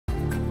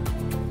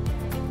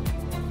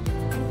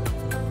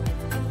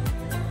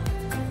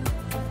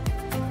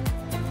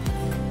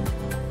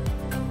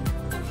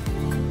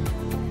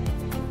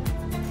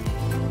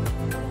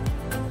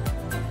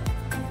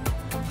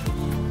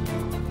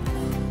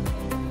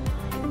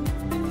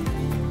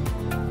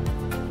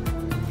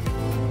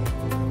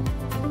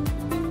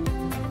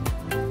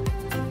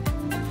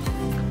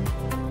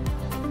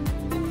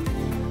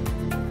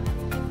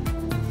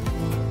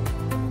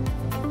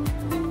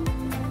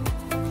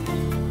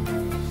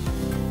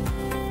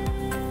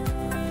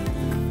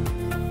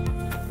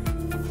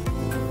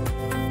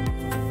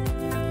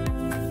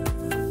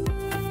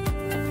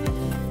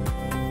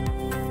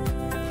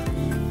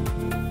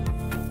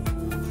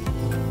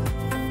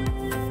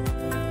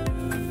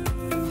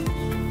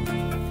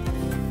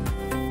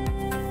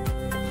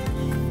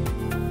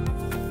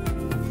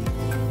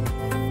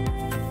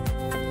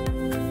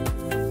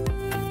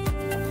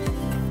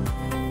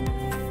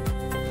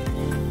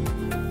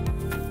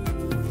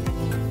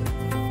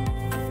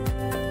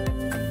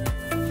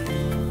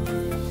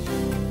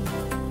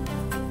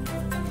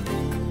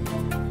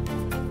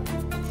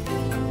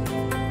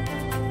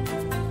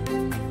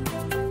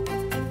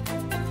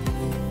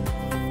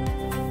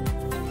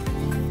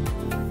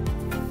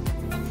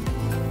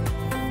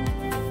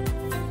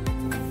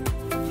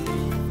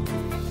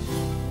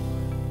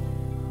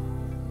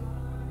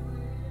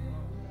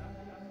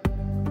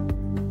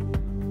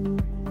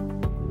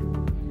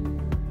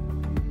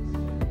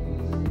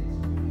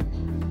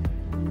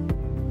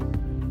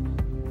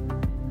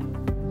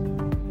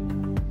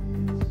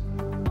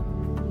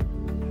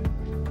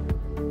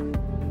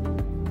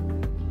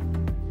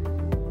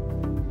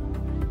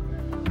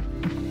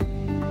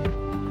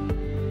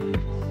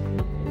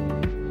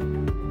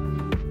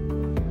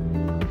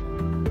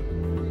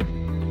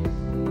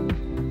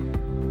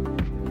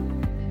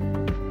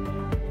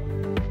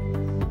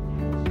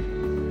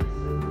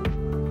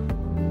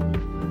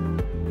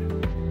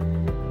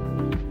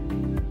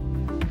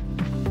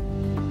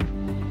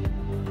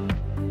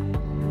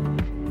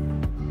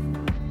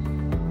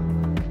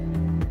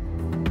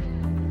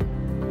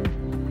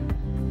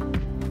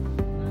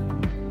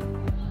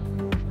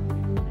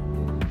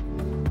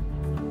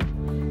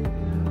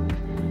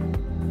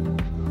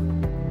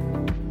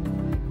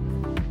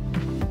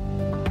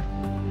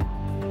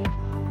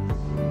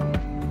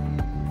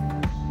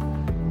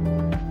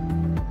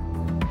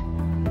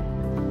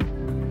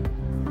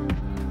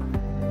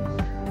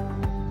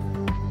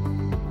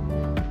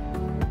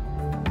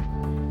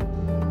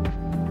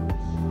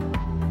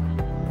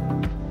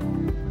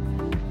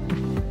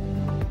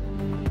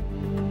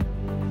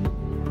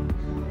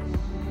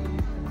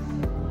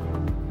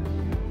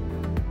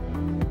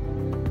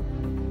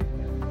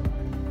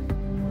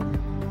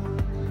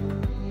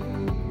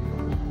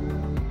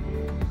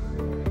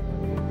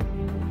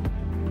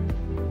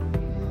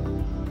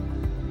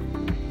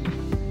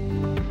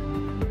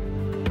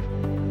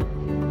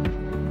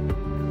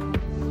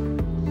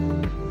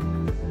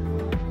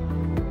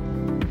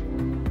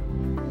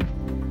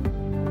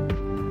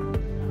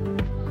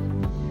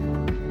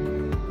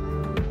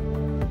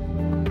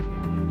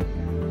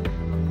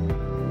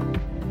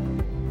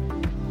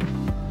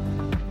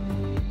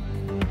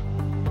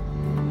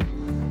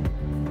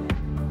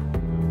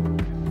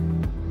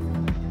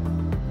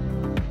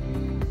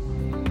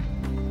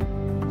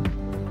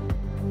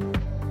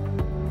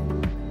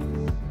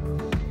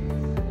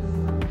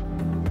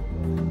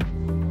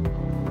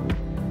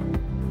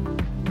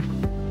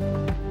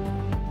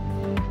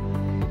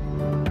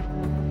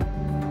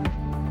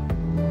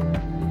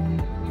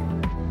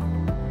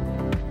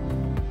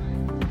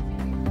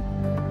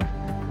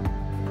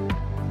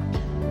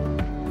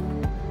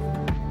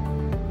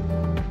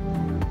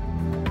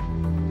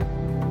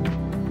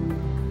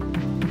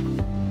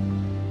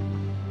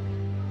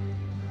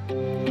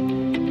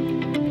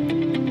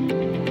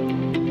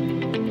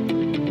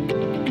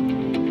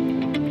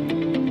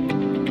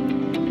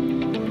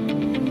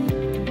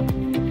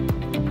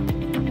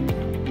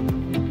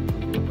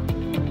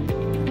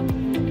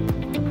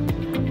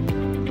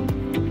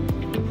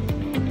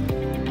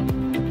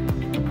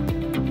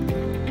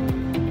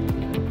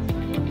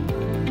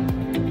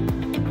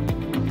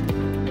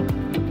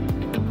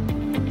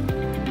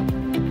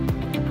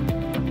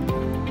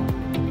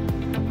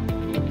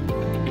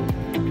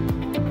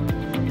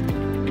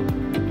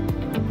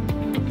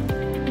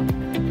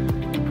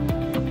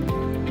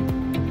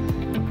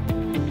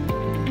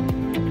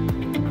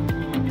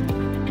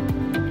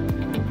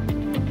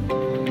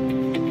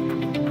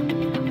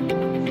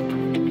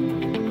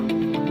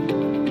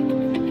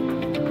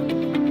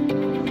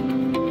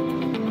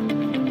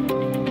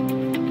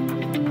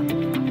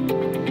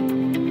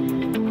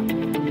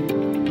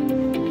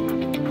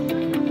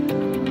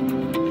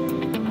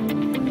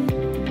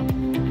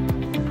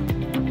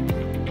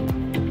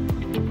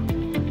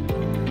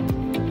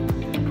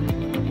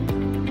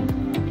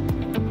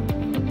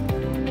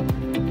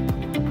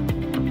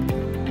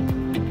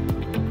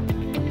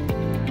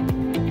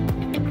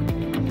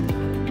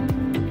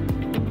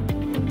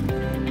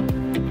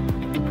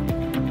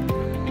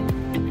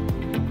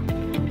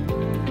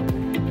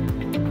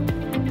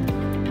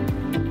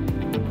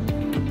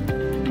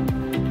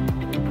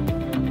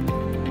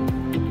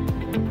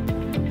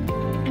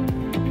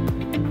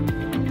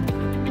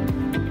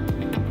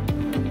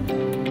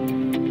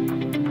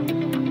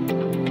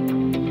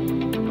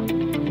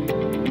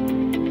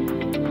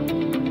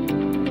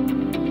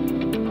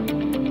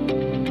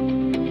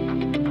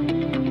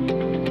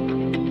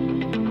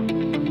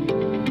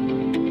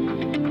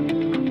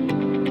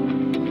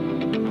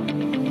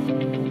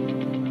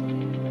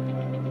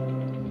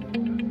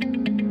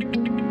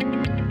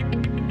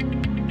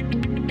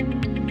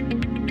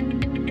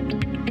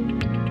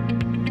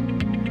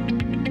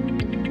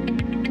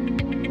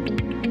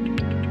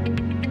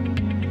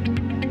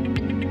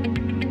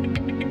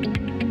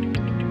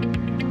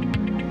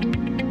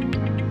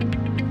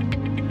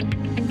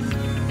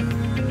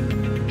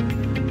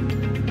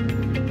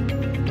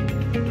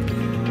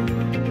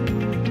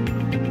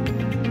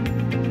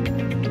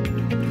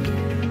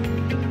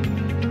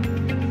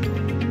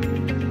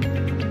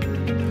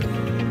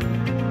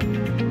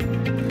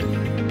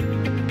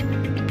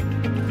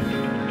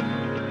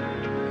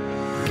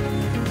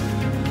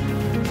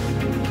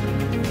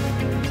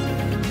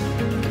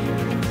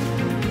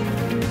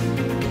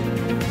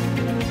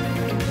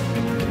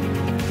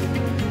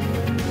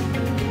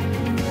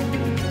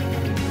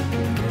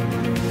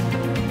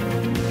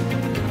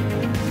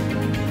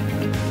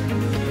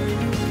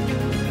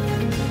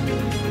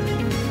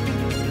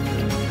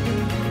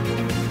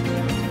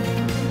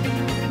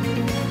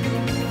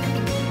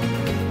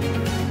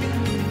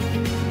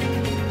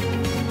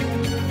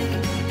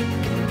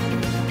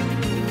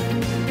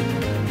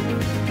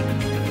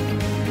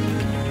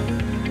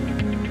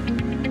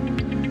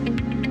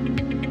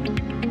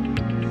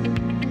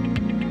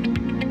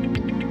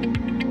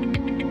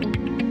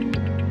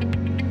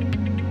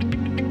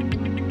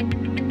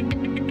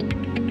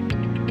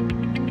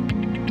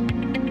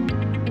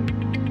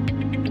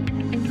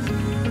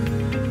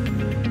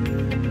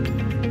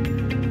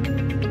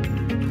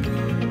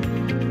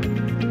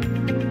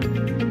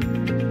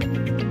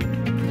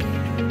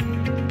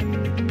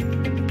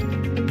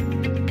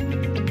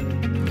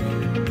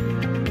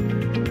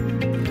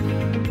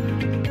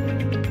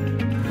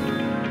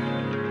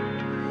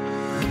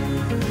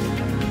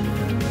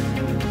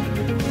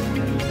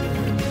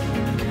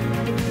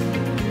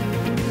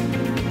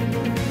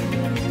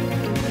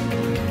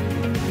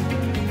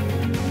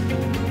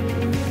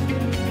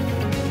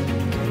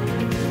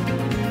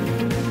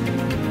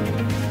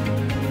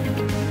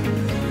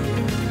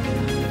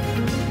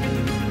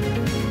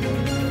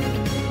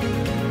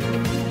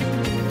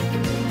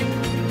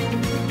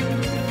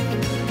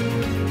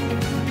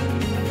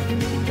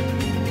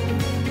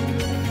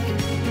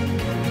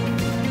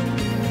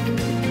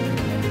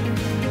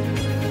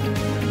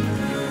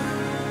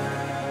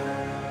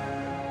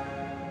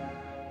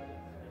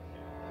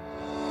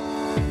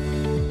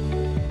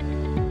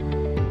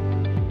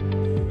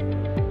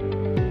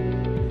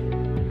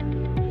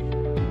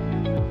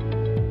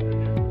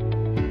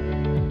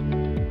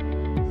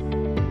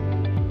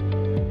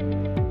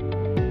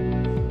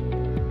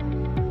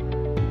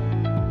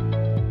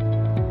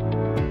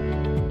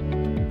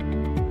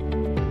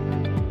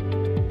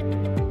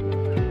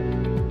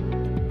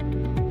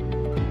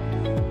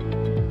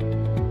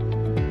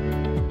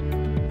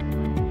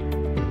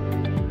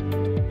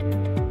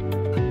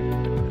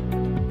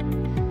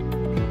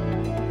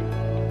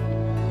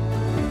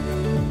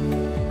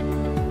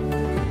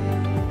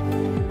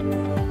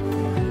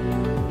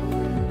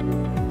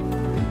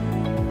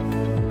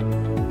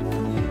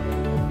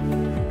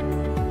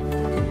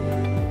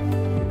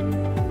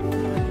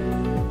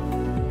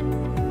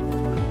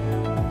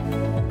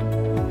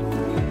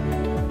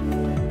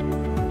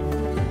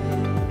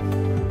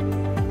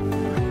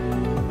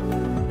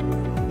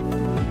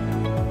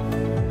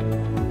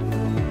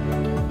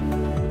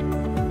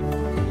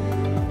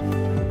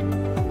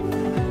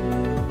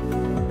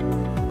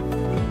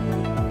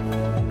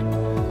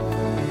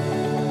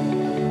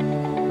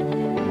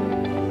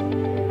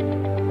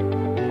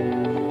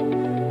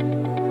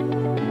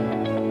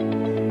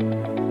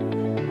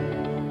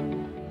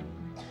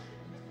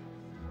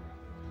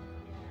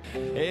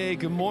Hey,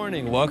 good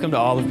morning. Welcome to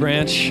Olive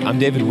Branch. I'm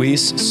David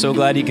Weiss. So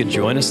glad you could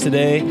join us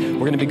today. We're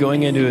going to be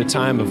going into a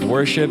time of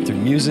worship through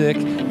music.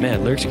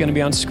 Man, lyrics are going to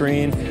be on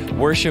screen.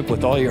 Worship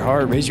with all your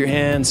heart. Raise your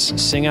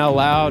hands, sing out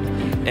loud,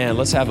 and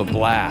let's have a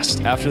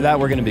blast. After that,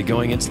 we're going to be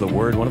going into the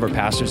Word. One of our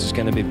pastors is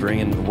going to be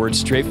bringing the Word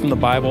straight from the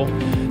Bible,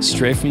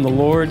 straight from the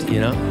Lord. You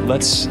know,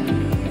 let's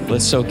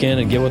soak in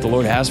and get what the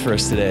Lord has for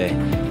us today.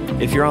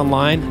 If you're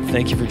online,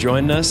 thank you for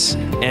joining us.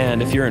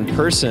 And if you're in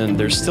person,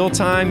 there's still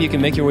time. You can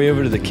make your way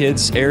over to the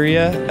kids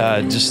area.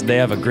 They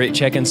have a great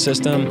check-in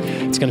system.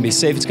 It's going to be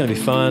safe. It's going to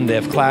be fun. They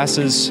have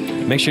classes.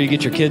 Make sure you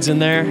get your kids in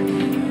there.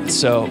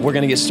 So we're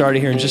going to get started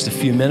here in just a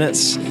few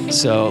minutes.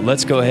 So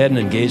let's go ahead and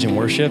engage in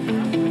worship.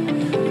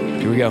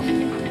 Here we go.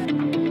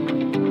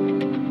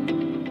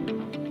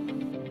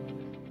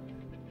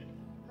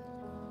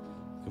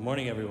 Good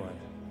morning, everyone.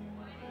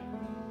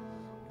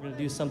 We're going to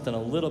do something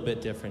a little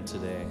bit different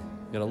today.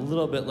 We've got a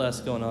little bit less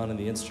going on in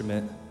the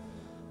instrument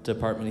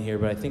department here,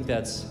 but I think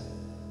that's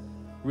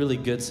really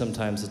good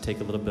sometimes to take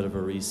a little bit of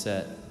a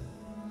reset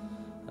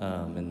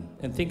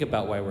and think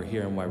about why we're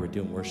here and why we're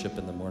doing worship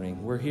in the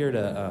morning. We're here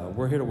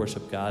to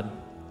worship God,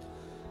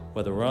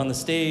 whether we're on the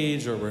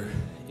stage or we're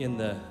in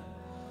the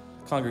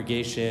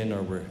congregation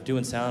or we're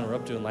doing sound or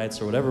up doing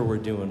lights or whatever we're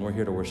doing. We're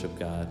here to worship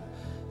God.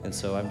 And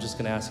so I'm just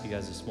going to ask you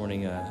guys this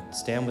morning,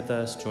 stand with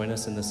us, join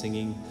us in the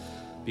singing,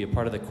 be a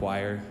part of the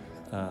choir.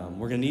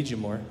 We're going to need you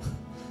more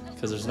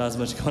because there's not as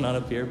much going on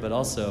up here, but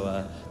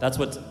also that's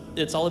what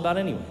it's all about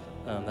anyway.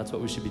 That's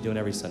what we should be doing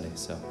every Sunday.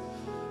 So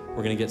we're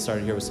going to get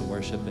started here with some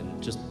worship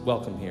and just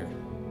welcome here.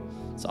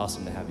 It's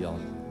awesome to have y'all.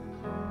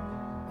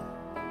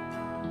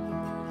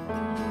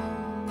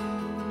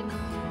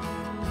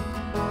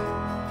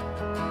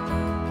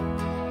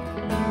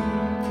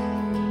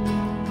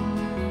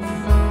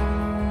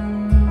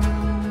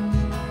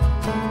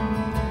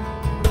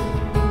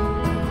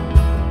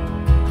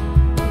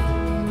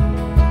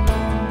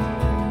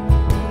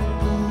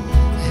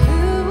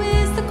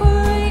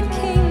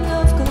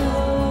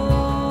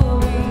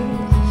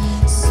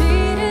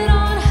 Seated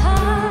on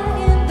high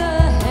in the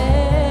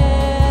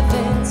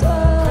heavens.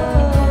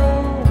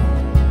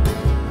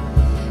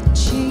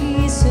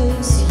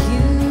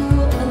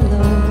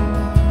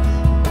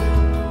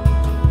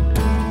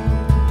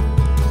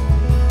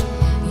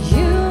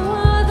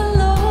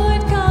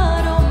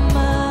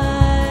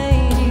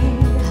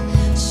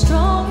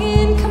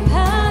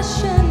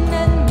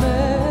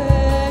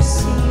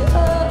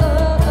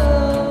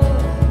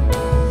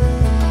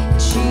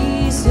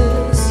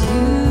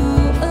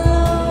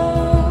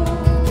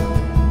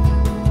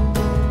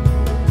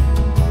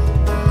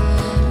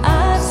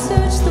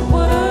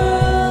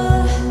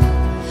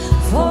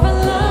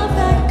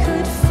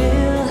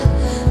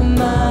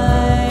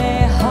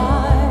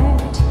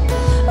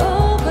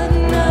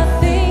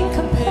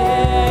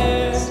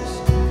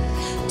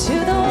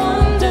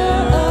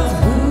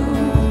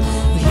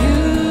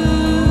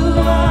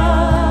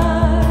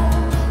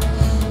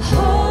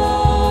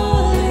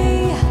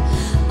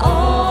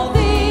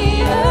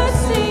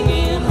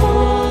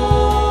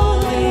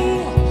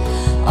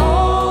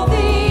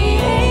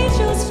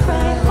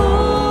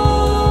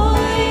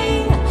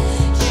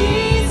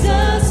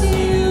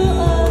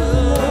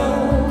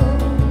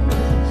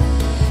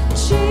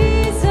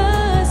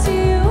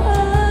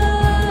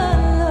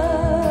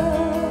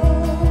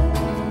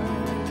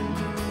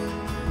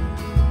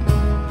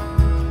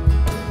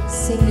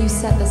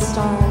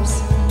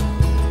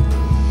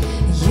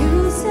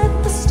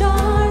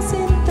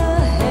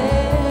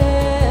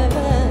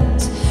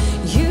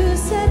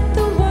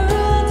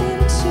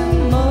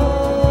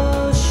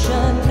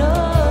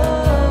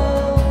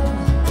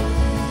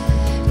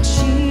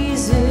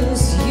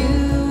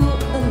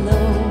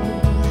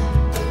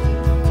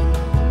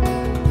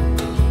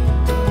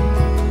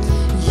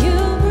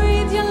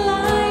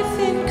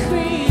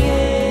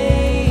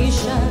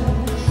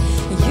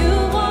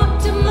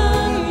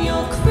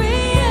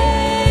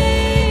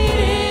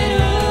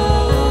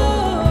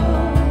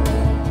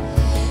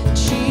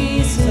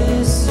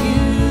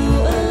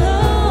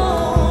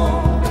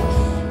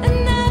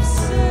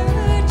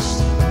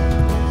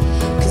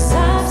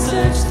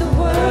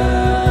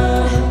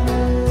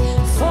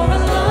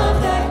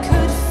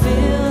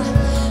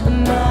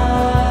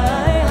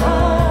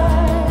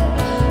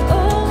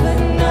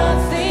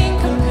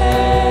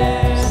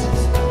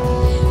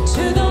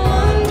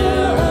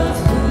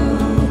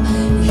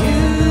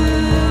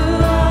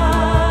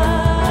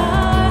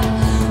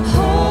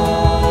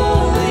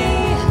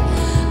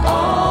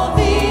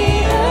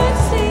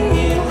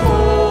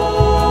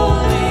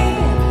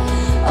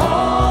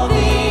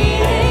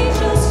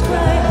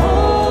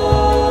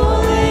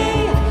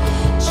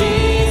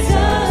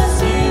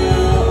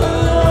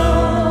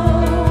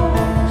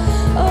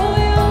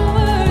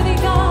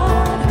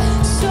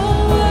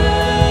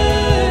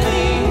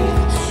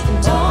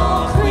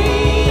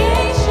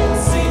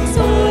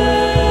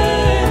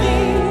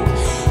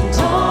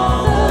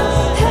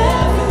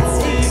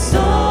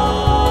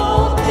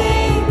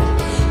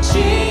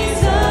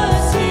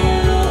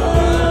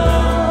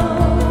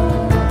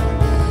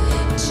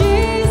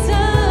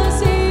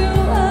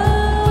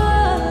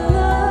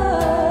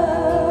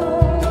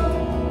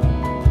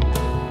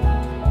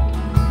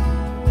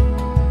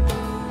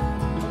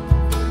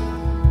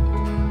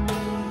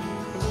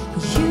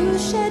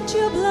 shed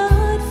your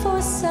blood for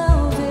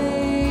salvation,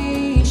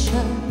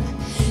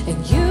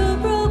 and you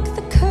broke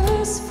the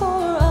curse for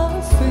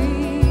our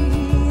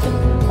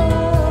freedom.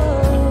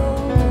 Oh,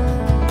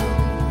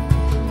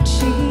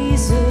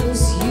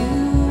 Jesus,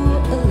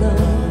 you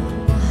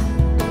alone.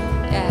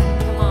 Yeah,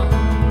 come on.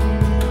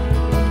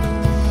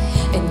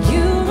 And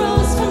you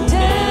rose from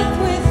death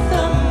with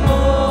the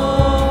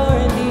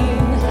morning,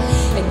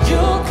 and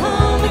you'll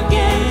come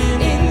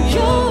again in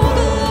your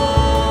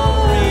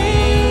glory.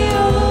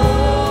 Oh,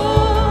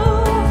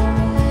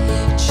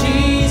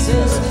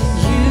 Jesus,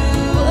 you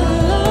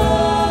alone.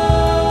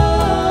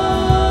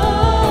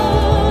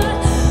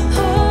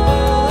 Oh,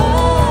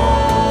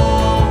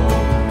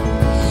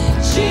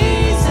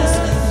 Jesus,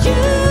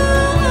 you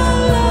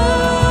alone.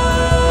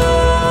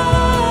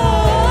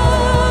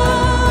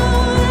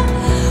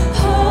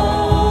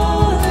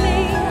 Holy,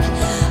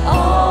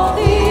 all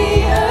the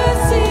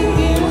earth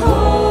singing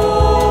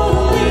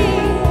holy,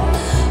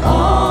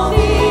 all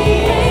the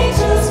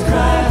angels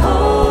cry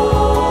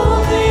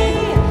holy,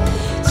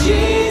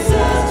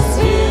 Jesus,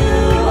 you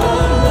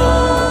alone.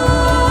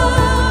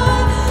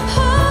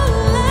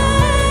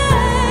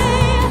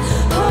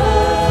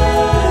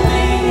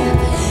 Holy,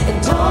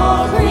 and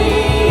all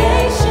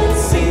creation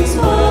sings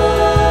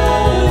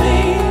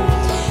worthy,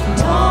 and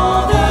all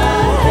the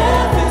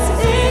heavens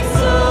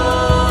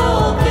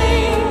exalt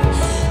thee,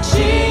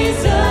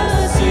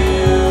 Jesus, you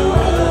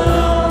alone.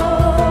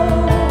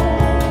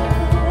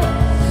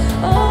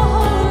 Oh,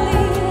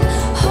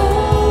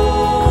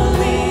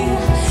 holy,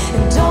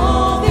 and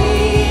all the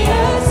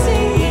earth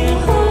singing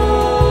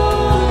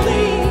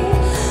holy,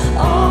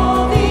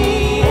 all the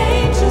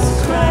angels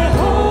cry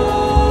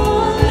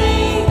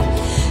holy,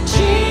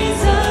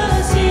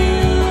 Jesus, you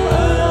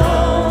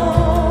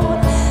alone.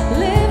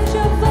 Lift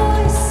your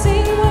voice,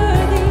 sing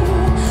worthy,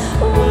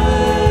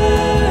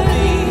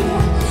 worthy,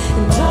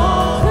 and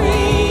all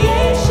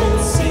creation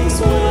sings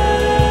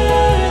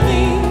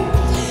worthy,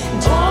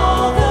 and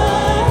all the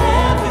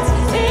heavens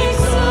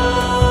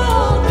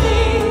exalt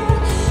thee,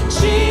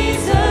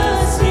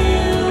 Jesus,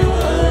 you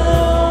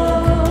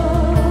alone.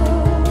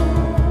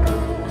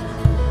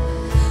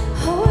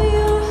 Oh,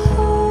 you're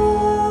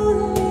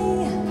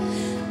holy.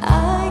 I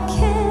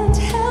can't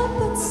help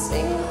but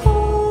sing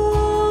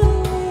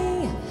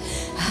holy.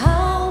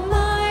 How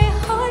my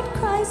heart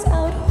cries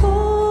out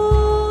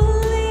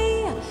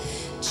holy,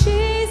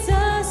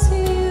 Jesus,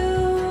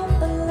 you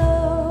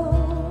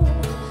alone.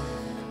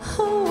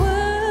 Oh,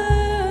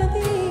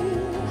 worthy,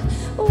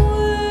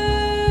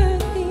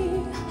 worthy.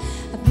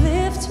 I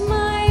lift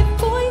my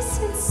voice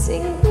and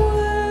sing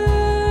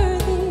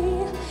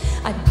worthy.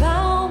 I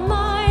bow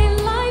my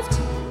life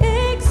to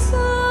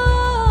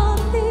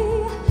exalt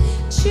thee,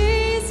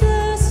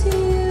 Jesus,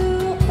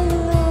 you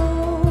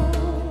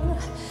alone.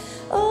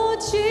 Oh,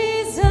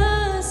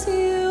 Jesus,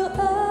 you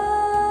alone.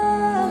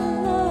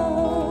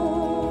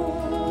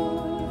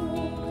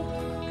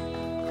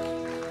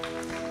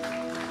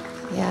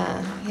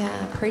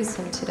 Yeah, praise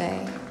him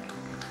today.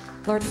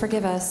 Lord,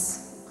 forgive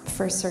us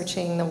for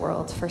searching the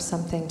world for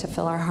something to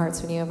fill our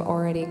hearts when you have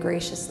already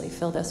graciously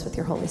filled us with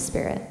your Holy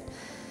Spirit.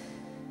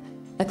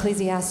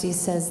 Ecclesiastes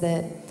says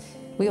that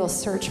we will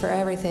search for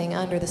everything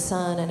under the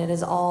sun, and it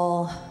is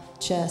all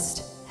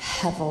just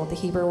hevel. The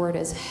Hebrew word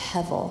is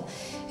hevel.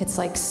 It's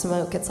like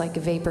smoke, it's like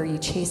a vapor. You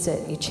chase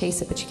it,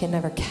 but you can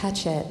never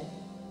catch it.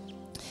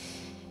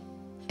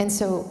 And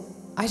so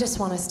I just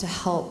want us to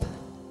help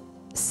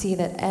see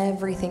that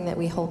everything that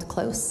we hold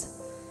close,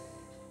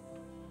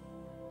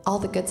 all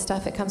the good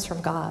stuff, it comes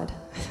from God.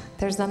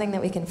 There's nothing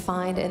that we can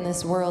find in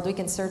this world. We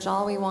can search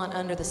all we want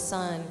under the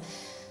sun.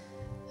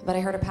 But I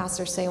heard a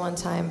pastor say one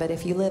time, but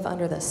if you live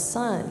under the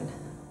Son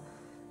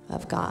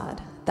of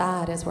God,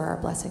 that is where our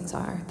blessings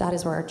are. That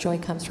is where our joy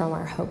comes from,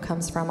 our hope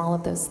comes from, all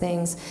of those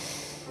things.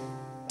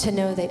 To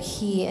know that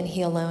He and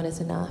He alone is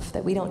enough,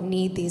 that we don't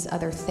need these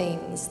other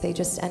things. They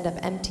just end up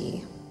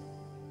empty,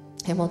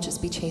 and we'll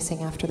just be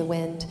chasing after the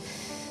wind.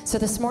 So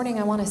this morning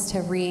I want us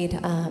to read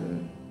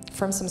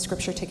from some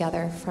scripture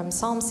together from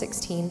Psalm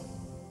 16.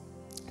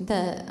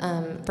 The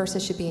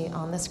verses should be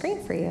on the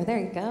screen for you. There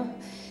you go.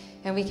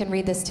 And we can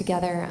read this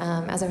together.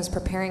 As I was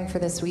preparing for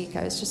this week,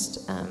 I was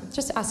just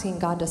asking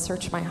God to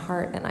search my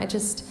heart, and I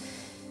just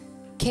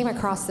came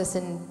across this,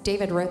 and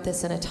David wrote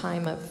this in a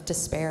time of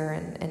despair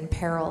and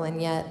peril,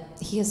 and yet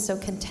he is so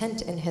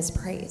content in his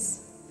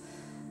praise.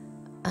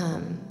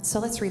 So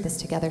let's read this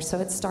together. So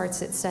it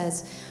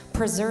says,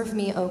 "Preserve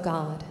me, O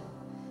God,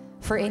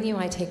 for in you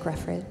I take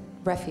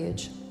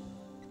refuge.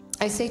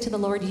 I say to the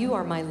Lord, you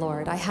are my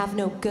Lord. I have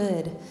no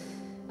good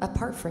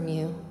apart from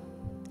you.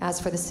 As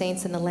for the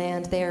saints in the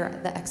land, they are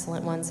the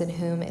excellent ones in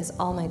whom is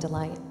all my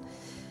delight.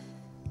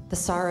 The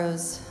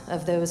sorrows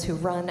of those who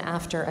run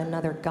after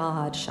another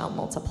god shall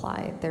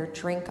multiply. Their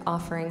drink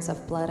offerings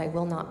of blood I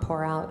will not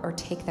pour out or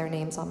take their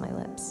names on my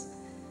lips.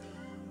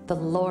 The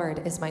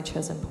Lord is my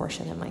chosen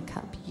portion and my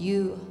cup.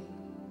 You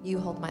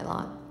hold my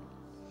lot.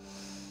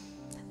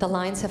 The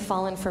lines have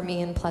fallen for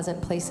me in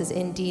pleasant places.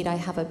 Indeed, I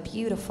have a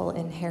beautiful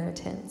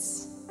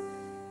inheritance.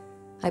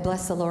 I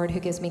bless the Lord who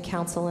gives me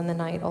counsel in the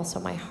night. Also,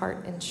 my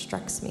heart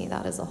instructs me.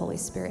 That is the Holy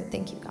Spirit.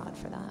 Thank you, God,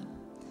 for that.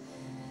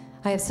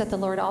 I have set the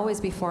Lord always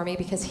before me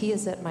because he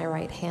is at my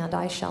right hand.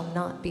 I shall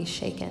not be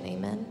shaken.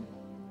 Amen.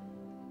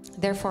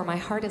 Therefore, my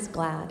heart is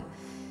glad,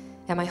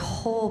 and my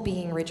whole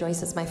being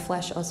rejoices. My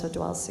flesh also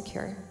dwells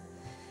secure.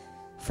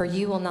 For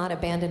you will not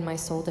abandon my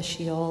soul to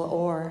Sheol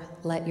or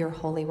let your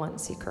Holy One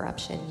see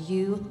corruption.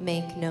 You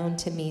make known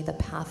to me the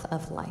path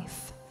of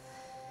life.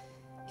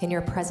 In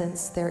your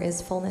presence there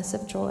is fullness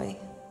of joy.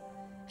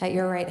 At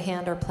your right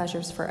hand are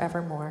pleasures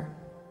forevermore.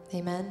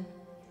 Amen.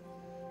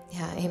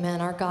 Yeah,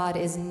 amen. Our God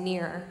is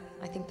near.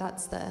 I think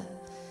that's the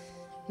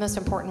most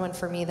important one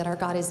for me, that our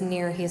God is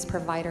near. He is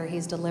provider, he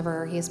is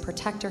deliverer, he is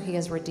protector, he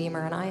is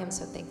redeemer, and I am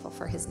so thankful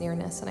for his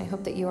nearness, and I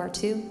hope that you are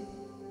too.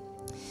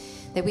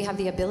 That we have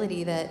the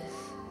ability that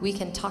we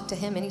can talk to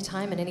him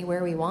anytime and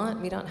anywhere we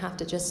want. We don't have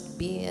to just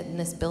be in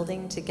this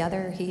building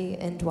together. He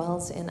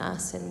indwells in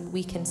us, and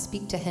we can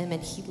speak to him,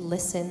 and he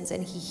listens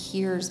and he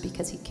hears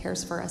because he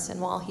cares for us.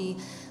 And while he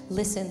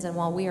listens and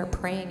while we are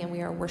praying and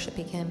we are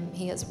worshiping him,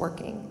 he is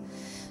working.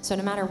 So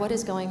no matter what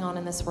is going on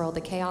in this world,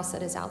 the chaos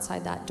that is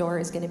outside that door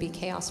is going to be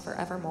chaos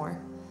forevermore.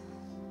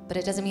 But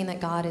it doesn't mean that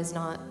God is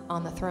not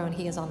on the throne.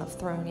 He is on the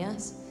throne,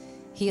 yes?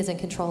 He is in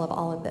control of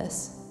all of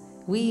this.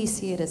 We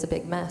see it as a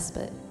big mess,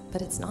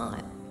 but it's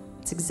not.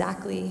 It's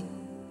exactly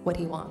what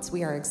he wants.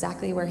 We are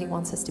exactly where he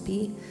wants us to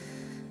be.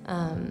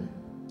 And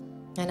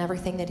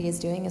everything that he is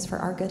doing is for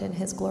our good and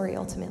his glory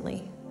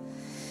ultimately.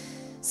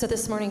 So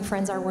this morning,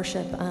 friends, our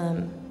worship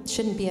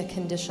shouldn't be a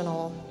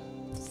conditional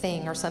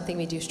thing or something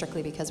we do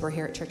strictly because we're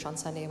here at church on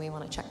Sunday and we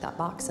want to check that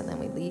box and then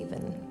we leave.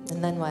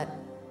 And then what?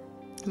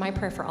 My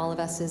prayer for all of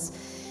us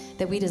is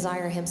that we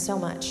desire him so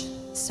much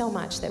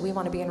that we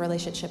want to be in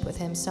relationship with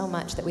him so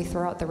much that we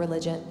throw out the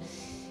religion.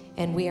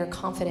 And we are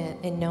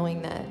confident in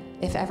knowing that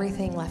if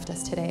everything left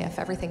us today, if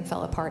everything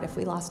fell apart, if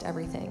we lost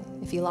everything,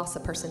 if you lost the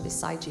person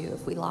beside you,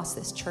 if we lost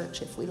this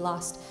church, if we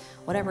lost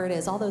whatever it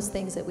is, all those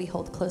things that we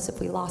hold close,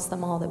 if we lost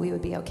them all, that we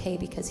would be okay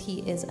because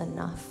he is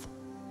enough.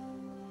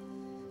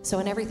 So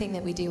in everything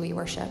that we do, we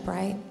worship,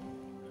 right?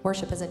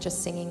 Worship isn't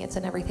just singing, it's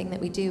in everything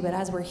that we do. But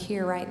as we're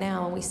here right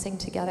now and we sing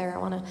together, I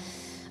want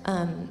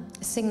to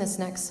sing this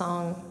next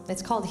song.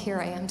 It's called Here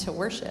I Am to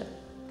Worship.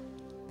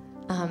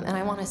 And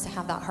I want us to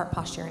have that heart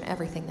posture in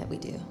everything that we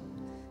do,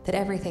 that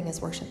everything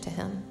is worship to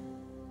him,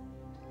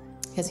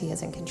 because he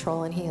is in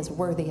control and he is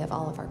worthy of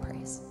all of our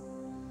praise.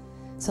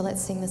 So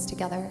let's sing this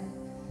together.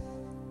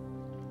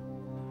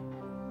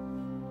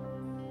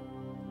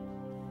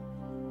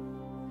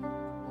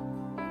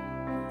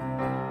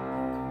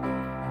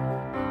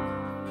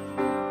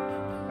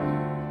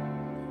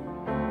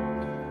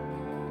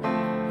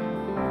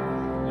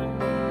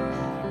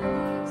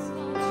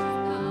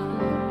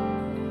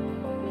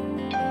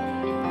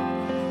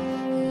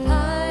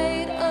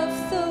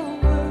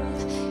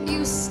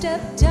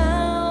 Step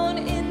down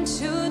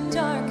into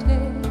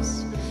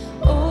darkness,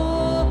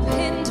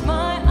 opened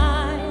my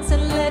eyes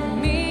and let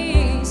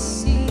me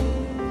see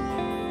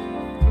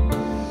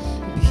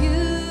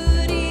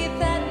beauty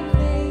that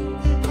made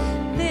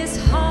this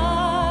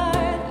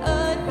heart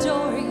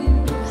adore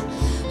you,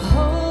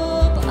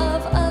 hope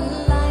of a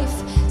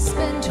life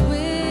spent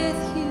with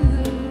you.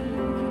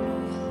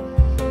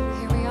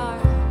 Here we are.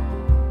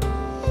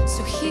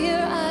 So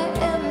here I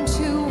am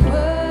to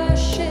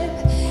worship.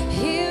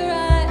 Here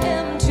I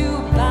am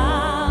to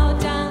bow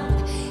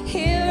down.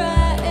 Here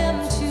I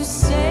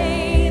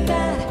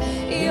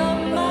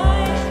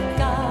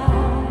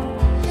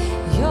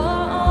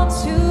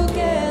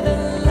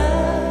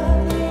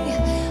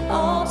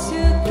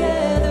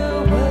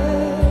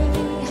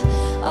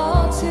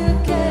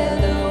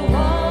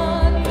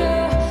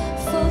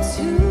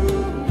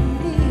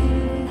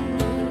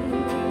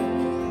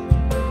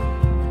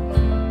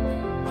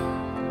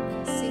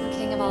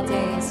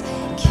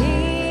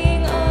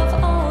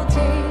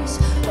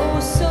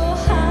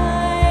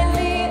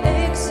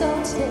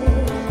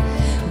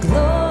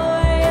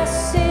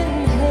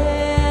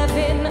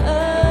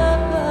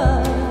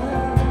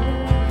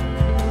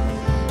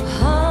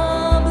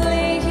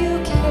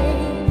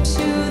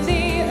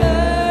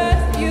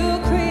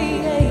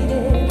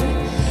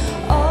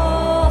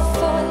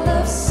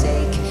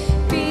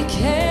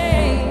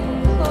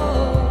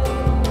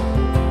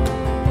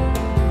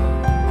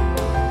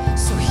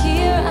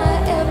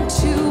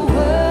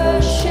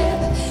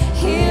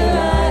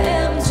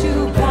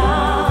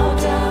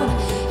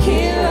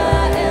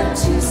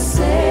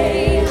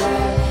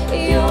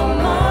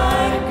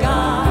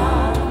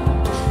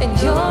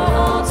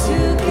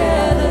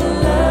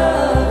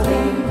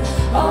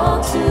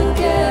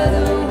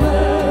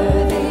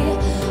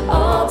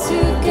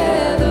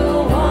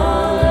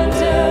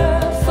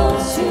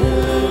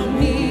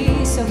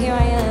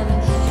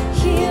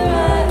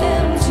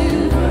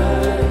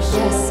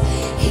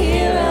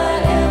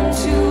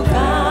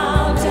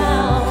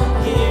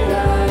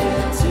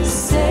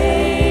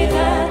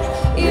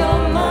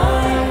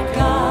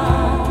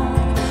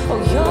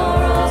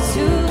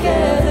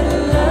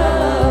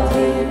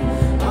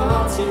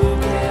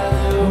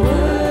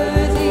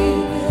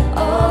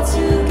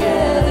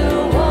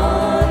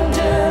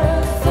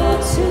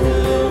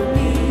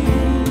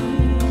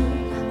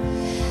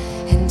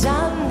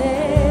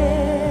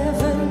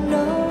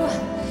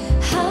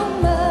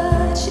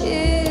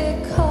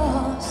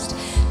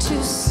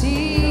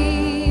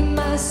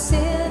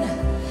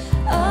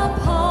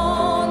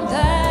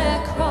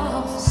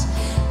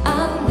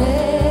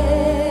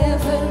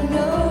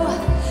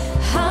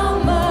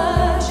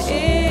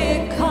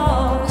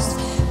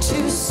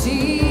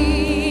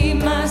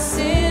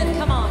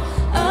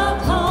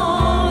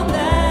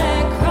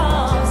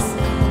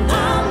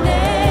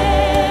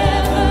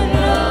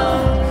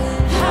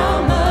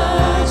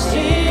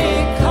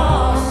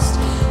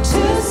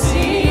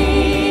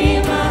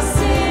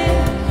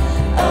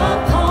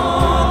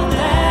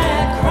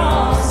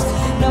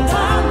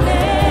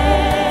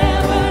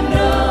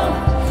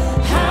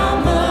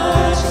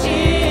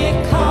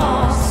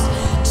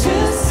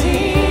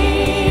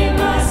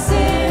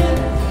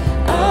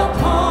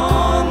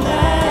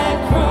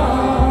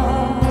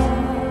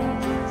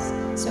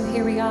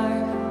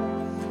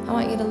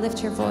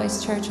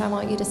voice, church. I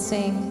want you to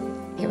sing.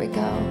 Here we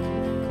go.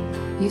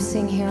 You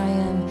sing, here I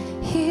am.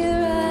 Here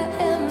I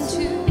am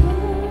to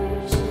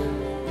worship.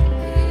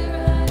 Here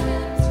I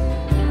am to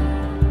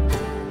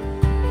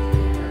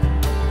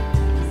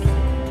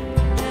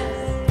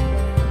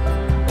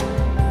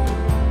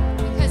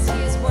because he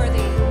is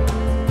worthy.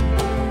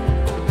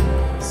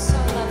 So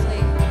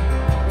lovely.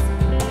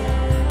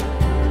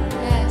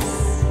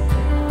 Yes.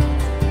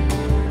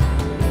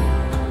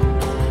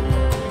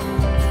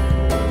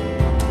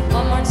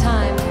 One more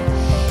time.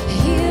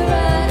 Here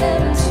I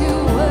am to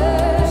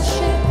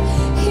worship.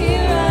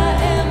 Here I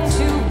am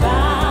to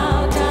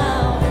bow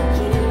down.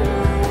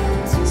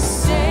 To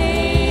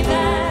say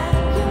that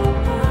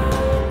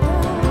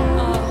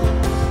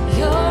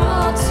you're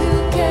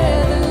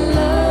altogether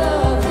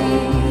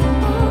lovely,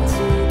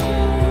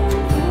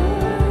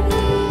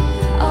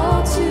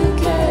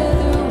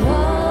 altogether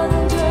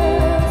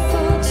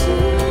wonderful to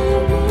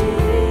me.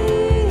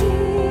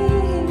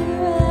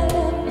 Here I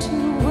am to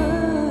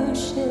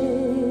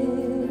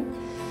worship,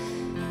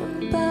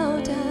 bow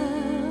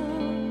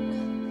down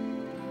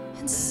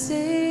and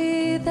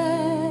say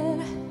that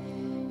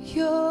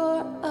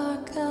you're our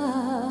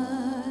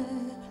God.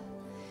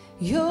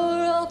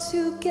 You're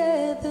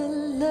altogether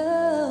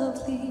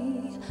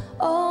lovely,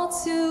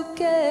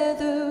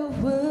 altogether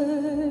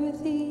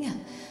worthy,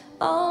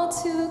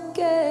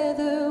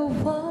 altogether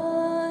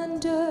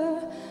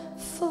wonderful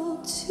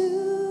to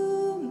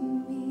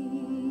me.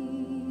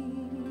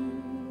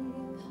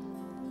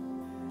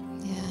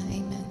 Yeah,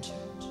 amen,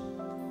 church.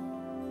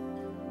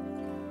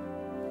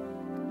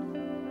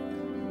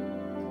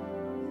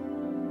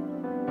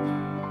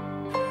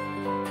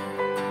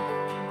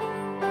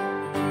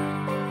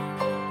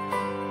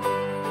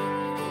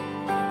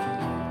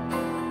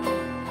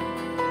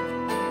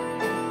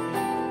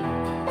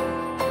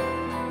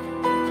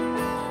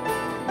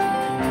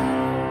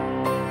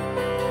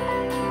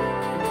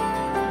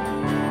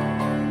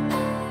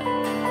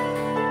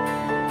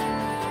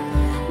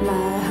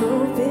 My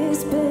hope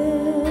is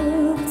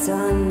built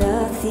on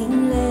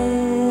nothing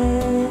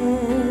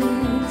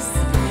less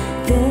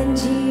than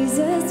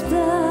Jesus'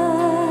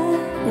 blood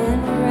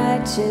and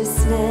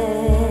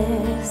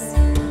righteousness.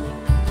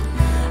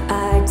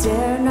 I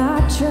dare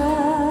not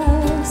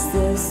trust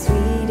the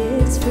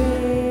sweetest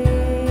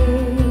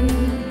frame,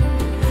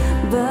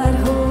 but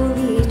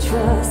wholly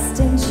trust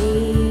in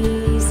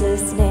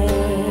Jesus' name.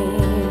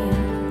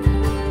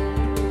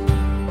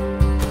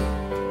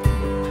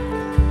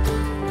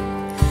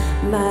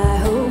 My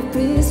hope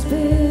is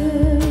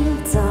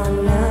built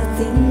on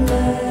nothing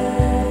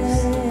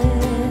less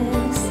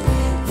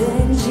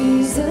than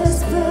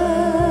Jesus'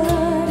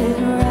 blood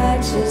and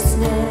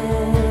righteousness.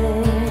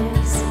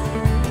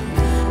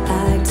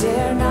 I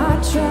dare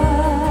not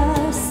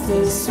trust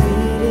the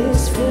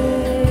sweetest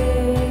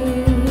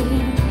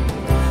frame,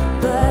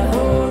 but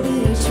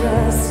wholly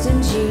trust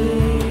in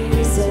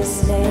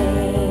Jesus'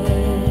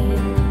 name.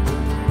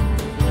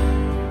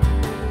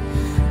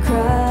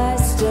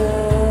 Christ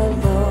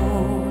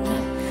alone,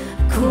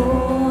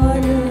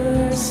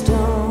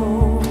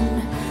 cornerstone,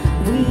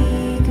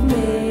 weak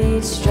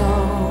made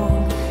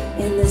strong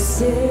in the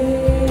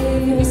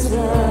Savior's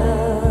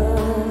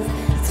love.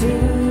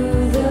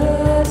 Through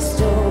the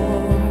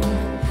storm,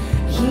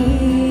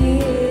 He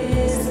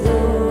is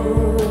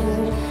Lord,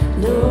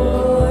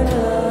 Lord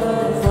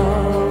of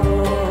all.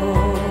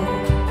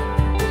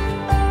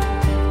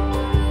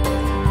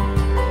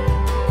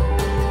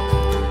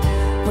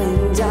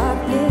 When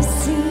darkness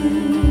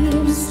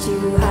seems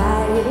to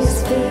hide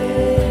His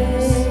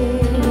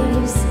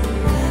face,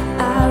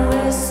 I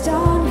rest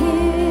on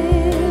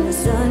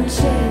His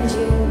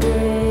unchanging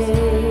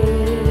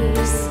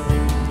grace.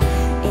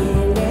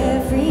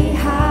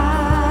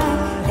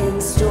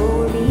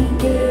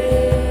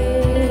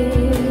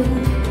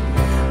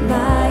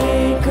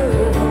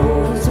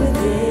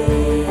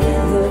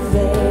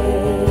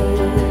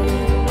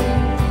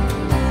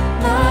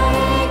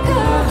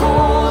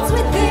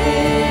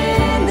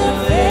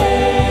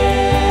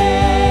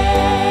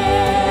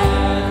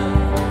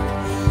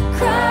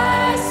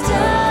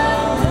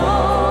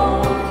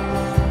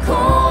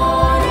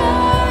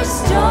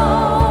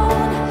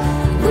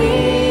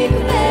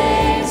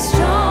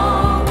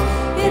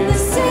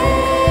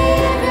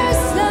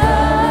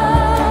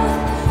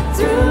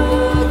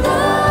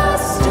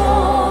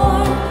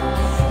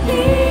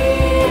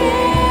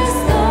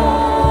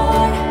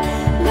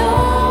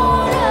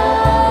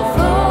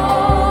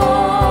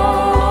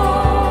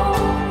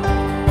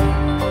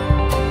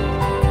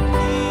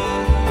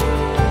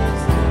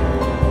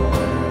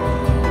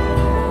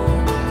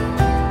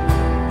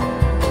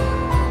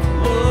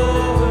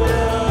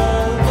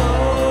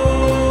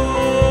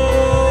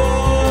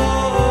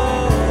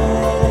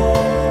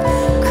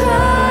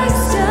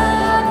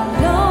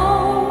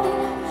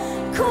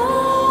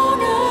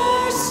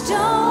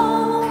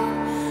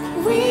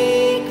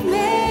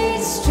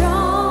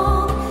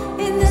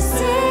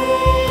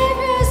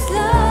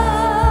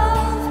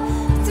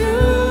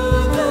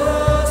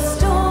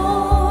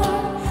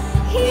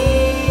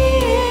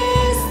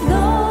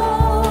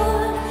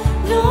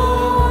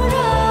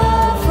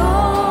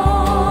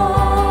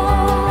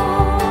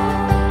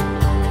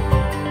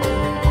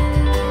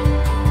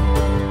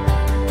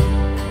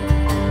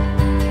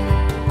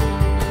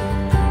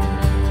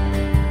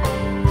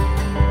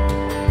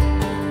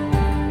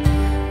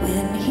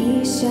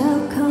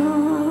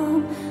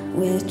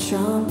 with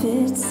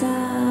trumpet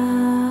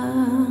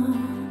sound.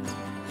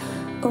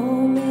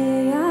 Oh,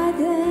 may I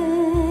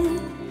then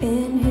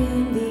in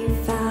him be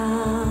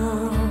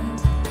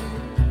found,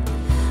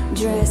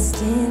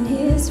 dressed in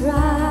his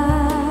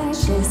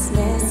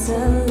righteousness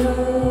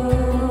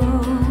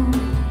alone,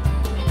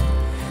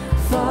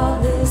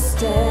 faultless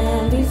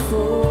stand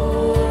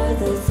before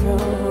the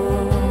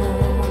throne.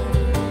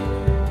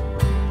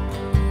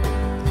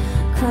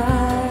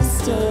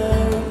 Christ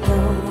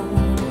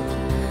alone,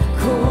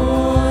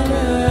 cornerstone,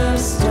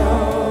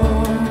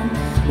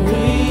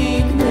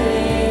 weak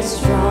made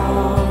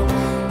strong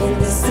in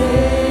the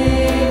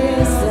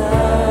Savior's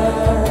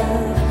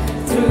love.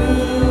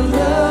 Through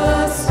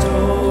the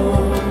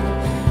storm,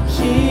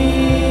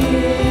 He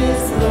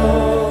is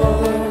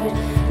Lord,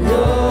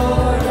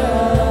 Lord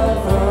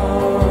of all.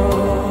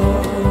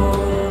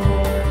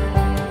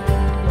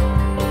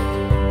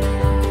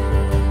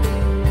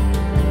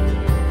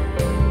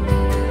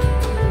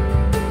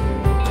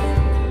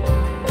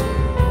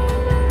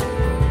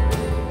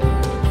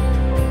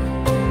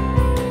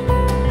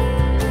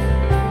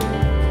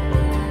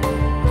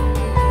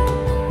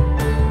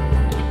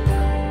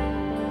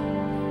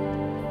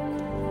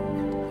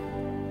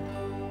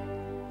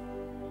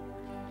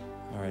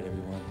 All right,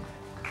 everyone.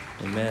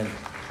 Amen.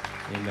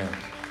 Amen.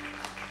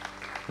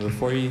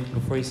 Before you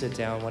sit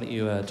down, why don't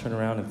you turn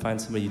around and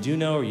find somebody you do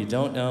know or you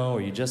don't know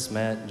or you just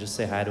met and just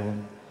say hi to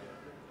them.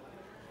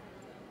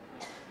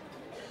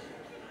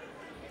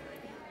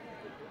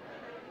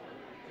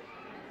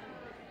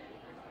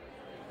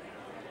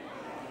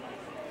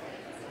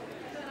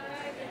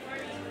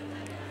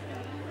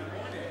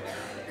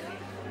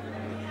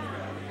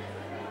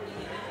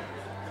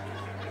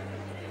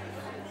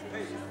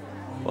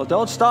 Well,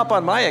 don't stop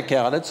on my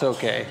account. It's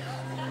okay.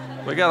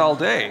 We got all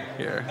day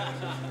here.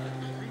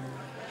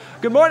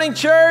 Good morning,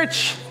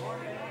 church.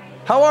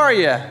 How are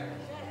you?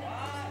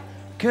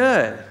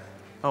 Good.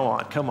 Oh,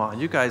 come on.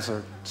 You guys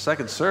are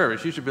second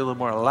service. You should be a little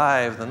more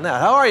alive than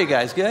that. How are you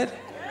guys? Good?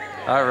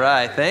 All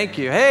right. Thank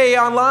you. Hey,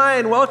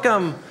 online.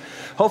 Welcome.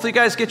 Hopefully you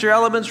guys get your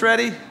elements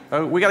ready.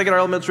 We got to get our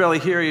elements ready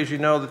here. As you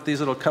know, that these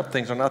little cup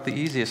things are not the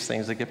easiest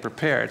things to get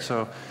prepared.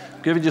 So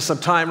I'm giving you some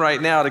time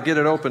right now to get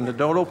it open.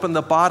 Don't open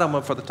the bottom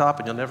one for the top,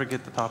 and you'll never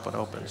get the top one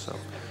open. So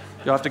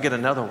you'll have to get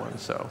another one.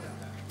 So,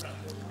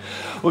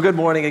 well, good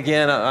morning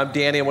again. I'm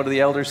Danny. I'm one of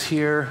the elders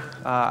here.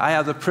 I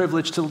have the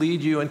privilege to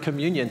lead you in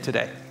communion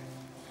today.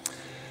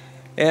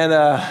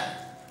 And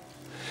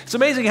it's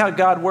amazing how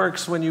God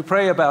works when you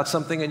pray about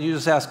something and you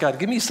just ask God,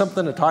 give me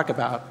something to talk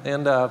about.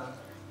 And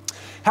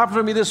happened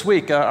for me this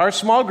week. Our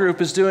small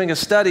group is doing a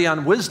study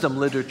on wisdom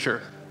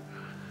literature.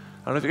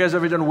 I don't know if you guys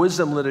have ever done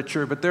wisdom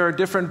literature, but there are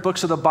different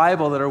books of the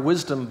Bible that are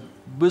wisdom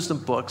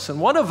books. And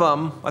one of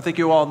them, I think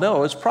you all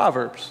know, is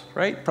Proverbs,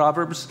 right?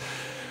 Proverbs.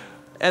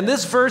 And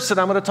this verse that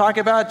I'm going to talk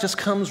about just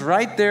comes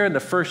right there in the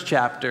first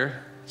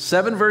chapter,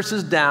 7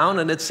 verses down,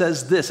 and it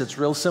says this. It's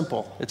real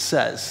simple. It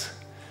says,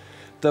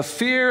 "The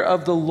fear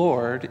of the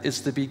Lord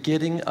is the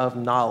beginning of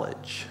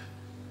knowledge."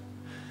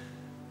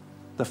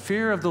 The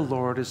fear of the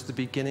Lord is the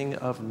beginning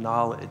of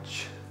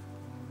knowledge.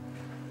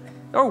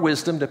 Or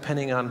wisdom,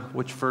 depending on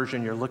which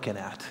version you're looking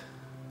at.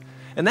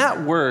 And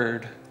that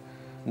word,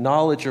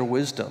 knowledge or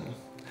wisdom,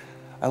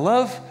 I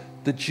love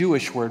the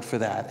Jewish word for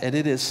that, and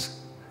it is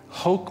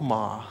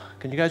chokmah.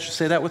 Can you guys just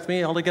say that with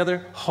me all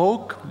together?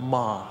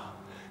 Chokmah.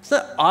 Isn't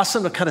that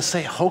awesome to kind of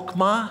say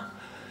chokmah?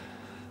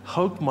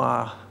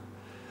 Chokmah.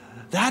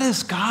 That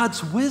is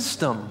God's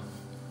wisdom.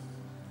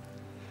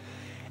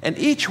 And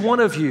each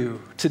one of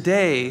you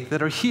today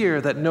that are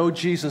here that know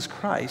Jesus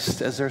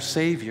Christ as their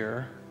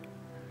Savior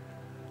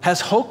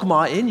has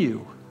chokmah in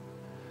you.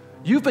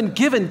 You've been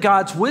given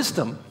God's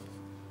wisdom.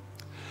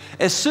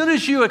 As soon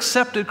as you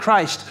accepted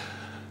Christ,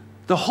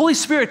 the Holy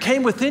Spirit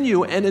came within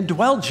you and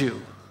indwelled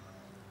you.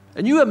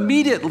 And you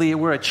immediately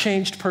were a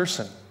changed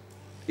person.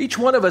 Each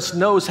one of us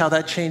knows how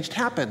that change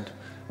happened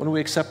when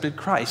we accepted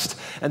Christ.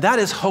 And that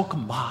is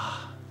chokmah,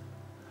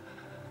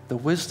 the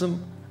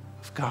wisdom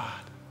of God.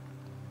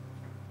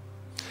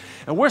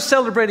 And we're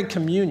celebrating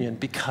communion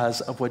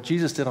because of what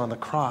Jesus did on the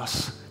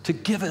cross to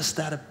give us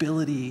that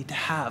ability to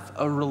have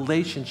a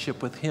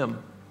relationship with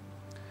Him.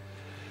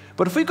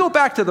 But if we go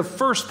back to the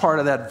first part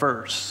of that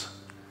verse,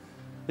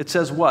 it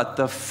says what?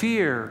 The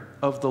fear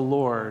of the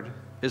Lord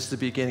is the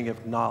beginning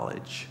of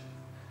knowledge.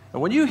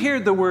 And when you hear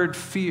the word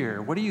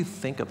fear, what do you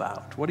think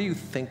about? What do you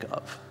think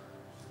of?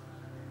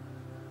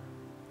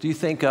 Do you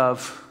think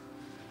of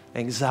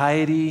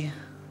anxiety?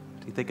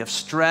 Do you think of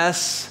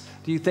stress?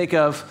 Do you think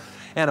of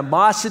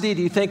animosity?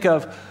 Do you think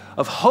of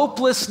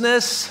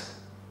hopelessness?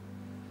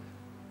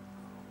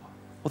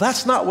 Well,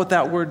 that's not what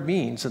that word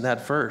means in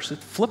that verse.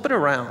 Flip it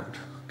around,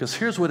 because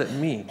here's what it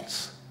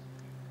means.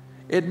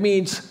 It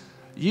means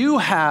you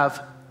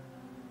have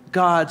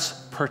God's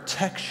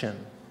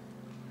protection.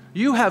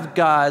 You have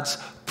God's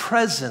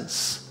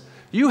presence.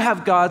 You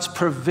have God's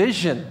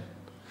provision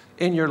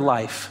in your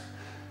life.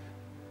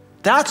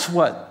 That's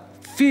what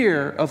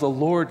fear of the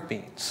Lord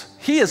means.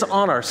 He is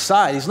on our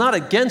side. He's not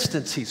against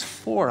us, He's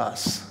for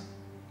us.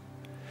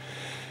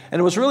 And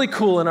it was really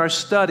cool in our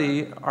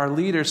study, our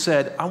leader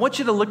said, I want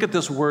you to look at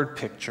this word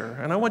picture,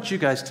 and I want you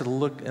guys to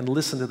look and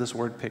listen to this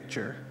word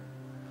picture.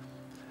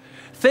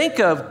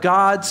 Think of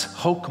God's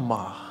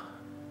chokmah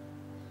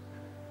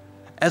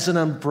as an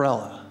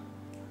umbrella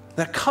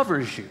that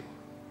covers you.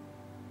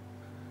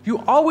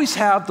 You always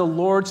have the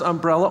Lord's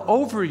umbrella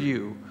over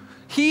you.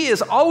 He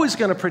is always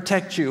going to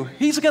protect you.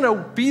 He's going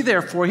to be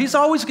there for you. He's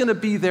always going to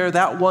be there,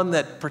 that one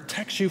that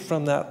protects you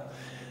from that,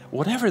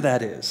 whatever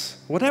that is,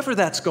 whatever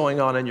that's going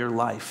on in your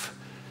life.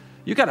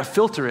 You got to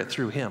filter it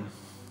through Him.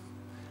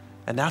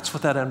 And that's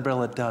what that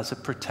umbrella does.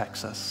 It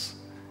protects us.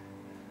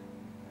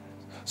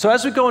 So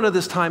as we go into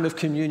this time of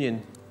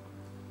communion,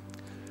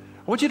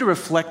 I want you to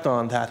reflect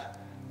on that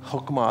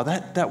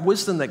chokmah, that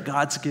wisdom that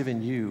God's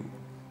given you.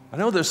 I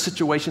know there's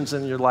situations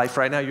in your life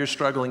right now you're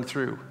struggling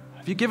through.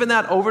 Have you given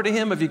that over to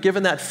Him? Have you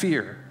given that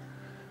fear,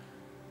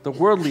 the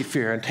worldly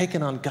fear, and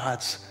taken on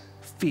God's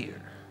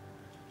fear,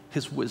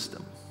 His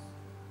wisdom?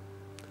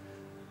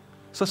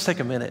 So let's take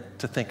a minute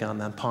to think on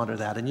that and ponder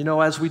that. And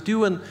as we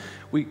do and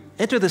we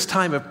enter this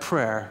time of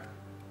prayer,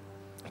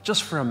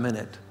 just for a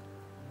minute,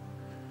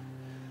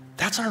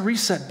 that's our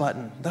reset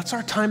button. That's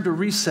our time to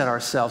reset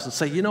ourselves and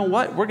say, you know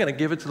what? We're going to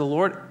give it to the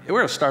Lord. We're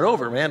going to start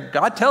over, man.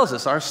 God tells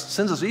us our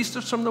sins as east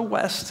from the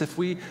west if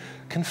we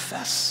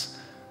confess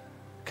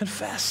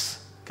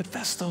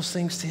those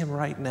things to Him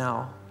right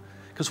now.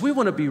 Because we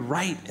want to be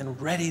right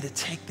and ready to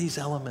take these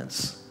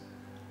elements.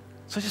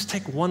 So just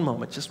take one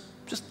moment, just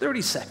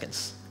 30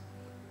 seconds.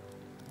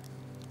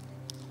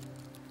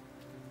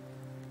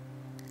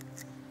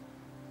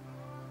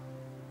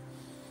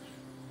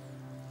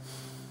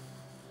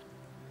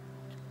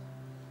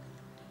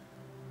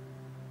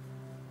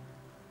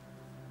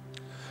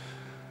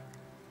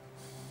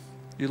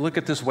 You look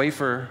at this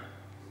wafer,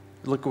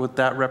 look at what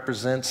that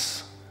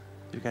represents.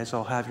 You guys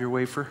all have your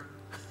wafer?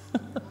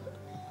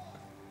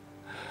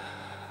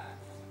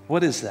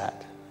 What is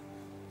that?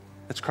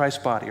 It's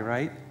Christ's body,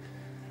 right?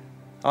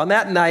 On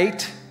that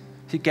night,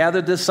 He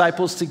gathered the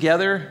disciples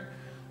together.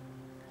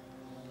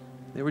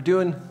 It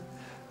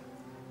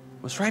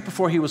was right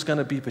before He was going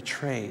to be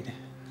betrayed.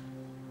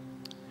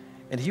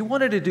 And He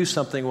wanted to do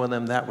something with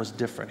them that was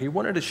different. He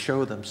wanted to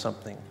show them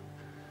something.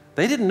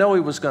 They didn't know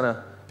He was going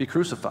to be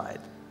crucified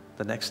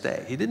the next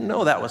day. He didn't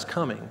know that was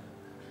coming.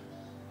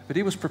 But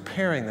He was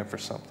preparing them for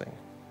something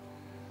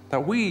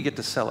that we get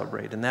to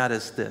celebrate, and that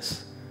is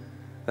this,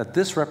 that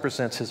this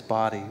represents His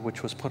body,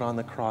 which was put on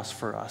the cross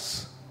for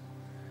us.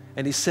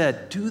 And He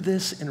said, do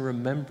this in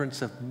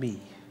remembrance of me.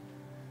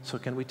 So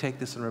can we take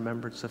this in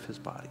remembrance of His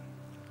body?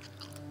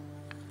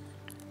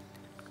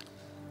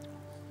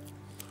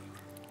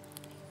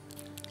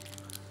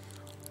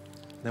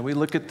 Then we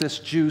look at this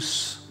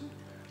juice.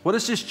 What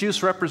does this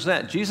juice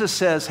represent? Jesus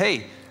says,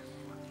 hey,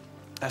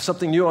 I have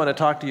something new I want to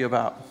talk to you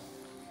about.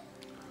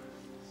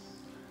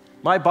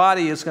 My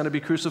body is going to be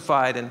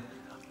crucified, and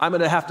I'm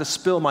going to have to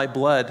spill my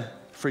blood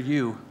for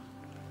you.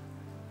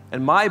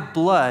 And my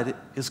blood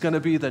is going to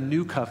be the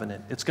new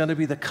covenant. It's going to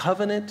be the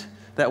covenant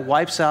that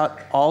wipes out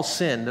all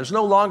sin. There's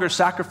no longer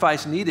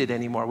sacrifice needed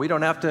anymore. We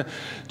don't have to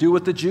do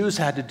what the Jews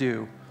had to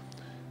do.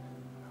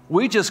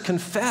 We just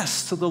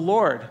confess to the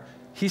Lord.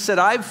 He said,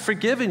 I've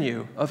forgiven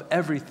you of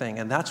everything.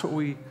 And that's what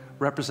we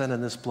represent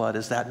in this blood,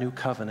 is that new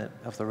covenant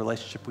of the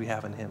relationship we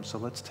have in Him. So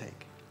let's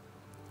take.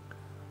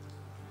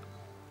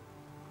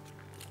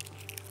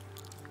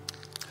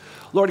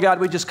 Lord God,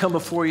 we just come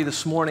before you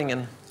this morning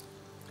and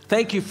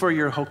thank you for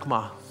your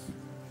chokmah,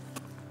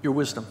 your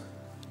wisdom.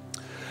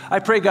 I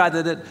pray, God,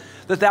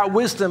 that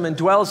wisdom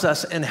indwells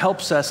us and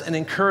helps us and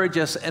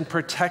encourages us and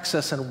protects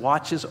us and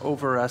watches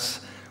over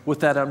us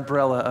with that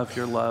umbrella of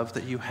your love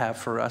that you have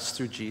for us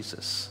through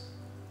Jesus.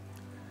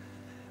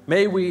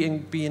 May we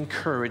be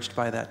encouraged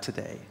by that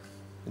today.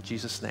 In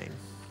Jesus' name,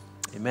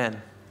 amen.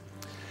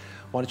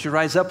 Why don't you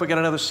rise up? We got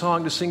another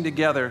song to sing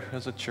together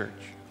as a church.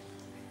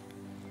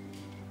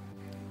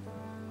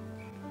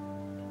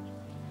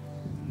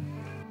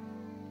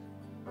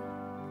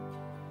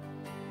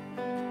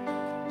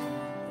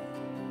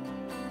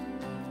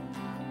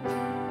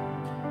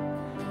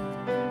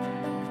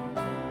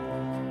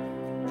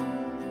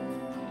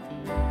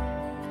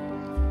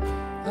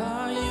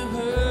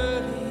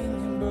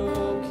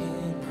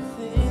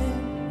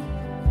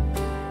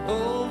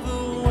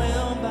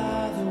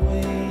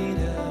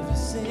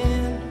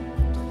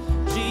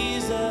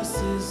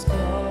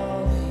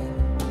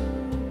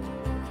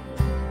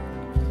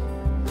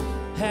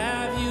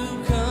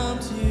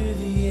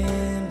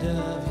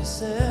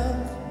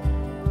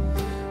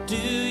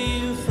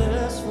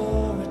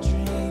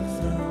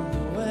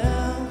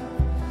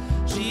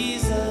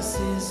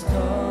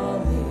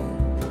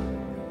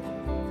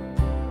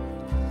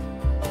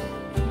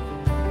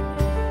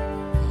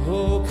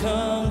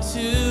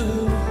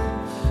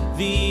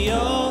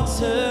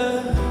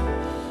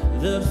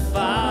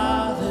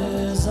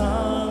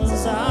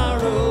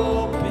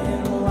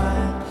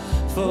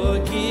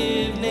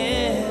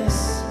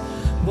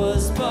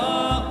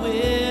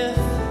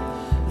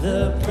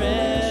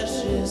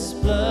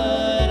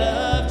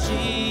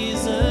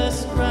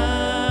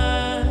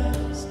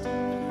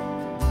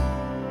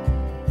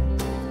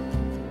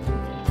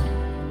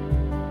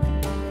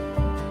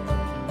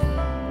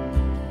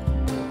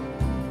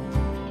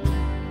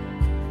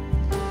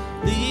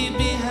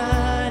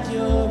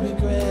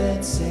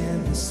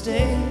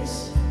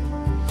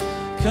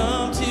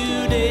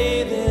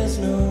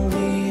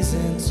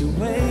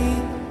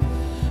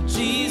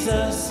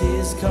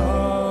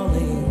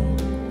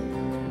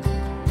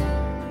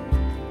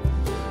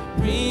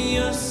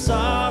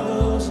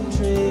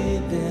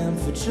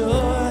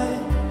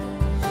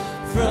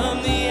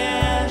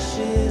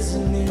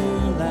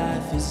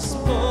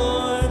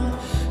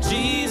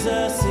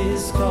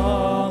 is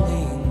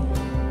calling.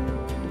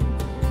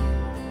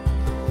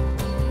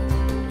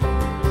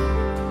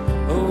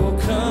 Oh,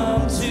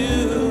 come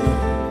to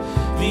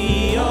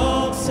the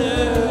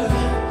altar.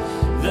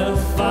 The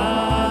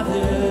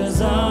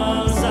Father's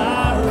arms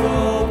are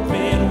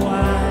open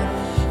wide.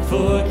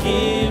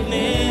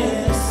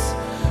 Forgiveness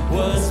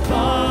was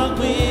bought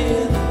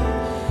with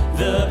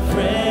the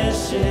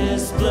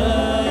precious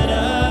blood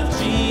of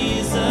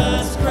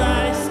Jesus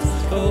Christ.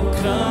 Oh,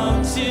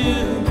 come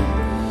to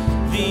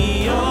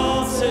the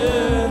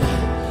altar.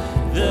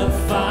 The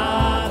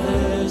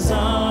Father's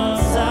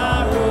arms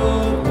are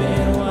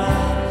open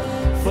wide.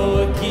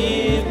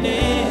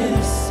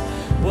 Forgiveness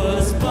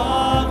was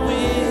bought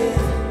with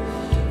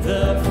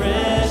the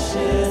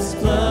precious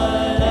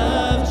blood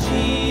of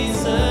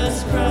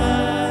Jesus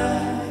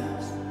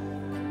Christ.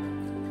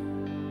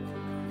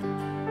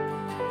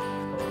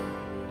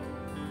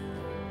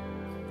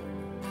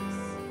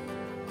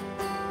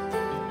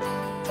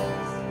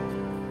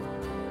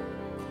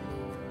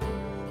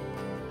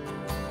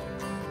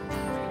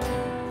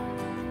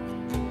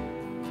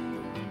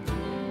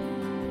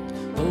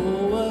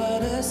 Oh,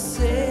 what a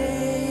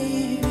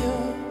Savior.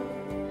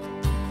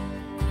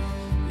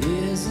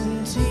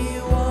 Isn't he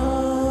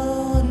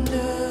wonderful?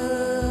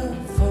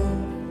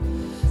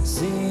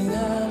 Sing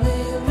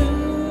hallelujah.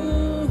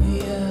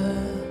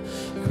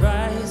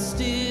 Christ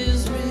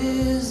is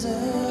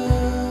risen.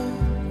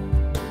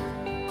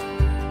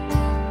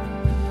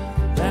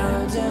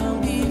 Bow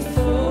down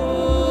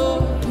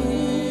before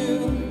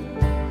him,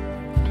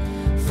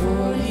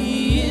 for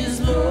he is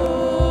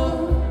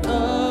Lord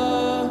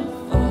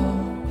of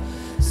all.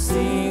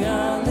 Sing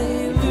hallelujah.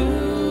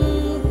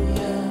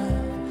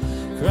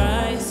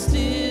 Christ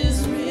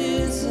is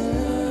risen.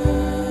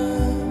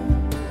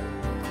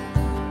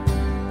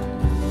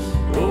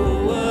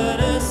 Oh, what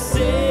a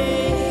Savior.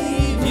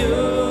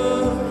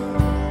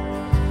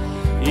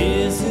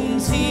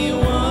 Isn't he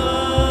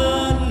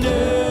wonderful?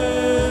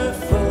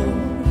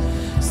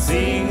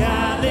 Sing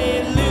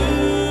hallelujah.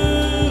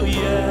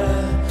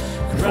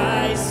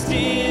 Christ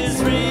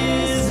is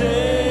risen.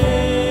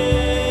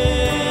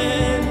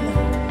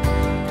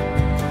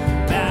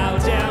 Bow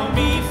down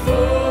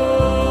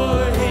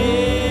before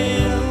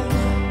him,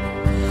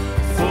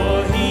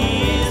 for he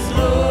is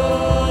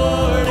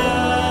Lord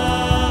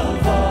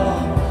of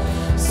all.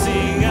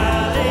 Sing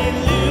hallelujah.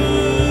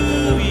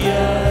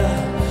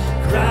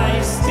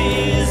 Christ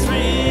is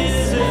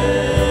risen.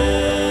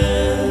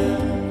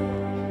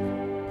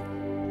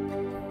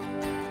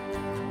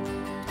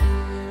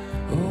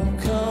 Oh,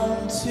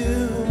 come to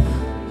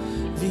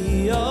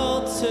the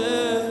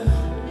altar.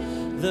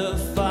 The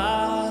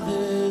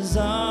Father's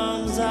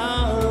arms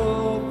are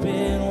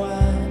open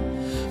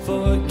wide.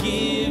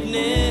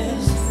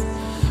 Forgiveness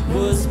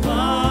was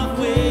bought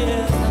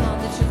with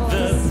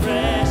the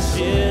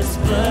precious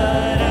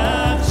blood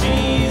of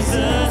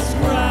Jesus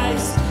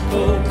Christ.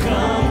 Oh,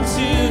 come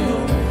to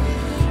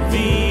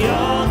the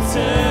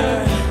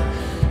altar.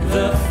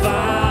 The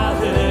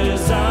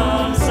Father's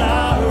arms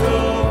are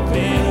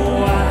open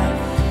wide.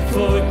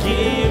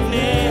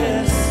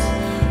 Forgiveness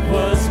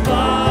was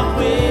bought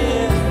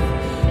with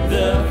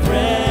the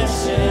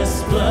precious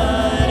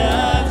blood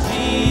of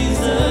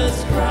Jesus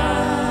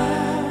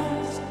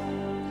Christ.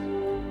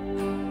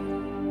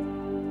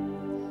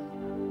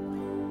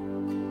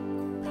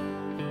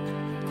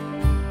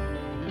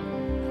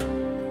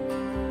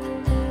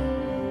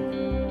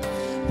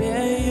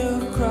 Bear your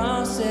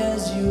cross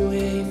as you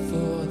wait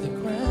for the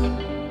crown.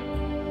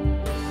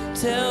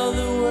 Tell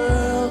the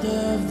world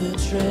of the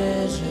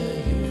treasure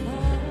you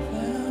found.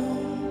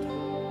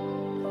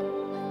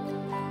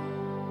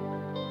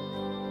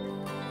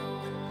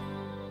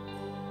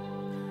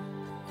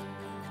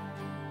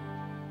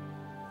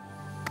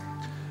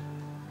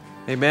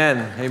 Amen.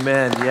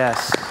 Amen.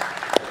 Yes.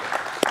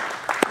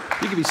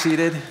 You can be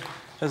seated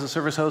as the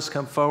service hosts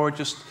come forward.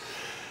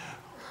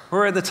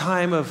 We're at the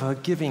time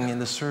of giving in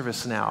the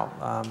service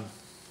now.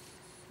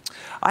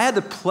 I had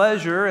the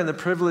pleasure and the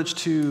privilege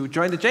to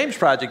join the James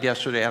Project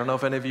yesterday. I don't know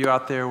if any of you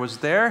out there was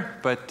there,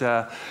 but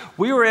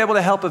we were able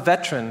to help a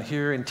veteran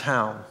here in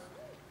town.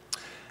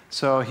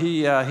 So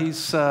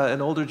he's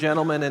an older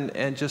gentleman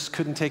and just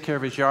couldn't take care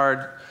of his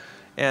yard.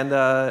 And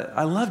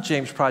I love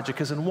James Project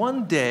because in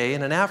one day,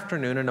 in an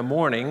afternoon, in a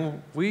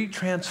morning, we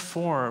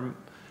transform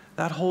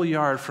that whole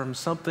yard from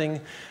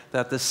something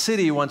that the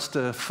city wants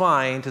to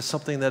find to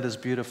something that is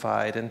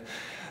beautified. And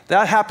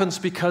that happens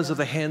because of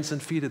the hands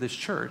and feet of this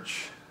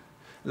church,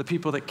 the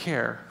people that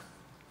care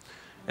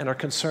and are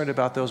concerned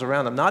about those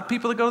around them. Not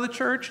people that go to the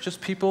church,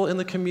 just people in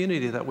the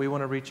community that we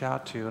want to reach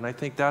out to. And I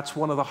think that's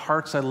one of the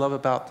hearts I love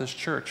about this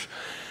church.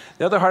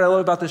 The other heart I love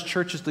about this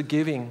church is the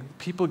giving.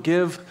 People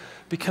give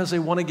because they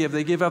want to give.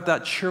 They give out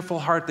that cheerful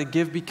heart. They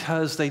give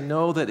because they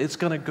know that it's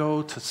going to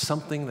go to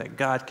something that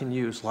God can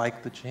use,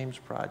 like the James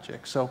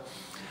Project. So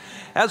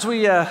as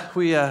we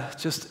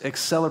just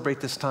celebrate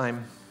this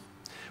time,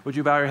 would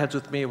you bow your heads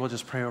with me? We'll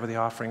just pray over the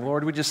offering.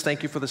 Lord, we just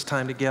thank you for this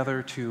time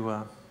together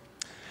to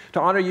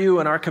honor you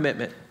and our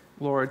commitment,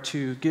 Lord,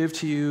 to give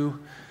to you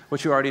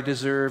what you already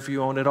deserve.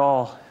 You own it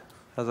all.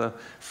 As a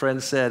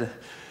friend said,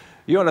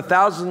 you own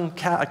 1,000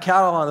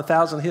 cattle on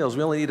 1,000 hills.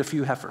 We only need a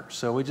few heifers.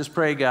 So we just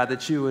pray, God,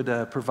 that you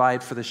would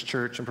provide for this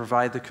church and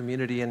provide the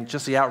community and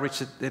just the outreach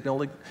that it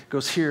only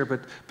goes here,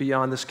 but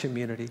beyond this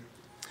community.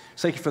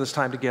 So thank you for this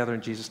time together.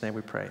 In Jesus' name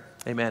we pray.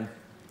 Amen.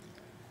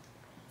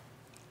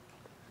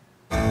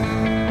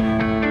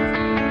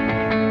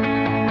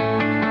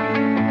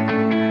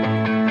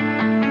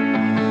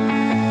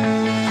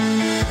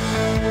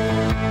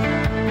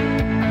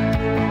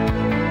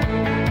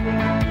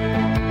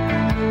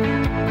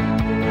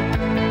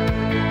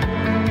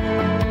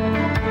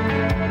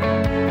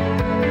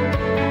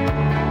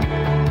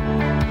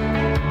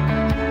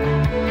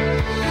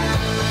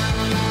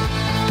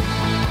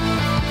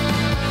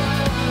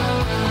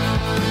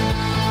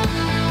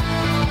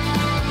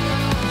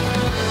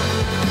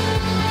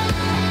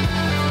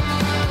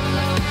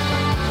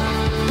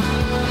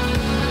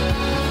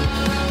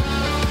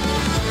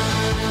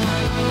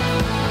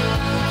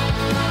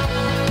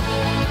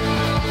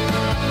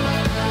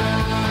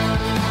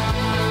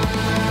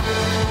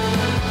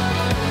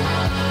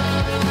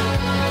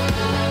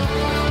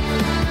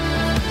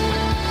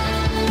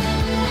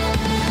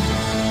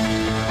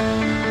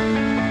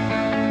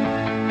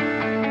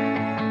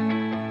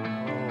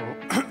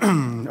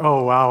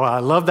 Oh, wow. I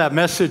love that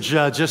message,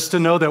 just to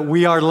know that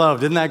we are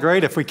loved. Isn't that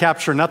great? If we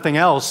capture nothing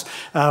else,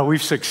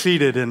 we've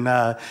succeeded in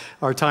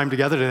our time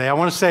together today. I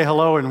want to say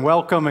hello and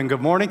welcome and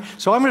good morning.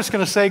 So I'm just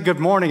going to say good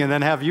morning and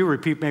then have you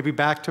repeat maybe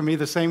back to me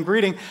the same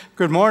greeting.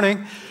 Good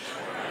morning.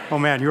 Oh,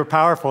 man, you were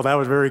powerful. That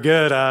was very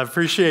good. I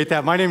appreciate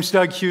that. My name's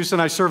Doug Husen.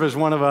 I serve as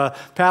one of the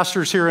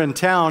pastors here in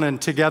town,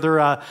 and together,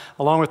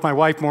 along with my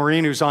wife,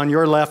 Maureen, who's on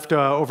your left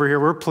over here,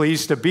 we're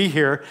pleased to be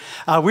here.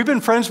 We've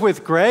been friends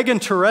with Greg and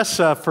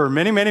Teresa for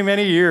many, many,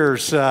 many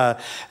years.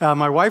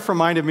 My wife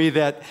reminded me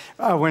that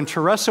when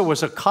Teresa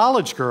was a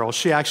college girl,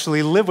 she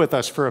actually lived with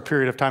us for a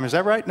period of time. Is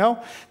that right?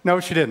 No? No,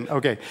 she didn't.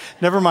 Okay.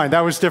 Never mind.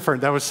 That was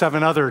different. That was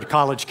 7 other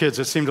college kids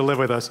that seemed to live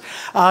with us.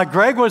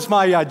 Greg was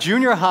my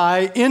junior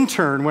high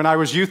intern when I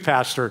was youth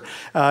pastor.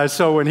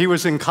 So when he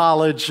was in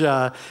college,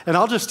 and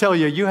I'll just tell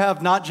you, you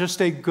have not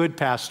just a good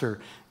pastor,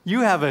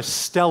 you have a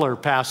stellar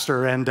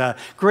pastor and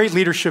great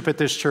leadership at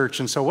this church.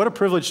 And so what a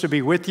privilege to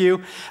be with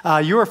you.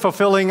 You are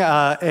fulfilling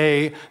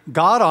a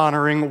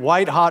God-honoring,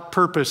 white-hot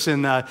purpose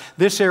in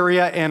this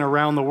area and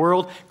around the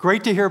world.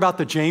 Great to hear about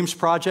the James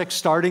Project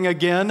starting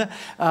again,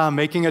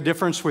 making a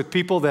difference with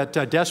people that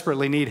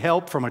desperately need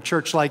help from a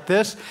church like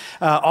this.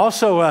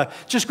 Also,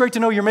 just great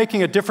to know you're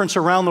making a difference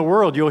around the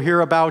world. You'll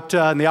hear about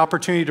the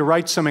opportunity to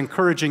write some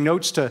encouraging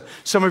notes to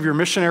some of your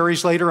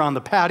missionaries later on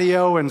the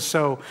patio. And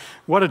so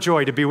what a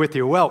joy to be with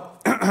you. Well,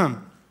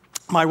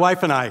 my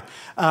wife and I,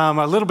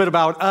 a little bit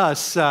about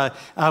us.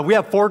 We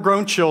have 4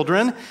 grown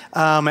children,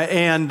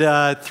 and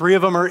 3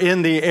 of them are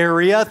in the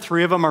area.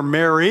 3 of them are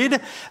married,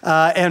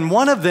 and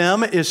one of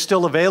them is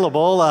still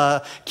available.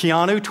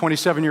 Keanu,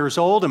 27 years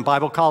old, in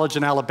Bible College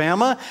in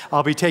Alabama.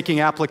 I'll be taking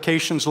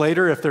applications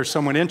later if there's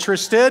someone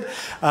interested.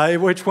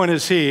 Which one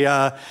is he?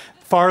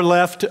 Far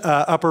left,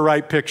 upper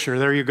right picture.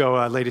 There you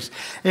go, ladies.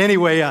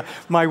 Anyway,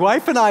 my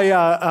wife and I,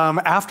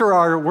 after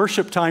our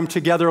worship time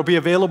together, will be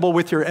available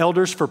with your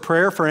elders for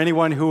prayer for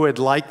anyone who would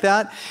like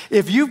that.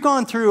 If you've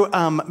gone through,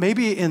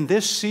 maybe in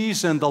this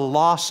season, the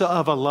loss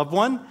of a loved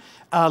one,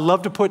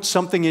 love to put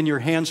something in your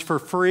hands for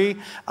free.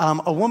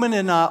 A woman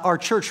in our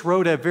church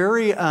wrote a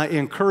very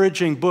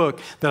encouraging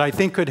book that I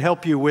think could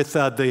help you with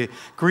the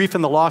grief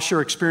and the loss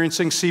you're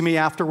experiencing. See me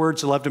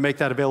afterwards. I'd love to make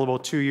that available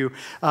to you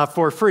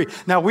for free.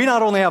 Now, we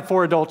not only have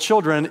 4 adult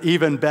children,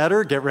 even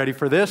better, get ready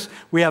for this,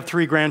 we have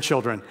 3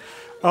 grandchildren.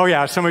 Oh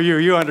yeah, some of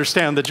you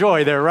understand the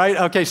joy there, right?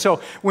 Okay,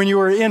 so when you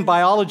were in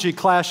biology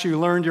class, you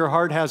learned your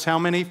heart has how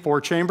many? 4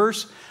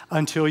 chambers?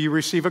 Until you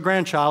receive a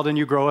grandchild and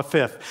you grow a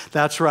 5th.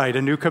 That's right,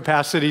 a new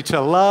capacity to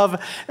love,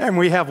 and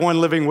we have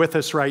one living with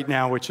us right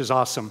now, which is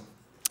awesome.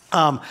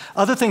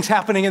 Other things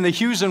happening in the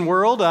Husen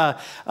world.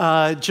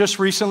 Just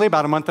recently,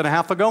 about a month and a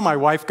half ago, my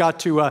wife got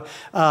to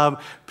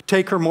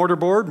take her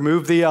mortarboard,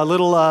 move the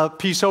little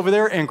piece over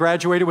there, and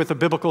graduated with a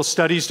biblical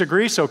studies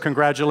degree. So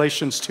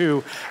congratulations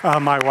to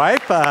my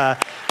wife.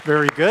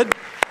 Very good.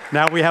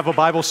 Now we have a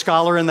Bible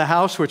scholar in the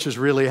house, which is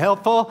really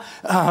helpful.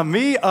 I'm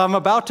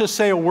about to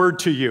say a word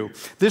to you.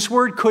 This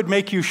word could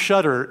make you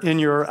shudder in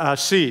your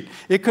seat.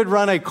 It could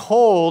run a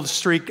cold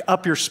streak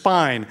up your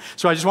spine.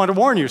 So I just want to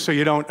warn you so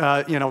you don't,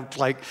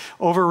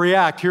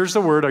 overreact. Here's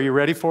the word. Are you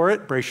ready for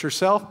it? Brace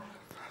yourself.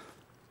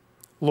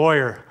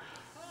 Lawyer.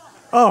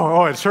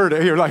 Oh, it's heard.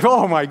 You're like,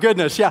 oh my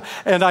goodness, yeah.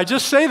 And I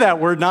just say that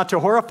word not to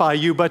horrify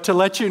you, but to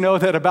let you know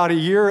that about a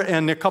year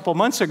and a couple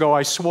months ago,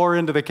 I swore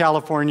into the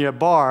California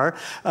bar,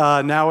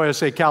 now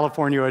as a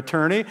California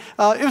attorney.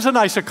 It was a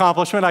nice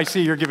accomplishment. I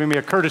see you're giving me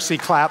a courtesy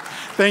clap.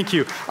 Thank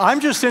you.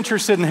 I'm just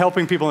interested in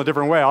helping people in a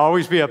different way. I'll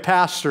always be a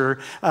pastor,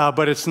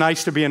 but it's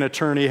nice to be an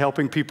attorney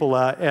helping people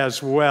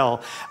as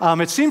well.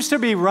 It seems to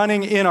be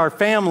running in our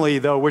family,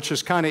 though, which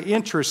is kind of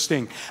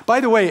interesting. By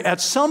the way, at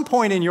some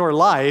point in your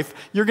life,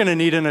 you're going to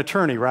need an attorney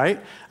attorney,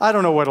 right? I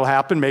don't know what'll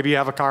happen. Maybe you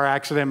have a car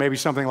accident, maybe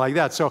something like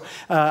that. So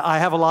I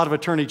have a lot of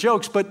attorney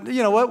jokes, but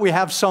you know what? We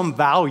have some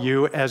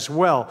value as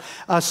well.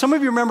 Some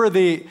of you remember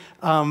the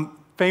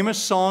famous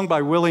song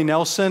by Willie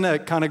Nelson.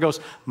 It kind of goes,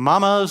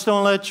 "Mamas,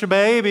 don't let your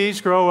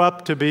babies grow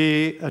up to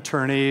be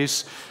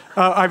attorneys."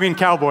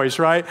 Cowboys,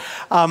 right?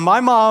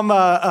 My mom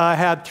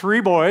had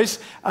 3 boys.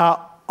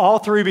 All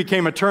 3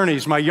 became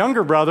attorneys. My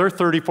younger brother,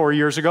 34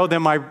 years ago,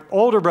 then my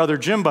older brother,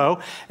 Jimbo,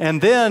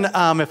 and then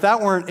if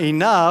that weren't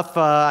enough,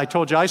 I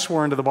told you I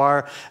swore into the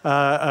bar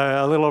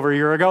a little over a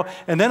year ago,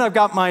 and then I've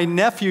got my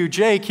nephew,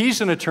 Jake.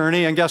 He's an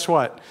attorney, and guess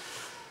what?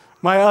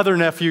 My other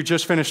nephew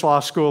just finished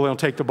law school and he'll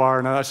take the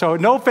bar. So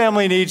no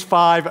family needs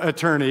 5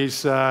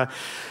 attorneys.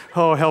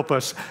 Oh, help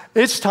us.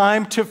 It's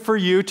time for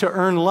you to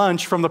earn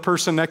lunch from the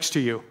person next to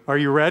you. Are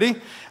you ready?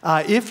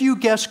 If you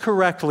guess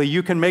correctly,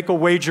 you can make a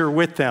wager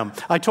with them.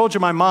 I told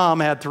you my mom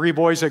had 3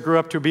 boys that grew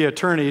up to be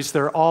attorneys.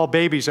 They're all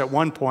babies at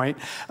one point.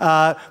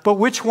 But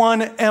which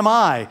one am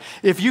I?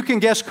 If you can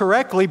guess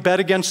correctly,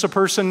 bet against the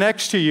person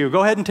next to you.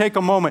 Go ahead and take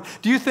a moment.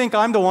 Do you think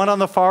I'm the one on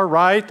the far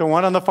right, the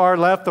one on the far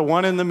left, the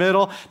one in the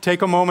middle?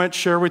 Take a moment,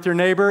 share with your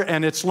neighbor,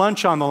 and it's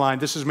lunch on the line.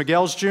 This is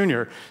Miguel's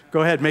Jr.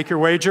 Go ahead, make your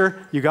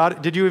wager. You got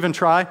it? Did you even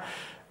try?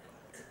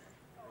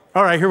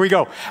 All right, here we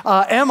go.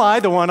 Am I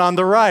the one on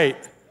the right?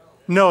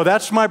 No,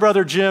 that's my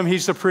brother Jim.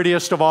 He's the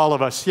prettiest of all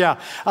of us. Yeah.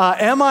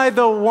 Am I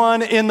the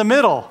one in the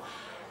middle?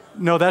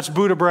 No, that's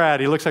Buddha Brad.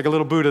 He looks like a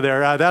little Buddha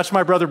there. That's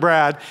my brother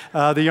Brad,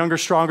 the younger,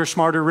 stronger,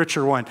 smarter,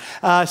 richer one.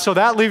 So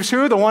that leaves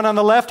who? The one on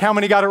the left. How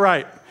many got it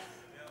right?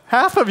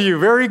 Half of you.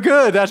 Very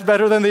good. That's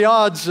better than the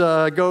odds.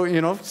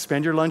 Go,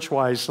 spend your lunch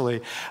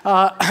wisely.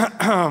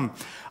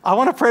 I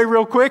want to pray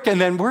real quick,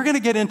 and then we're going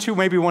to get into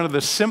maybe one of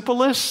the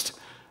simplest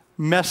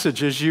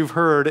messages you've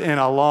heard in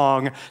a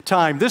long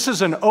time. This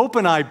is an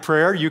open-eyed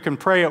prayer. You can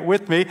pray it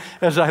with me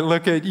as I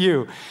look at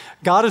you.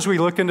 God, as we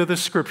look into the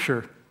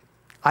scripture,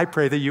 I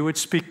pray that you would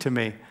speak to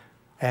me.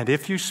 And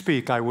if you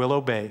speak, I will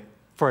obey.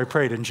 For I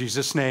prayed in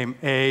Jesus' name,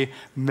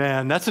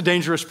 amen. That's a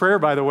dangerous prayer,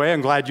 by the way.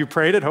 I'm glad you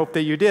prayed it. Hope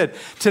that you did.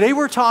 Today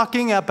we're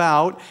talking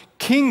about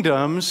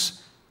kingdoms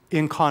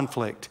in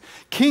conflict.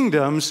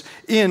 Kingdoms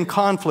in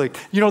conflict.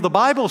 You know, the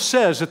Bible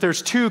says that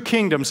there's 2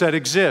 kingdoms that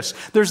exist.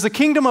 There's the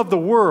kingdom of the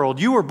world.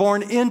 You were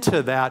born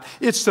into that.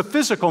 It's the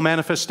physical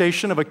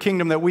manifestation of a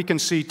kingdom that we can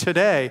see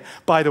today,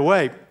 by the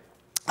way.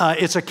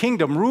 It's a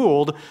kingdom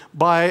ruled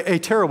by a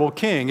terrible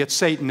king. It's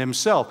Satan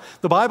himself.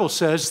 The Bible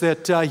says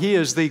that he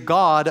is the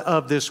God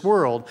of this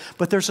world.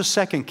 But there's a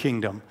second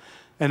kingdom.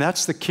 And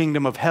that's the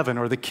kingdom of heaven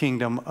or the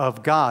kingdom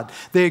of God.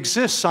 They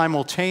exist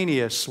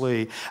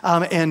simultaneously.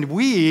 And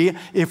we,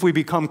 if we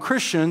become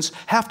Christians,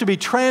 have to be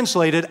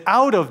translated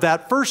out of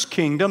that first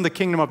kingdom, the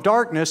kingdom of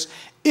darkness,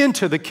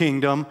 into the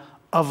kingdom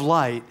of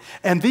light.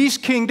 And these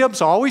kingdoms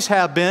always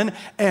have been,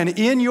 and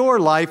in your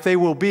life they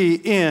will be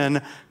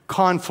in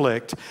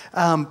conflict.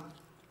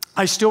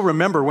 I still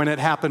remember when it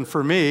happened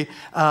for me.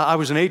 I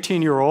was an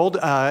 18-year-old,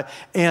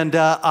 and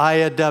I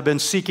had been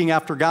seeking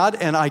after God,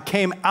 and I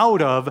came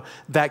out of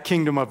that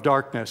kingdom of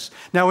darkness.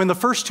 Now, in the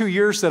first 2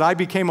 years that I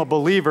became a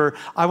believer,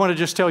 I want to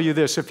just tell you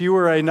this. If you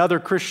were another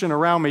Christian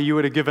around me, you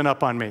would have given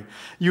up on me.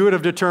 You would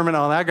have determined,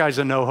 oh, that guy's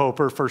a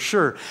no-hoper for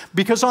sure.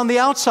 Because on the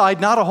outside,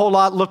 not a whole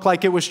lot looked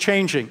like it was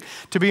changing.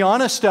 To be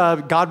honest,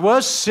 God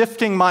was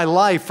sifting my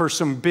life for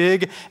some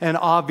big and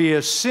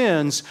obvious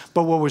sins,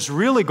 but what was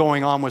really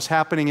going on was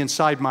happening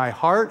inside my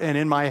heart and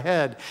in my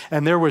head,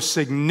 and there was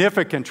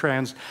significant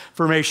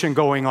transformation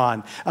going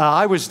on.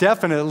 I was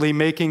definitely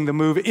making the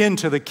move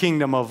into the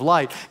kingdom of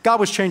light.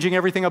 God was changing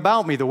everything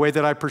about me, the way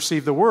that I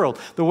perceived the world,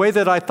 the way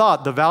that I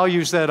thought, the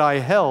values that I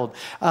held.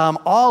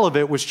 All of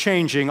it was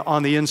changing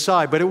on the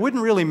inside, but it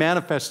wouldn't really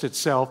manifest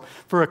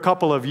itself for a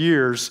couple of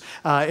years,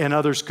 and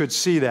others could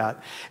see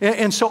that.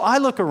 And so I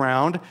look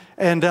around,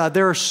 and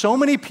there are so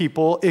many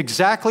people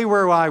exactly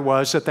where I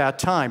was at that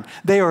time.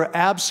 They are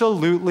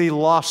absolutely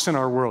lost in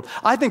our world.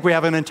 I think we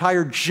have an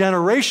entire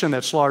generation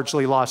that's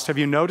largely lost. Have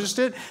you noticed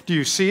it? Do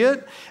you see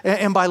it?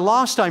 And by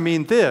lost, I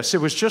mean this.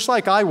 It was just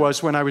like I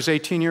was when I was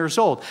 18 years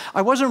old.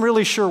 I wasn't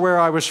really sure where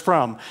I was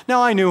from.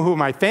 Now, I knew who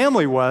my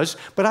family was,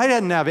 but I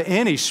didn't have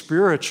any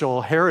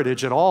spiritual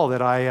heritage at all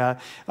that I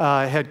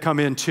had come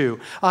into.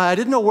 I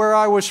didn't know where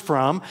I was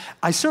from.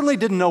 I certainly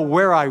didn't know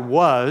where I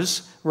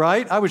was.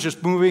 Right? I was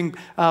just moving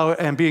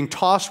and being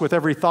tossed with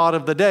every thought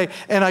of the day,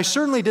 and I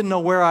certainly didn't know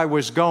where I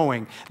was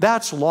going.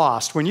 That's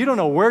lost. When you don't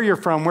know where you're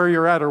from, where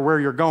you're at, or where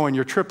you're going,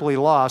 you're triply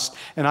lost,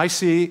 and I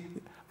see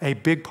a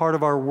big part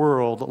of our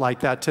world like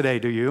that today.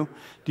 Do you?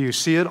 Do you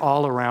see it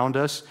all around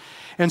us?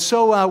 And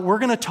so we're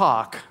going to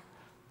talk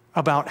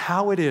about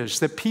how it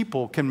is that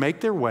people can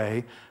make their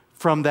way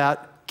from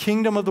that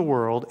kingdom of the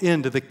world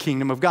into the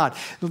kingdom of God.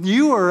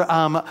 You are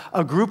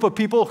a group of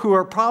people who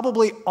are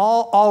probably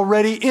all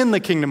already in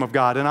the kingdom of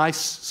God, and I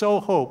so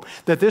hope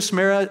that this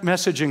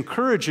message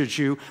encourages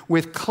you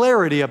with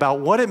clarity about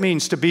what it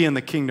means to be in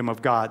the kingdom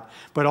of God,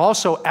 but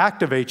also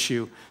activates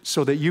you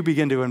so that you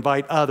begin to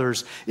invite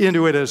others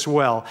into it as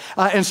well.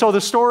 And so the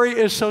story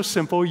is so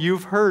simple.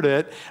 You've heard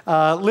it.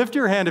 Lift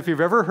your hand if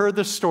you've ever heard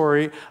the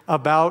story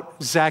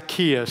about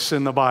Zacchaeus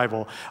in the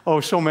Bible. Oh,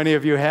 so many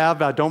of you have.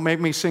 Don't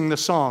make me sing the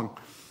song.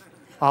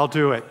 I'll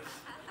do it.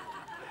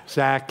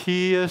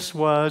 Zacchaeus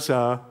was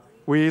a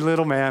wee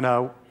little man.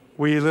 A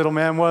wee little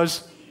man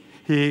was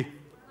he.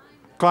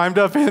 Climbed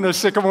up in a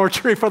sycamore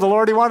tree for the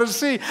Lord he wanted to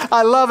see.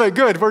 I love it.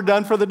 Good. We're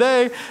done for the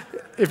day.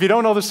 If you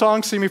don't know the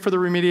song, see me for the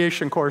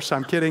remediation course.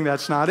 I'm kidding.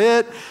 That's not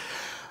it.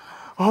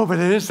 Oh, but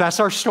it is. That's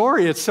our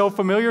story. It's so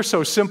familiar,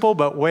 so simple,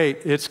 but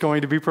wait, it's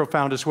going to be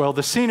profound as well.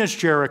 The scene is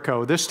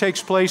Jericho. This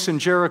takes place in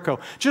Jericho,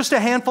 just a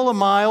handful of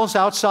miles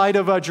outside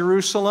of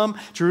Jerusalem.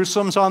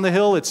 Jerusalem's on the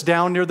hill. It's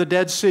down near the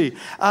Dead Sea.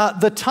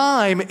 The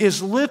time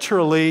is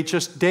literally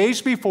just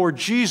days before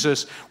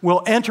Jesus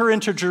will enter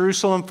into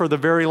Jerusalem for the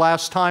very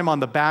last time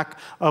on the back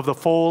of the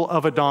foal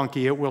of a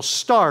donkey. It will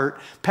start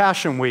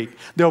Passion Week.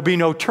 There'll be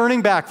no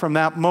turning back from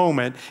that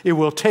moment. It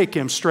will take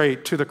him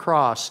straight to the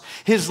cross.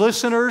 His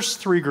listeners,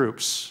 3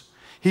 groups.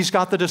 He's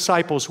got the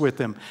disciples with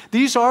him.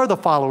 These are the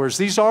followers.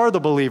 These are the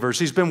believers.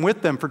 He's been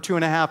with them for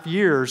 2.5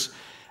 years.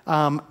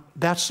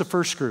 That's the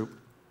first group.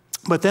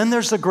 But then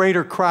there's the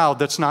greater crowd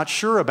that's not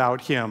sure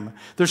about him.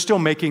 They're still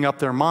making up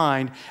their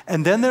mind.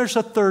 And then there's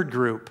a third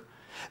group.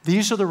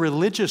 These are the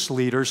religious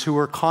leaders who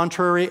are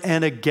contrary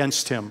and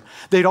against him.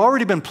 They'd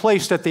already been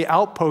placed at the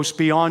outpost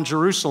beyond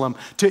Jerusalem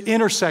to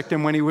intersect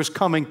him when he was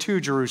coming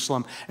to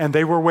Jerusalem, and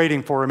they were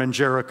waiting for him in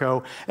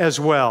Jericho as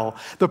well.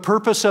 The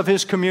purpose of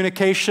his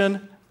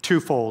communication,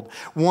 twofold.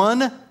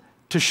 One,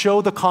 to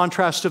show the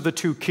contrast of the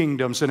two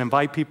kingdoms and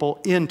invite people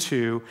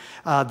into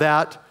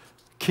that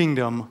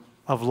kingdom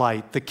of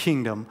light, the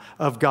kingdom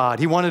of God.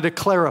 He wanted to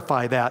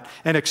clarify that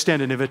and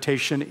extend an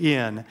invitation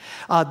in.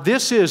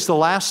 This is the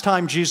last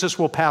time Jesus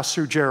will pass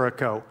through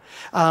Jericho.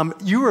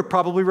 You would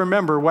probably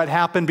remember what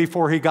happened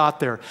before he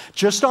got there.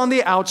 Just on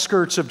the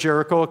outskirts of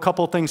Jericho, a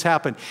couple things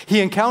happened. He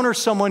encounters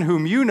someone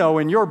whom you know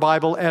in your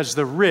Bible as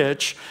the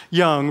rich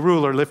young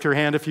ruler. Lift your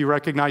hand if you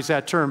recognize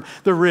that term,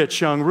 the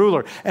rich young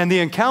ruler. And the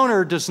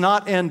encounter does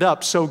not end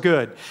up so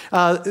good.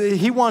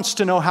 He wants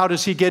to know, how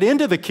does he get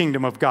into the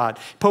kingdom of God?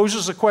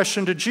 Poses a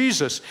question to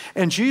Jesus,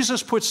 and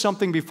Jesus puts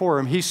something before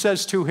him. He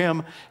says to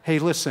him, hey,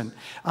 listen,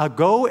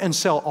 go and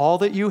sell all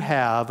that you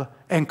have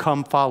and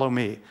come follow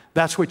me.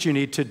 That's what you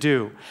need to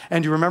do.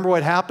 And you remember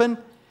what happened?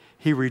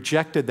 He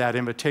rejected that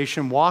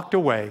invitation, walked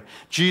away.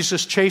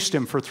 Jesus chased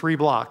him for 3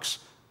 blocks.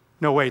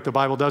 No, wait, the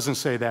Bible doesn't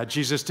say that.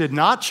 Jesus did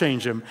not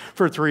chase him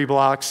for 3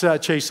 blocks,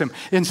 chase him.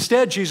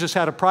 Instead, Jesus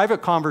had a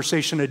private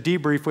conversation, a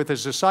debrief with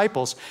his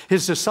disciples.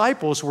 His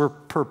disciples were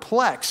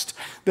perplexed.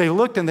 They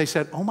looked and they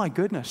said, oh my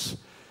goodness.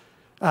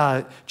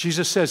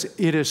 Jesus says,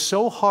 it is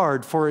so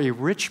hard for a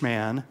rich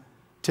man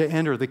to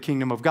enter the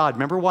kingdom of God.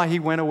 Remember why he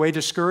went away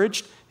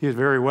discouraged? He was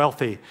very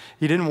wealthy.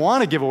 He didn't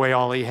want to give away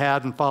all he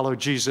had and follow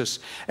Jesus.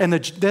 And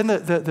then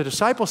the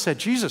disciples said,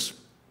 Jesus,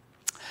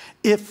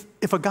 if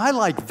a guy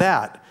like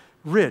that,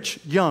 rich,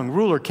 young,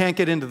 ruler, can't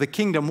get into the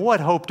kingdom, what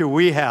hope do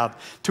we have?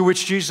 To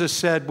which Jesus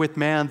said, with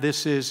man,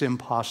 this is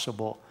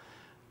impossible.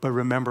 But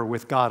remember,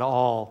 with God,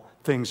 all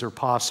things are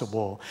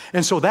possible.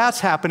 And so that's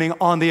happening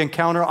on the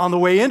encounter on the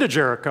way into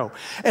Jericho.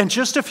 And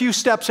just a few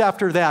steps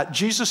after that,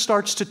 Jesus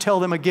starts to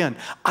tell them again,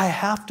 I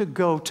have to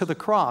go to the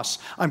cross.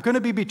 I'm going to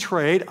be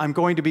betrayed. I'm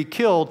going to be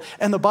killed.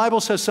 And the Bible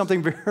says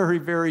something very,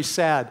 very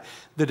sad.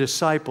 The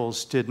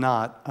disciples did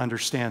not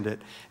understand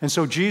it. And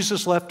so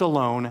Jesus left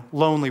alone,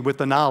 lonely with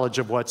the knowledge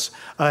of what's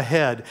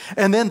ahead.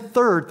 And then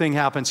third thing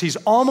happens. He's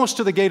almost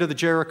to the gate of the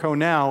Jericho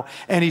now,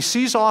 and he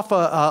sees off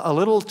a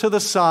little to the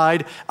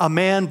side a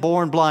man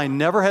born blind.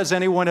 Never has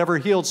anyone ever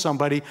healed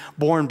somebody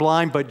born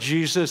blind, but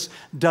Jesus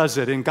does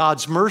it. In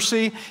God's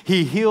mercy,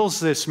 he heals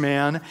this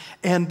man.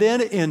 And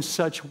then in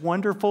such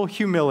wonderful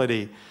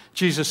humility,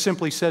 Jesus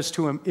simply says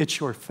to him,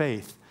 it's your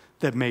faith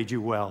that made you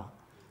well.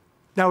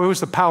 Now, it was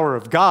the power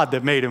of God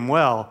that made him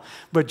well,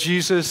 but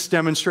Jesus,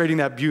 demonstrating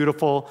that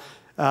beautiful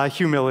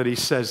humility,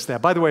 says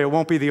that. By the way, it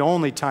won't be the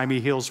only time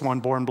he heals one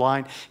born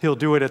blind. He'll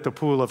do it at the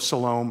pool of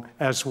Siloam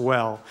as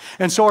well.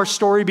 And so our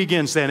story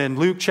begins then in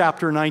Luke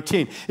chapter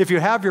 19. If you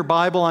have your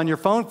Bible on your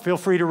phone, feel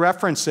free to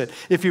reference it.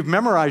 If you've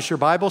memorized your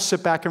Bible,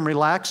 sit back and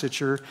relax.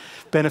 It's your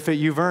benefit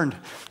you've earned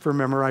for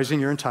memorizing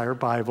your entire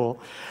Bible.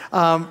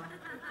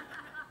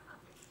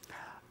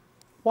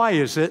 Why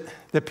is it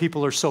that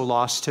people are so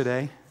lost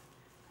today?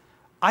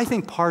 I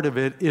think part of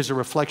it is a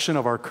reflection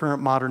of our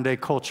current modern day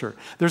culture.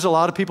 There's a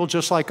lot of people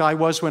just like I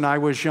was when I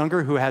was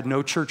younger who had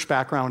no church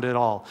background at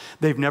all.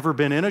 They've never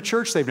been in a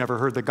church. They've never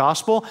heard the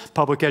gospel.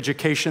 Public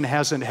education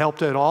hasn't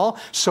helped at all.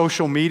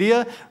 Social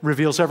media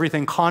reveals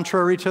everything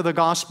contrary to the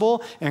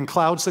gospel and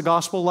clouds the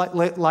gospel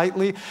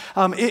lightly.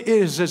 It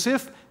is as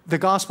if the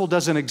gospel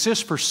doesn't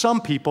exist for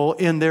some people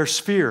in their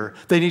sphere.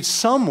 They need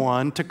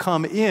someone to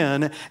come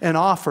in and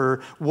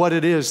offer what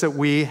it is that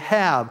we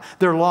have.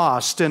 They're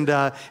lost, and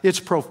it's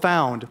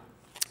profound.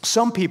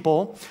 Some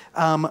people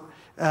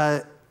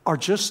are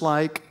just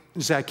like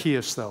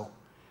Zacchaeus, though.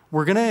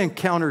 We're going to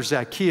encounter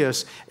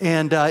Zacchaeus,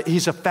 and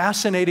he's a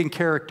fascinating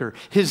character.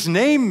 His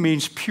name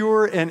means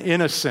pure and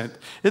innocent.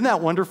 Isn't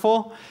that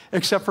wonderful?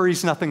 Except for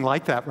he's nothing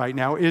like that right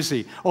now, is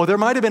he? Oh, there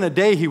might have been a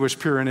day he was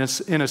pure and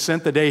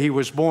innocent, the day he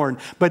was born,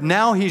 but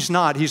now he's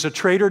not. He's a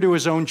traitor to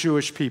his own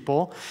Jewish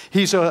people.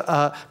 He's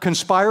a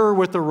conspirer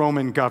with the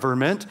Roman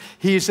government.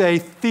 He's a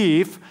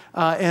thief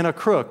and a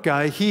crook.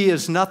 He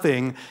is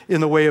nothing in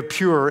the way of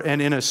pure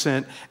and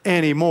innocent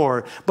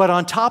anymore. But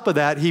on top of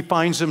that, he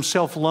finds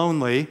himself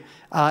lonely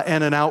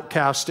and an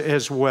outcast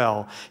as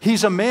well.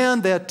 He's a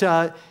man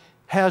that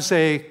has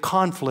a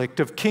conflict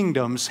of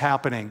kingdoms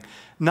happening,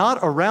 not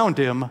around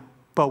him,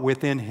 but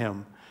within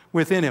him.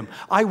 Within him.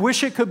 I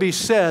wish it could be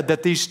said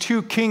that these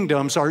two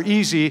kingdoms are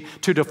easy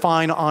to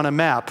define on a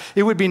map.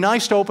 It would be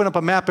nice to open up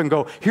a map and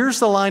go, here's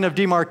the line of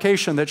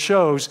demarcation that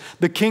shows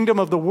the kingdom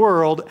of the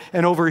world,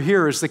 and over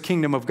here is the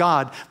kingdom of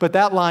God. But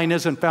that line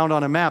isn't found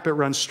on a map. It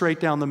runs straight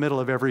down the middle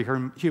of every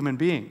human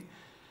being.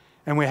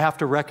 And we have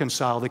to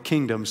reconcile the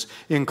kingdoms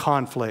in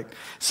conflict.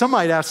 Some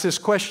might ask this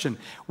question,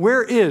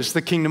 where is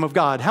the kingdom of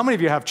God? How many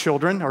of you have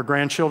children or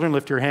grandchildren?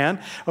 Lift your hand.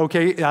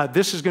 Okay,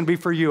 this is going to be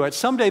for you.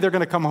 Someday they're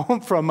going to come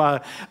home from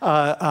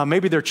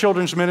maybe their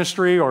children's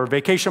ministry or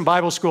vacation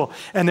Bible school,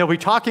 and they'll be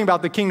talking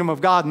about the kingdom of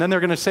God, and then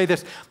they're going to say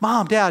this,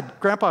 Mom, Dad,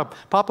 Grandpa,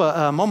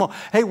 Papa, Momo,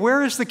 hey,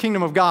 where is the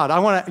kingdom of God? I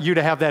want you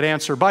to have that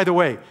answer. By the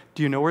way,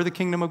 do you know where the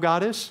kingdom of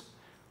God is?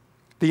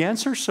 The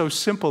answer is so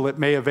simple it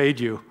may evade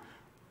you.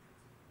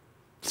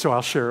 So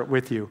I'll share it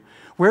with you.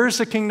 Where is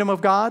the kingdom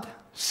of God?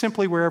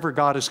 Simply wherever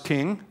God is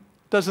king.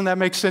 Doesn't that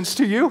make sense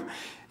to you?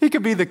 He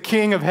could be the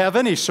king of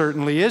heaven. He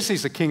certainly is.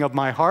 He's the king of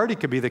my heart. He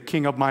could be the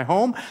king of my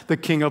home, the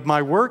king of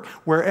my work.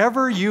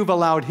 Wherever you've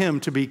allowed him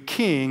to be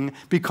king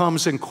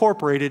becomes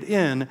incorporated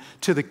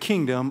into the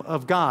kingdom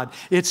of God.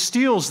 It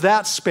steals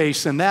that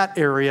space and that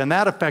area and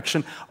that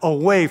affection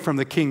away from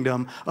the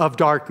kingdom of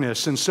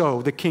darkness. And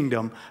so the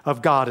kingdom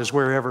of God is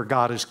wherever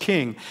God is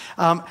king.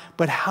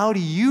 But how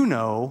do you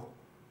know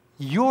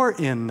you're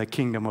in the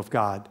kingdom of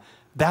God?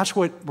 That's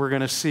what we're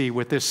going to see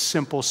with this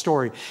simple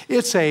story.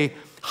 It's a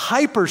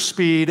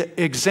hyperspeed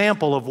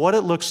example of what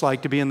it looks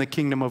like to be in the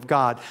kingdom of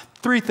God.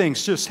 Three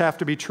things just have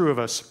to be true of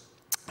us.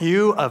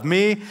 You, of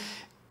me.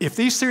 If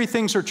these three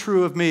things are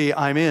true of me,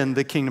 I'm in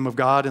the kingdom of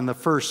God. And the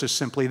first is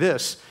simply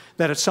this,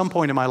 that at some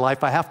point in my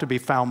life, I have to be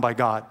found by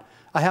God.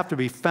 I have to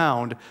be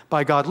found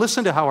by God.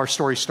 Listen to how our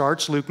story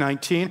starts. Luke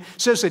 19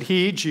 says that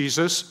he,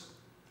 Jesus,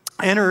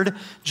 entered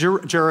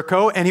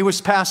Jericho, and he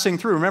was passing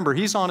through. Remember,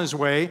 he's on his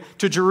way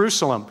to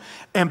Jerusalem.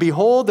 And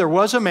behold, there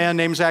was a man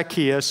named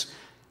Zacchaeus.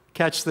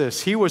 Catch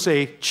this. He was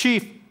a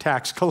chief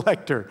tax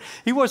collector.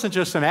 He wasn't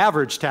just an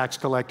average tax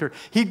collector.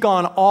 He'd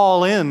gone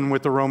all in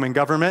with the Roman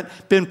government,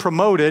 been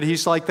promoted.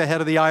 He's like the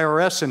head of the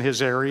IRS in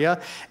his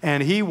area.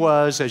 And he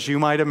was, as you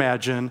might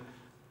imagine,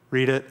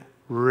 read it,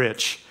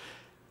 rich.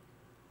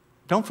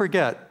 Don't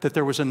forget that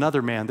there was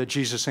another man that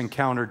Jesus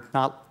encountered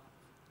not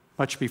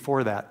much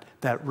before that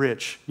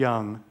rich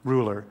young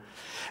ruler.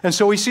 And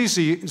so he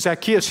sees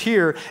Zacchaeus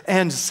here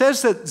and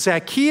says that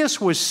Zacchaeus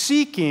was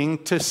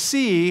seeking to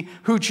see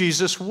who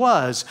Jesus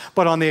was.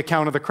 But on the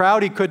account of the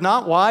crowd, he could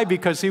not. Why?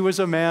 Because he was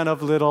a man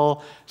of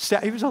little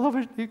stature. He was a little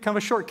bit kind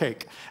of a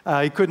shortcake.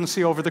 He couldn't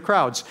see over the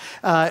crowds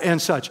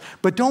and such.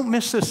 But don't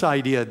miss this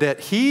idea that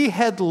he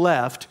had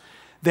left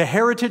the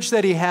heritage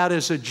that he had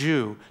as a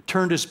Jew,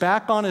 turned his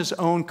back on his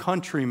own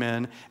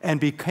countrymen, and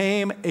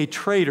became a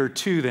traitor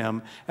to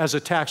them as a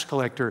tax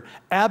collector.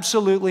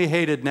 Absolutely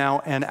hated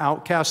now and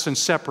outcast and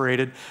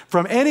separated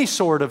from any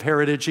sort of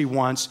heritage he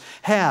once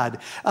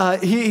had.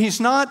 He's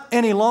not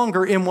any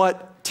longer in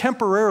what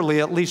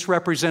temporarily at least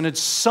represented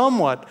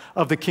somewhat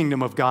of the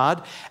kingdom of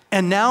God.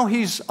 And now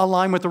he's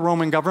aligned with the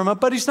Roman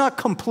government, but he's not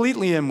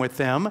completely in with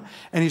them.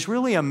 And he's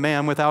really a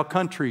man without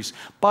countries.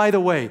 By the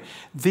way,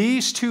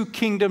 these two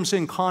kingdoms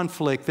in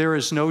conflict, there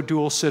is no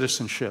dual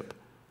citizenship.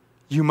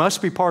 You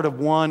must be part of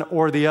one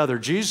or the other.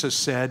 Jesus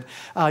said,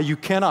 you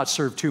cannot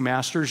serve two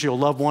masters. You'll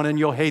love one and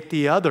you'll hate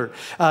the other.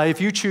 If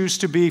you choose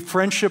to be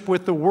friendship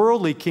with the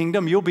worldly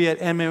kingdom, you'll be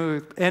at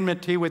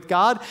enmity with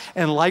God.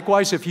 And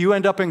likewise, if you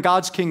end up in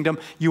God's kingdom,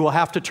 you will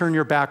have to turn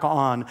your back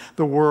on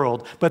the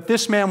world. But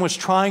this man was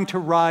trying to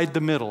ride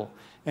the middle,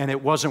 and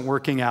it wasn't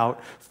working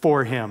out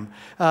for him.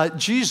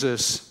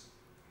 Jesus,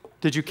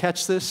 did you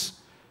catch this?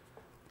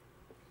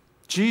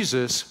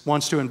 Jesus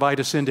wants to invite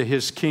us into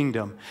his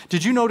kingdom.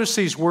 Did you notice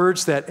these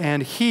words that,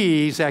 and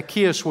he,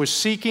 Zacchaeus, was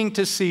seeking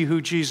to see who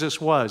Jesus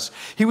was?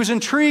 He was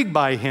intrigued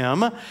by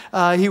him.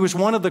 He was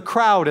one of the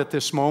crowd at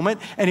this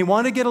moment, and he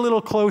wanted to get a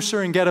little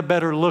closer and get a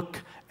better look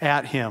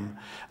at him.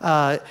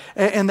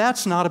 And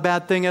that's not a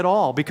bad thing at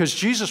all, because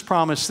Jesus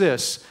promised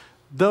this: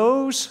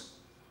 those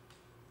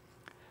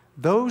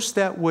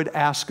that would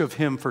ask of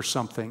him for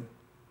something,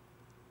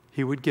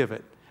 he would give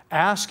it.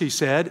 Ask, he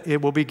said,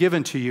 it will be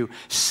given to you.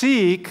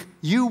 Seek,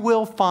 you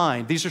will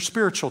find. These are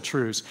spiritual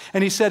truths.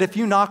 And he said, if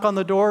you knock on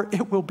the door,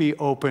 it will be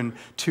open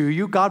to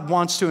you. God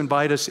wants to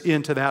invite us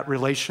into that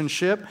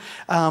relationship.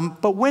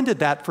 But when did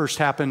that first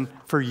happen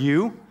for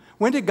you?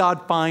 When did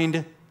God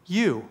find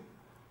you?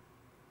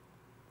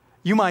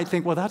 You might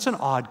think, well, that's an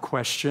odd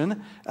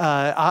question.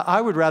 I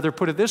would rather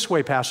put it this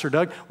way, Pastor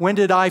Doug. When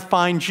did I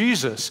find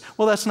Jesus?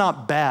 Well, that's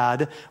not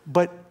bad,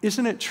 but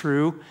isn't it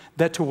true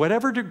that to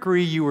whatever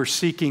degree you were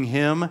seeking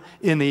him,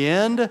 in the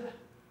end,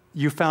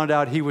 you found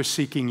out he was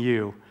seeking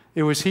you?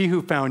 It was he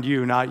who found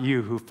you, not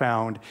you who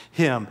found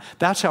him.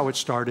 That's how it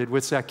started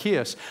with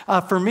Zacchaeus.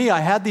 For me, I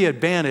had the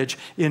advantage.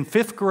 In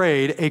 5th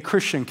grade, a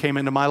Christian came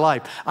into my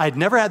life. I'd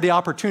never had the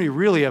opportunity,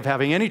 really, of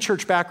having any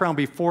church background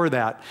before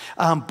that.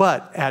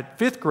 But at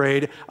 5th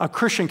grade, a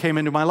Christian came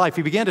into my life.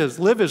 He began to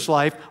live his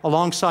life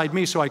alongside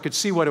me so I could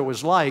see what it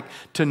was like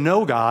to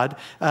know God.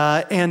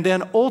 And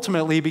then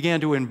ultimately began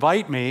to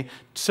invite me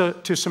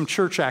to some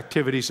church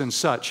activities and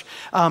such.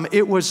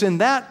 It was in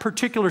that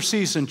particular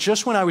season,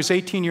 just when I was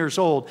 18 years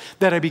old,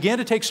 that I began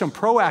to take some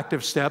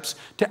proactive steps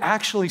to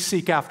actually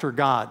seek after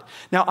God.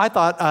 Now, I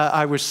thought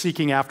I was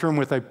seeking after him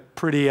with a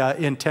pretty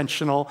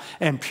intentional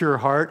and pure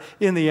heart.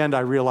 In the end,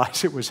 I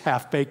realized it was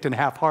half-baked and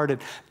half-hearted.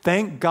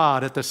 Thank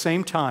God, at the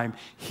same time,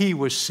 he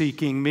was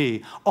seeking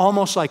me,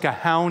 almost like a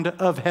hound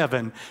of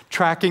heaven,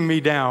 tracking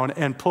me down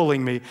and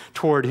pulling me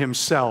toward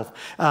himself.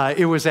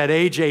 It was at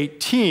age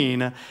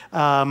 18,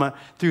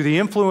 through the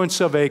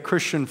influence of a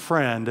Christian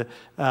friend,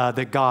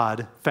 that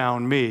God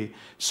found me.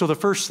 So the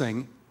first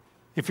thing,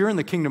 if you're in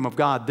the kingdom of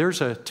God,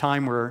 there's a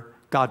time where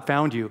God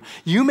found you.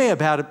 You may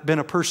have been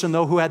a person,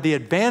 though, who had the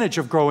advantage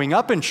of growing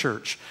up in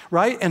church,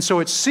 right? And so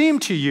it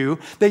seemed to you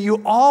that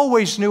you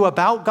always knew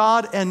about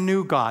God and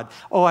knew God.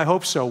 Oh, I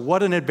hope so.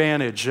 What an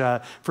advantage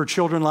for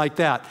children like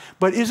that.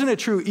 But isn't it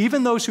true,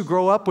 even those who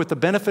grow up with the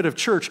benefit of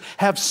church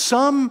have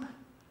some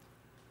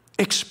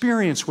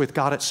experience with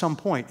God at some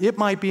point? It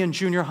might be in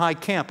junior high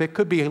camp. It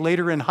could be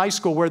later in high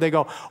school where they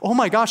go, oh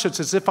my gosh,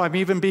 it's as if I'm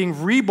even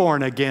being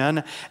reborn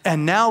again.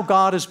 And now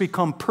God has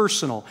become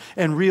personal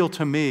and real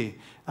to me.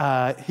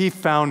 He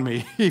found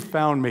me. He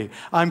found me.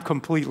 I'm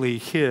completely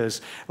his.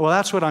 Well,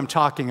 that's what I'm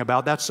talking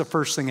about. That's the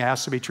first thing that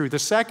has to be true. The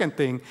second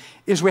thing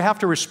is we have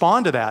to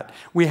respond to that.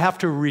 We have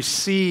to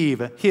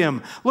receive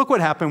him. Look what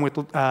happened with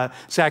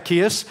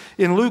Zacchaeus.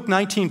 In Luke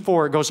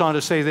 19:4, it goes on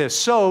to say this.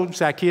 So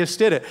Zacchaeus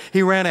did it.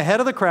 He ran ahead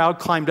of the crowd,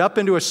 climbed up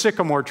into a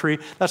sycamore tree.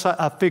 That's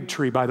a fig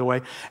tree, by the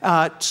way,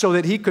 so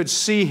that he could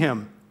see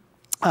him.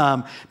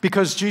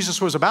 Because Jesus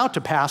was about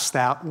to pass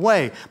that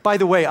way. By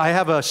the way, I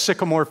have a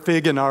sycamore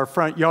fig in our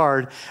front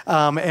yard,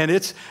 and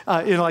it's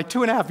in like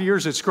 2.5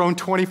 years, it's grown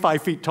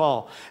 25 feet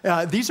tall.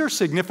 These are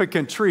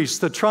significant trees.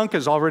 The trunk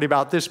is already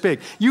about this big.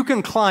 You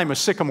can climb a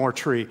sycamore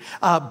tree,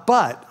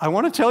 but I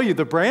want to tell you,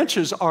 the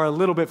branches are a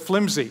little bit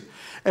flimsy.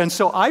 And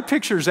so I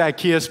picture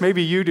Zacchaeus,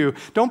 maybe you do.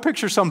 Don't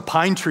picture some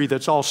pine tree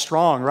that's all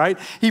strong, right?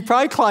 He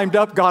probably climbed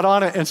up, got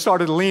on it, and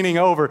started leaning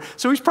over.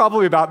 So he's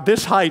probably about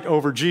this height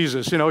over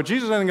Jesus. You know,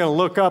 Jesus isn't going to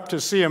look up to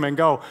see him and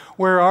go,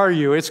 where are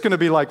you? It's going to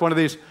be like one of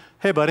these,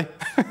 hey, buddy,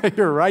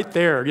 you're right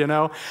there, you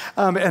know?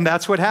 And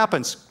that's what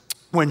happens.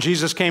 When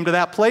Jesus came to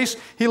that place,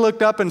 he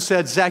looked up and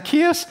said,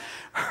 Zacchaeus,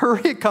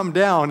 hurry, come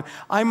down.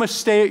 I must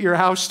stay at your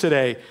house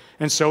today.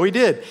 And so he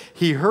did.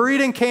 He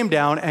hurried and came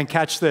down, and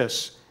catch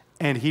this.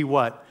 And he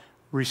what?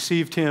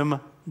 Received him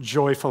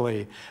joyfully.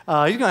 He's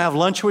going to have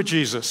lunch with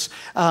Jesus.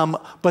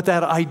 But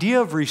that idea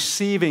of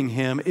receiving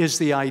him is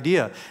the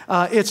idea.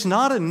 It's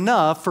not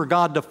enough for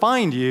God to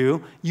find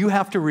you. You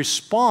have to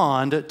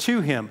respond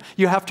to him.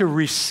 You have to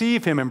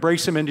receive him,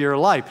 embrace him into your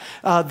life.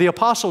 The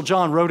Apostle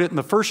John wrote it in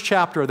the first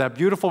chapter of that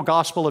beautiful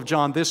Gospel of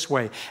John this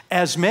way.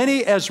 As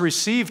many as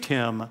received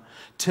him,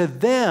 to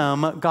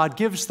them, God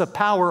gives the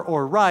power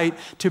or right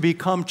to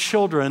become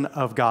children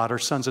of God or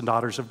sons and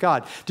daughters of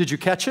God. Did you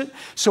catch it?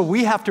 So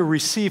we have to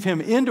receive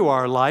him into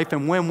our life,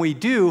 and when we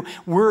do,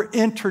 we're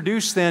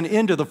introduced then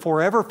into the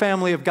forever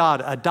family of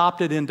God,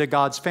 adopted into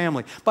God's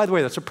family. By the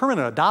way, that's a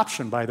permanent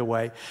adoption, by the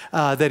way,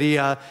 that he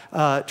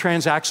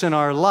transacts in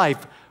our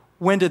life.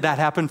 When did that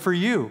happen for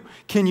you?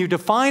 Can you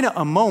define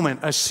a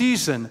moment, a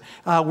season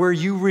where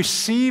you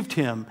received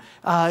him?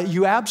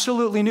 You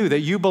absolutely knew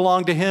that you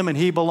belonged to him and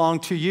he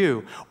belonged to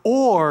you.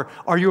 Or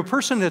are you a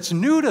person that's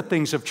new to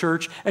things of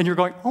church and you're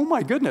going, oh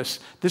my goodness,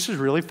 this is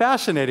really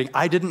fascinating.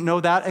 I didn't know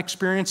that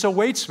experience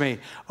awaits me.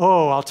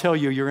 Oh, I'll tell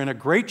you, you're in a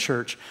great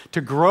church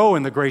to grow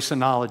in the grace and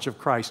knowledge of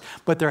Christ.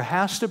 But there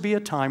has to be a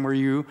time where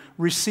you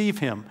receive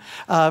him.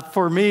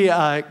 For me,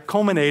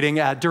 culminating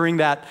during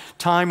that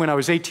time when I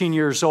was 18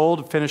 years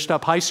old, finished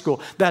up high school,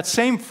 that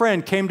same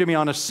friend came to me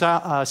on a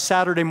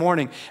Saturday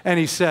morning and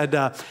he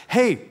said,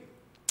 hey,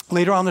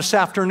 later on this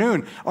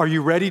afternoon, are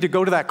you ready to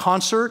go to that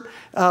concert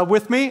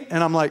with me?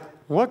 And I'm like,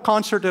 what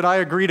concert did I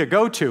agree to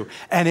go to?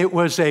 And it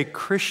was a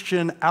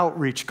Christian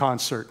outreach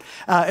concert.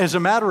 As a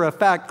matter of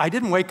fact, I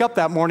didn't wake up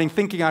that morning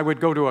thinking I would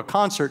go to a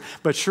concert,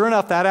 but sure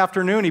enough, that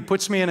afternoon, he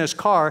puts me in his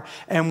car,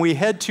 and we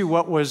head to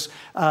what was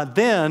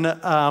then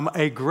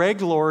a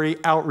Greg Laurie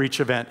outreach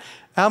event.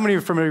 How many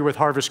are familiar with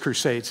Harvest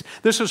Crusades?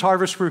 This was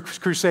Harvest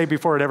Crusade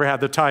before it ever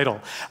had the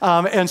title.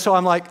 And so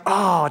I'm like,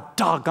 oh,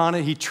 doggone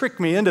it, he tricked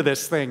me into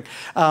this thing.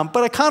 But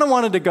I kind of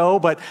wanted to go,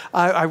 but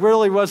I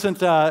really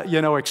wasn't,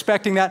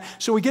 expecting that.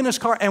 So we get in his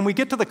car, and we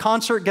get to the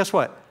concert, guess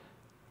what?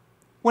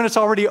 When it's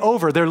already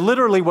over, there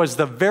literally was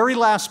the very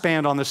last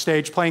band on the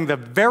stage playing the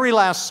very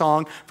last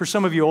song. For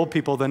some of you old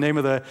people, the name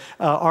of the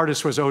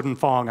artist was Odin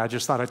Fong. I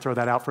just thought I'd throw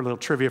that out for a little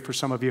trivia for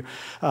some of you.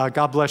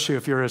 God bless you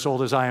if you're as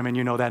old as I am and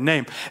you know that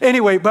name.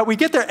 Anyway, but we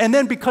get there, and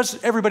then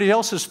because everybody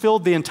else has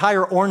filled the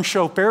entire Orange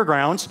Show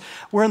Fairgrounds,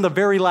 we're in the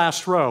very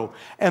last row.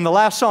 And the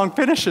last song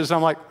finishes,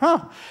 I'm like,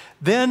 huh.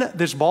 Then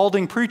this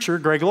balding preacher,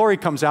 Greg Laurie,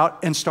 comes out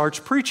and starts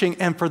preaching,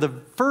 and for the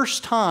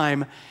first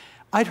time,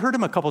 I'd heard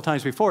him a couple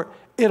times before,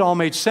 it all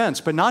made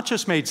sense, but not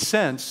just made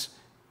sense,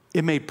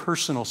 it made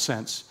personal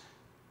sense.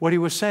 What he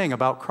was saying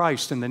about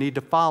Christ and the need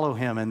to follow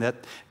him and that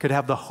could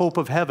have the hope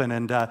of heaven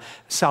and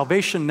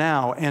salvation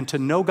now and to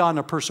know God in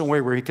a personal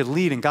way where he could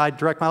lead and guide,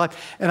 direct my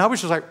life. And I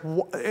was just like,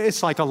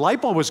 it's like a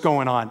light bulb was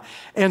going on.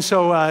 And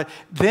so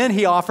then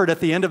he offered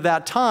at the end of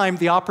that time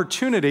the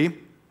opportunity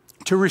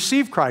to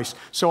receive Christ.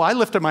 So I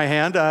lifted my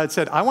hand and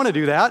said, I want to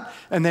do that.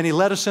 And then he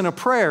led us in a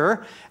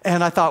prayer.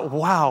 And I thought,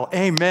 wow,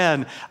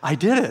 amen, I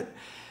did it.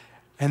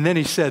 And then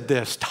he said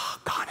this,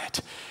 doggone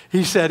it.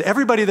 He said,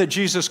 everybody that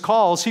Jesus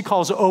calls, he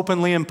calls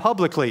openly and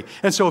publicly.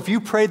 And so if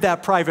you prayed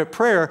that private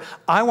prayer,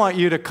 I want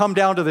you to come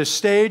down to this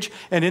stage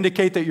and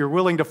indicate that you're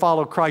willing to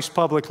follow Christ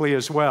publicly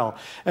as well.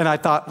 And I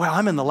thought, well,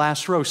 I'm in the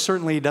last row.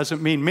 Certainly it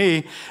doesn't mean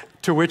me.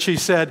 To which he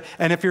said,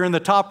 and if you're in the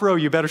top row,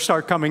 you better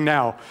start coming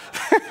now.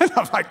 And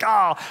I'm like,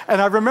 oh. And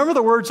I remember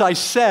the words I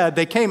said,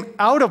 they came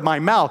out of my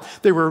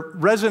mouth. They were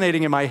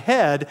resonating in my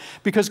head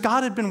because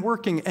God had been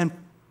working and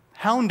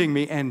hounding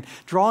me and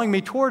drawing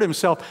me toward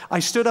himself. I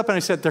stood up and I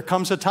said, there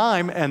comes a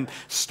time, and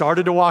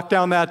started to walk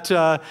down that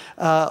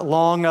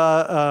long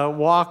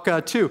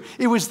walk too.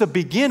 It was the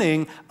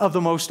beginning of the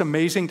most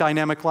amazing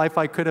dynamic life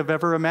I could have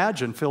ever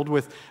imagined, filled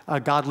with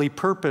godly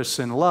purpose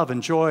and love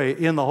and joy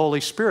in the Holy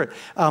Spirit.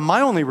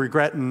 My only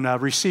regret in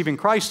receiving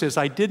Christ is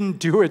I didn't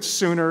do it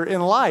sooner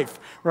in life,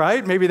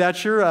 right? Maybe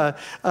that's your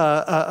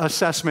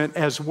assessment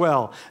as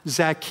well.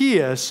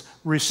 Zacchaeus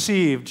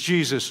received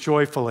Jesus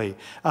joyfully.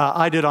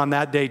 I did on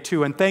that day too.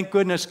 And thank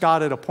goodness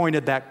God had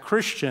appointed that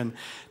Christian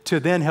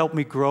to then help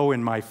me grow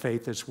in my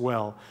faith as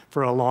well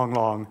for a long,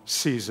 long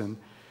season.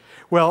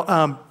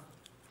 Well,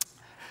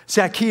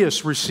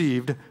 Zacchaeus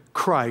received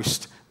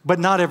Christ, but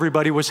not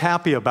everybody was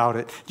happy about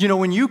it. You know,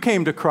 when you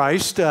came to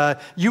Christ,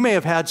 you may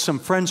have had some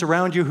friends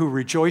around you who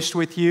rejoiced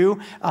with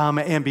you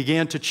and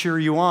began to cheer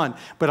you on.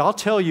 But I'll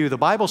tell you, the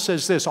Bible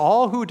says this,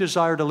 all who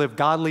desire to live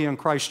godly in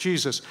Christ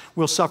Jesus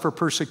will suffer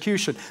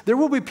persecution. There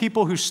will be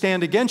people who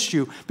stand against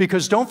you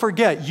because don't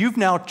forget, you've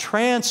now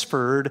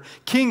transferred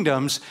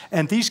kingdoms,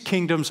 and these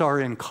kingdoms are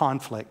in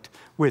conflict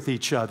with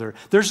each other.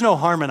 There's no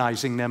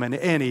harmonizing them in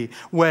any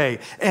way.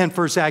 And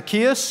for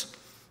Zacchaeus,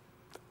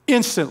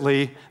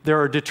 instantly,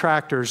 there are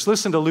detractors.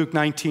 Listen to Luke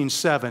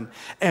 19:7.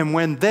 And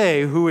when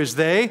they, who is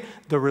they?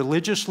 The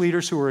religious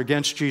leaders who were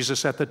against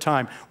Jesus at the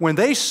time. When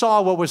they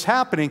saw what was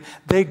happening,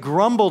 they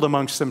grumbled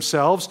amongst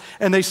themselves,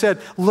 and they said,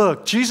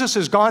 look, Jesus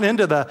has gone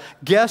into the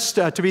guest,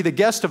 to be the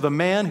guest of the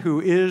man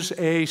who is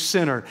a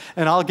sinner.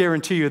 And I'll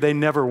guarantee you, they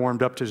never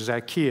warmed up to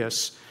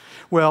Zacchaeus.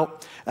 Well,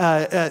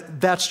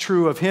 that's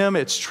true of him.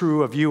 It's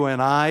true of you and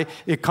I.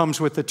 It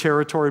comes with the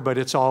territory, but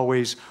it's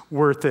always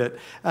worth it.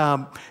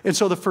 And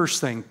so the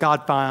first thing,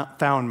 God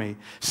found me.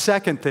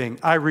 Second thing,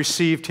 I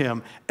received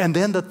him. And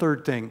then the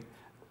third thing,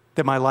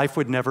 that my life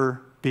would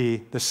never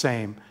be the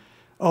same.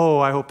 Oh,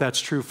 I hope that's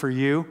true for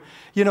you.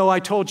 You know, I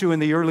told you in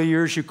the early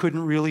years you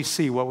couldn't really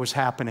see what was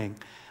happening.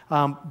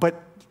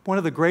 But one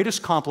of the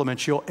greatest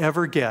compliments you'll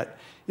ever get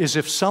is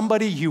if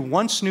somebody you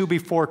once knew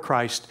before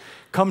Christ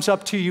comes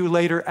up to you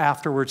later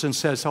afterwards and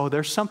says, oh,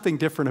 there's something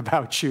different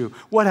about you.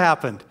 What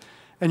happened?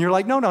 And you're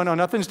like, no,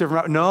 nothing's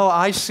different. No,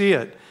 I see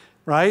it,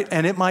 right?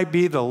 And it might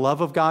be the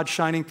love of God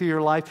shining through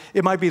your life.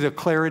 It might be the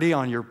clarity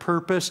on your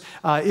purpose.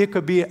 It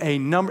could be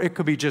it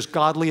could be just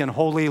godly and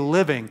holy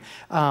living.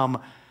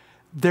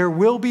 There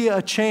will be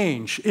a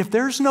change. If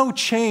there's no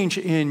change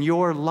in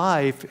your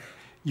life,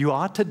 you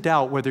ought to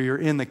doubt whether you're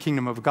in the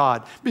kingdom of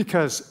God,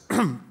 because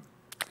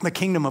the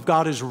kingdom of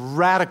God is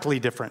radically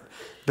different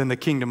than the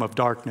kingdom of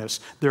darkness.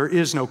 There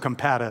is no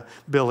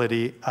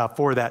compatibility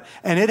for that.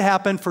 And it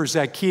happened for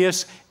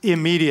Zacchaeus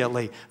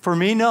immediately. For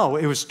me, no.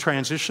 It was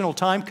transitional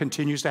time,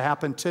 continues to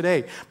happen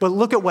today. But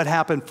look at what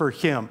happened for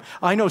him.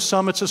 I know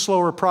some it's a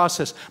slower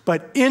process,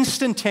 but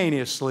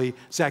instantaneously,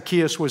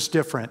 Zacchaeus was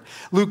different.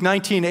 Luke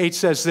 19:8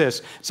 says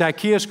this,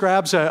 Zacchaeus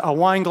grabs a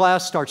wine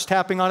glass, starts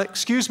tapping on it.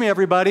 Excuse me,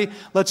 everybody,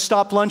 let's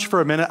stop lunch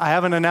for a minute. I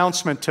have an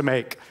announcement to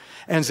make.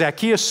 And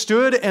Zacchaeus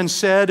stood and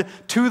said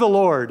to the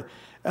Lord,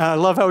 I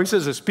love how he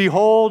says this,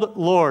 behold,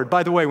 Lord.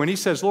 By the way, when he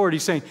says Lord,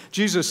 he's saying,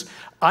 Jesus,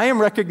 I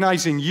am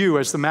recognizing you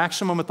as the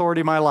maximum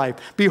authority of my life.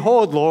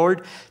 Behold,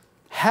 Lord,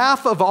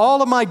 half of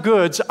all of my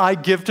goods I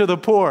give to the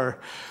poor.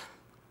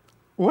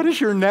 What is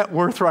your net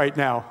worth right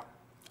now?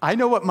 I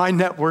know what my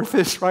net worth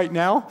is right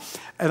now,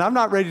 and I'm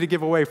not ready to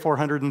give away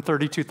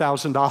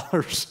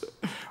 $432,000,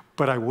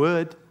 but I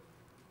would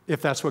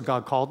if that's what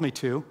God called me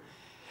to.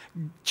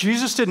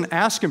 Jesus didn't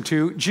ask him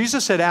to.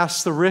 Jesus had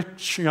asked the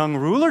rich young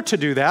ruler to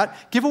do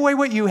that. Give away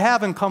what you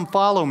have and come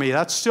follow me.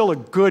 That's still a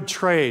good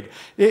trade.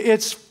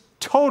 It's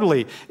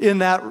totally in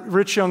that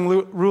rich young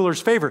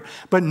ruler's favor.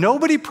 But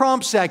nobody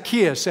prompts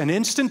Zacchaeus an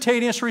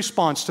instantaneous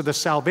response to the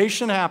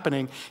salvation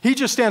happening. He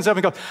just stands up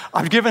and goes,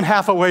 I've given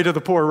half away to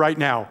the poor right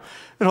now. And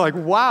they're like,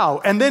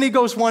 wow. And then he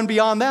goes one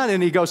beyond that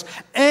and he goes,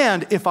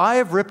 and if I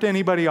have ripped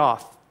anybody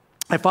off,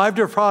 if I've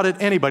defrauded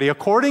anybody,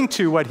 according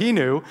to what he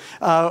knew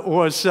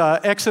was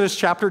Exodus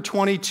chapter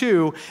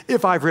 22,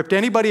 if I've ripped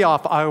anybody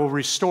off, I will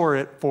restore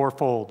it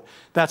fourfold.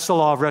 That's the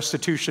law of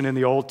restitution in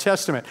the Old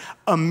Testament.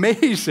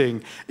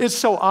 Amazing. It's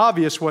so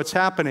obvious what's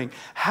happening.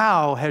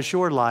 How has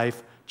your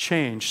life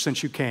changed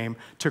since you came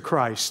to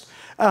Christ?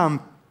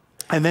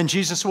 And then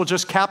Jesus will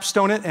just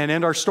capstone it and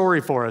end our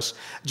story for us.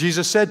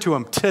 Jesus said to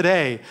him,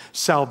 today,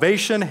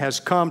 salvation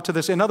has come to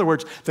this. In other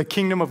words, the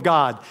kingdom of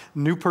God,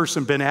 new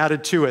person been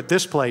added to it,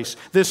 this place,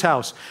 this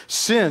house.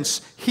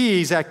 Since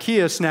he,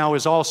 Zacchaeus, now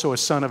is also a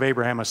son of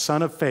Abraham, a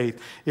son of faith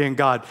in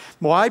God.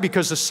 Why?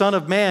 Because the Son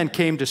of Man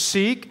came to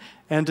seek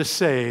and to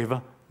save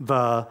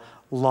the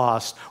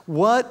lost.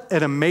 What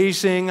an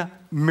amazing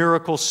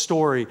miracle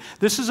story.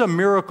 This is a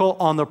miracle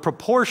on the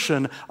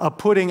proportion of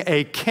putting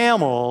a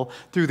camel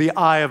through the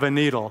eye of a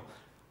needle,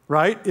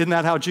 right? Isn't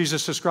that how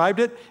Jesus described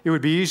it? It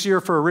would be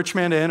easier for a rich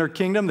man to enter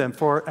kingdom than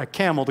for a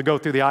camel to go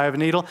through the eye of a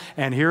needle.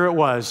 And here it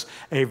was,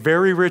 a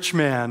very rich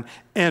man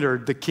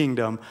entered the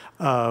kingdom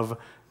of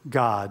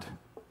God.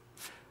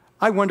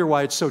 I wonder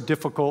why it's so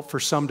difficult for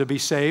some to be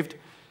saved.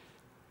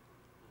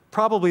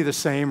 Probably the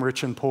same,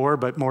 rich and poor,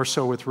 but more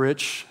so with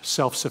rich,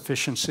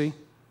 self-sufficiency.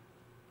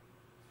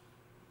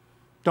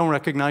 Don't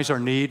recognize our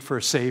need for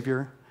a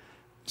Savior.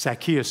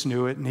 Zacchaeus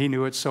knew it, and he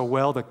knew it so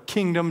well. The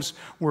kingdoms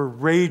were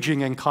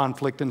raging in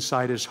conflict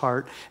inside his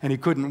heart, and he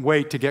couldn't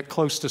wait to get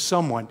close to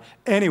someone,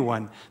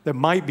 anyone that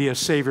might be a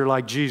Savior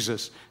like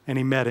Jesus, and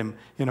he met him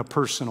in a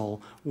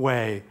personal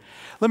way.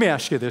 Let me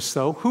ask you this,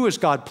 though. Who has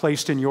God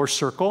placed in your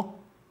circle?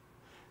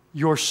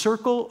 Your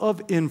circle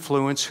of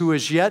influence who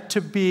is yet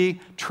to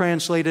be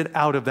translated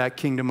out of that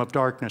kingdom of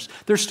darkness.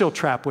 They're still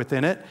trapped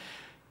within it.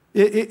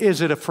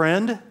 Is it a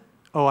friend?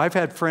 Oh, I've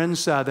had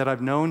friends that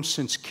I've known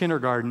since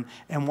kindergarten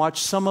and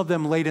watched some of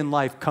them late in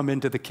life come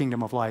into the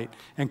kingdom of light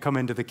and come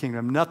into the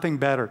kingdom. Nothing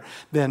better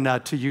than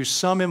to use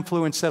some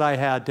influence that I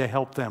had to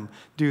help them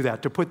do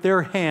that, to put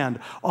their hand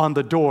on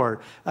the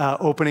door,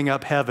 opening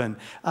up heaven.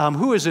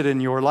 Who is it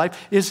in your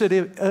life? Is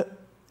it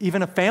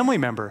even a family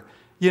member?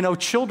 You know,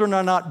 children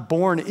are not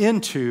born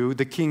into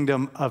the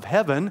kingdom of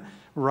heaven,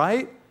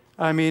 right?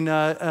 I mean,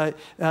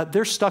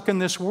 they're stuck in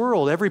this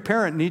world. Every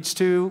parent needs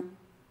to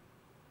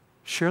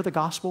share the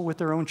gospel with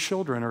their own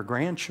children or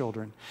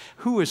grandchildren.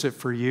 Who is it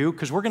for you?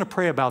 Because we're going to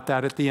pray about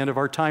that at the end of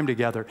our time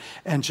together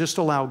and just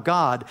allow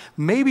God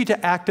maybe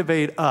to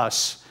activate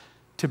us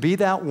to be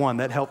that one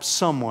that helps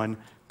someone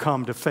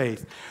come to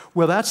faith.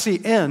 Well, that's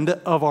the end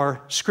of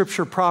our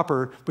scripture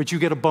proper, but you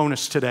get a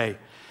bonus today.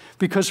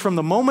 Because from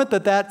the moment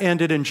that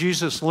ended and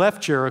Jesus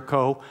left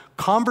Jericho,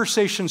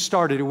 conversation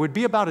started. It would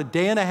be about a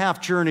day and a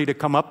half journey to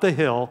come up the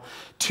hill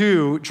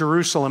to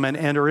Jerusalem and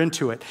enter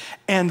into it.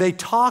 And they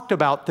talked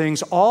about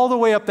things all the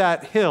way up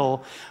that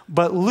hill,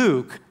 but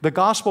Luke, the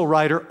gospel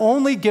writer,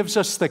 only gives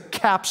us the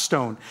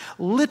capstone,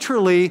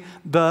 literally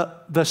the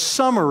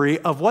summary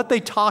of what they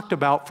talked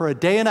about for a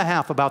day and a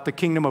half about the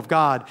kingdom of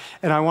God.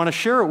 And I want to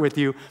share it with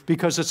you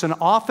because it's an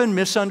often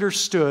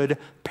misunderstood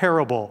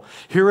parable.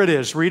 Here it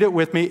is. Read it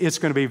with me. It's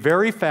going to be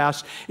very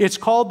fast. It's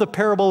called the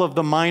parable of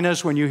the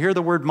minas. When you hear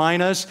the word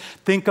minas,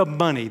 think of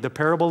money, the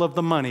parable of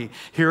the money.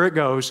 Here it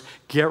goes.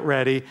 Get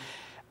ready.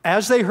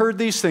 As they heard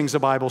these things, the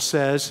Bible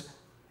says,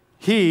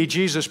 he,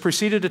 Jesus,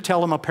 proceeded to tell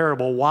them a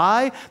parable.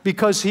 Why?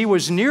 Because he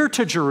was near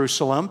to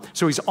Jerusalem,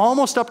 so he's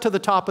almost up to the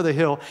top of the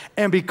hill,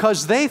 and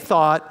because they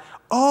thought,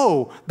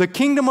 oh, the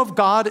kingdom of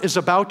God is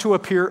about to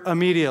appear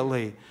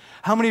immediately.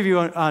 How many of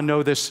you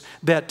know this,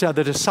 that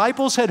the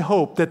disciples had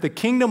hoped that the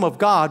kingdom of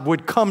God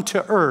would come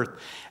to earth,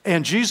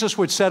 and Jesus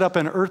would set up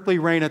an earthly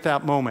reign at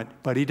that moment,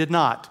 but he did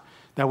not.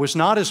 That was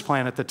not his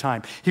plan at the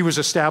time. He was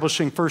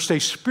establishing first a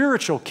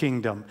spiritual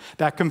kingdom.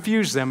 That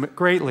confused them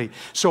greatly.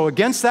 So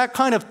against that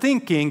kind of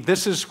thinking,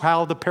 this is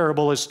how the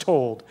parable is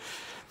told.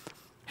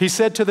 He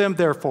said to them,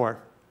 therefore,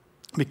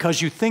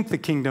 because you think the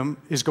kingdom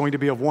is going to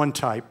be of one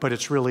type, but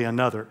it's really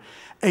another.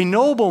 A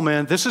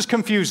nobleman, this is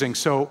confusing,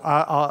 so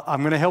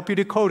I'm going to help you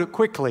decode it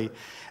quickly.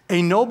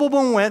 A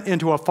nobleman went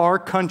into a far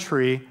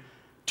country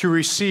to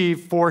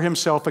receive for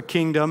himself a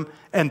kingdom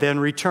and then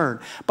return.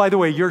 By the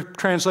way, your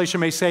translation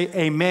may say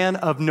a man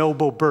of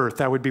noble birth.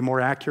 That would be more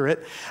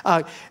accurate.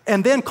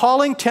 And then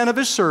calling 10 of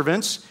his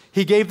servants,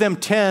 he gave them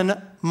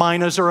 10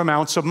 minas or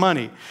amounts of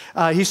money.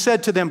 He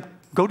said to them,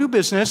 go do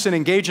business and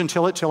engage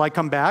until I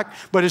come back.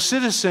 But his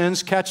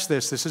citizens, catch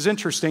this. This is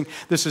interesting.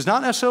 This is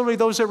not necessarily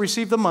those that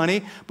received the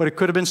money, but it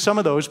could have been some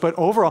of those. But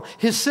overall,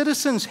 his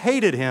citizens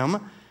hated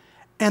him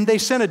And they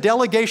sent a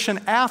delegation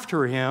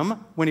after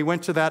him when he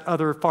went to that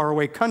other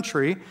faraway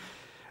country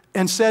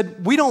and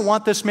said, we don't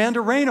want this man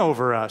to reign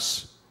over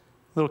us.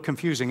 A little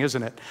confusing,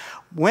 isn't it?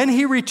 When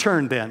he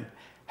returned then,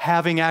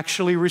 having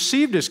actually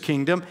received his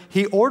kingdom,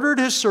 he ordered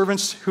his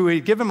servants who he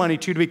had given money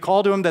to be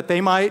called to him that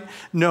they might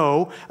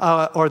know,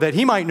 or that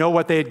he might know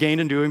what they had gained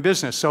in doing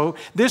business. So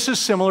this is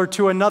similar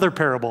to another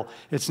parable.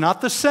 It's not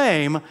the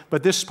same,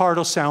 but this part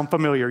will sound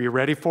familiar. You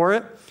ready for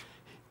it?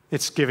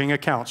 It's giving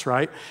accounts,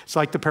 right? It's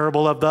like the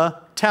parable of the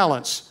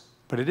talents,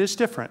 but it is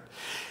different.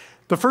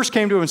 The first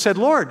came to him and said,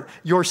 Lord,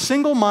 your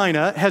single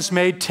mina has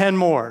made 10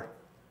 more.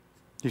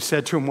 He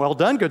said to him, well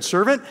done, good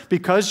servant.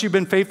 Because you've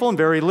been faithful in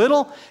very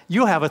little,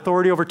 you have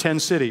authority over 10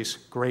 cities.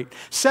 Great.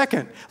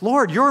 Second,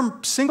 Lord, your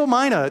single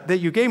mina that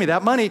you gave me,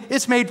 that money,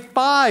 it's made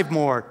 5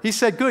 more. He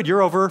said, good,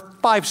 you're over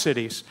 5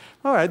 cities.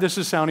 All right, this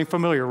is sounding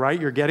familiar, right?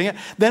 You're getting it.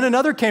 Then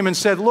another came and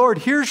said, Lord,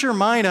 here's your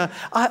mina.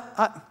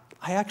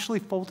 I actually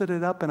folded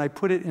it up and I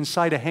put it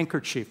inside a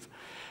handkerchief.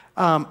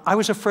 I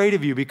was afraid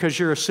of you because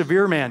you're a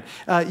severe man.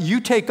 You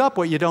take up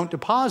what you don't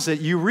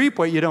deposit. You reap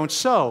what you don't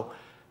sow.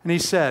 And he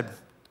said,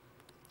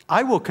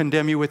 I will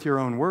condemn you with your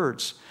own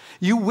words.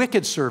 You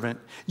wicked servant,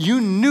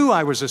 you knew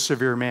I was a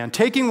severe man,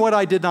 taking what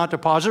I did not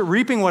deposit,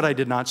 reaping what I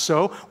did not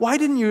sow. Why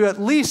didn't you at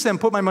least then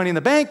put my money in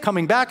the bank?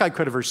 Coming back, I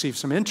could have received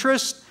some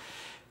interest.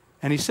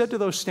 And he said to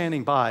those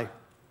standing by,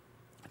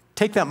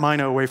 take that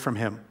mina away from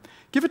him.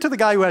 Give it to the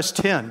guy who has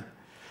 10.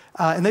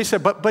 And they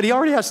said, but he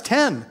already has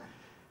 10.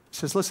 He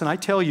says, listen, I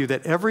tell you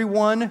that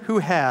everyone who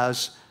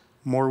has,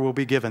 more will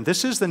be given.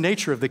 This is the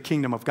nature of the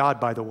kingdom of God,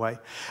 by the way.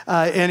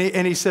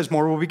 And he says,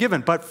 more will be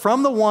given. But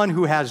from the one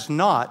who has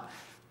not,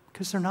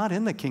 because they're not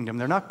in the kingdom,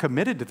 they're not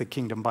committed to the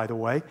kingdom, by the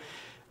way,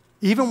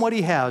 even what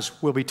he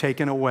has will be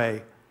taken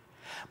away.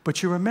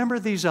 But you remember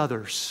these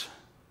others.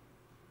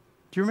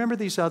 Do you remember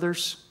these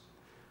others?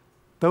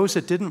 Those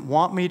that didn't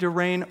want me to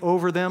reign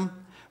over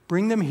them,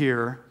 bring them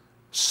here,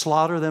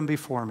 slaughter them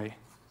before me.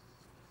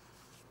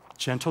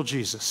 Gentle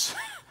Jesus.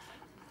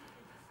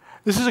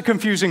 This is a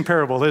confusing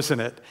parable, isn't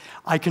it?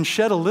 I can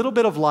shed a little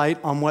bit of light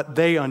on what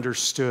they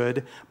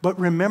understood, but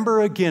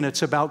remember again,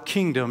 it's about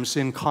kingdoms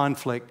in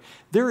conflict.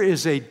 There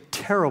is a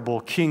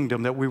terrible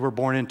kingdom that we were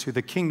born into,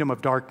 the kingdom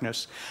of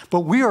darkness.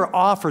 But we are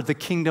offered the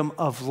kingdom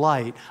of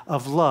light,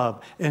 of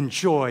love, and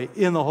joy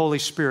in the Holy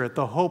Spirit,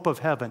 the hope of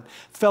heaven,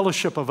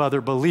 fellowship of other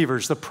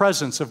believers, the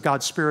presence of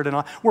God's Spirit.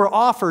 And we're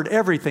offered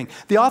everything.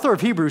 The author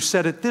of Hebrews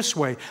said it this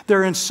way.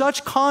 They're in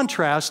such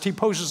contrast, he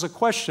poses a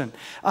question.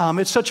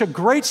 It's such a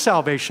great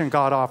salvation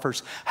God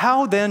offers.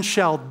 How then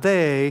shall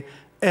they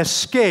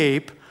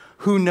escape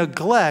who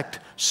neglect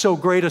so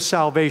great a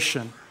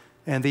salvation?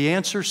 And the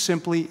answer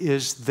simply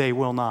is they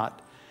will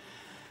not.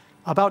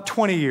 About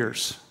 20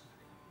 years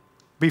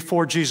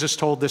before Jesus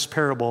told this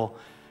parable,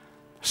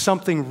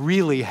 something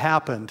really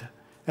happened,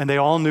 and they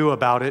all knew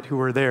about it who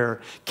were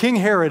there. King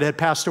Herod had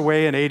passed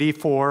away in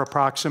 84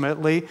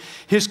 approximately.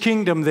 His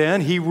kingdom then,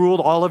 he ruled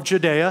all of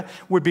Judea,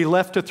 would be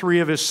left to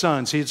 3 of his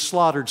sons. He had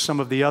slaughtered some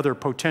of the other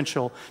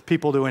potential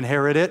people to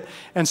inherit it.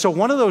 And so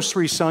one of those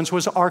 3 sons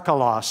was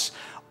Archelaus.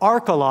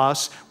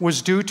 Archelaus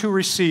was due to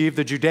receive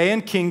the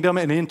Judean kingdom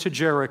and into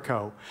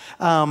Jericho.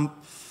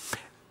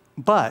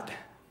 But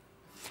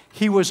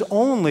he was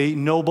only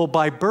noble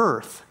by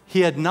birth.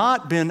 He had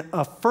not been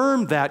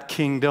affirmed that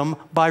kingdom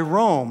by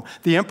Rome.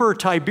 The Emperor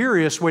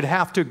Tiberius would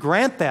have to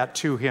grant that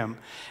to him.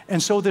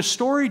 And so the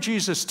story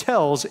Jesus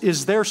tells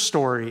is their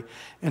story.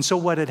 And so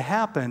what had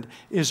happened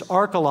is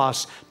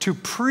Archelaus, to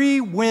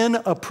pre-win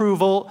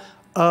approval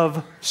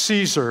of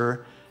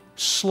Caesar,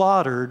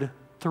 slaughtered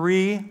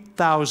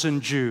 3,000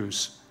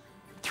 Jews.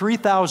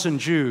 3,000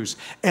 Jews.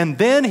 And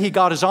then he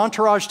got his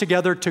entourage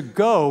together to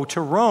go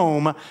to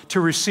Rome to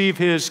receive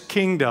his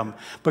kingdom.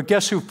 But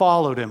guess who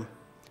followed him?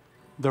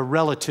 The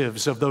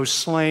relatives of those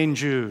slain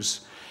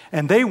Jews.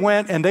 And they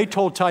went and they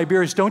told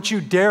Tiberius, don't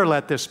you dare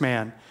let this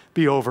man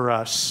be over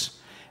us.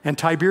 And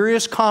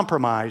Tiberius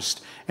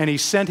compromised, and he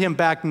sent him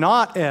back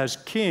not as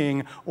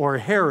king or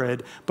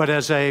Herod, but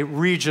as a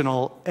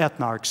regional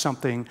ethnarch,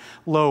 something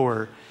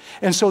lower.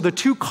 And so the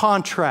 2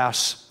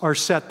 contrasts are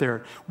set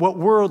there, what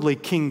worldly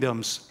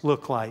kingdoms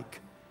look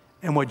like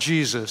and what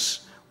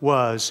Jesus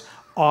was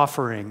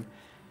offering.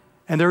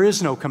 And there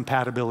is no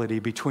compatibility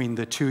between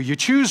the 2. You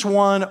choose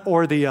one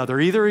or the other.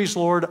 Either he's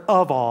Lord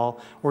of all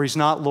or he's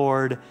not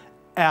Lord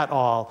at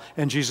all.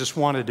 And Jesus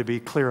wanted to be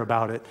clear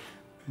about it,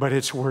 but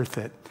it's worth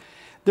it.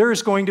 There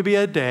is going to be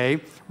a day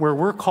where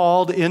we're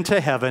called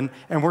into heaven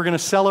and we're going to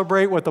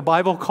celebrate what the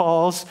Bible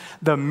calls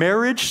the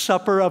marriage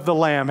supper of the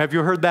Lamb. Have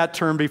you heard that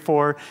term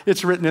before?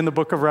 It's written in the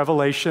book of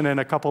Revelation and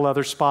a couple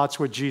other spots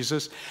with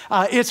Jesus.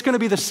 It's going to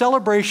be the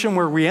celebration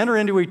where we enter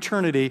into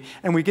eternity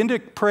and we begin to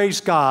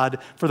praise God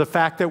for the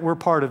fact that we're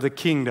part of the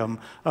kingdom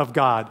of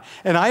God.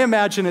 And I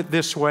imagine it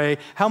this way.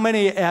 How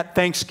many at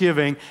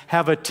Thanksgiving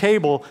have a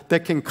table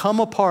that can come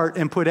apart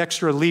and put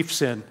extra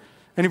leaves in?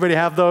 Anybody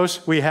have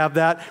those? We have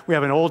that. We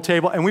have an old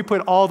table, and we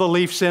put all the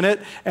leaves in it,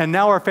 and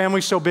now our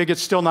family's so big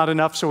it's still not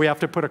enough, so we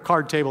have to put a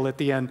card table at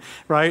the end,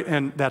 right?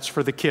 And that's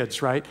for the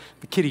kids, right?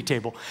 The kiddie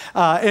table.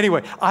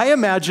 Anyway, I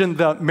imagine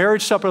the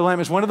marriage supper of the Lamb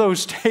is one of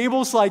those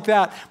tables like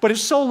that, but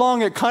it's so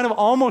long it kind of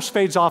almost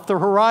fades off the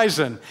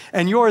horizon,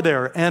 and you're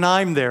there, and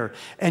I'm there.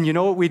 And you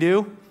know what we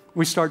do?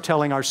 We start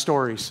telling our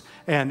stories.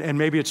 And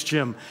maybe it's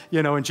Jim,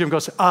 and Jim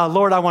goes,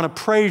 Lord, I want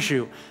to praise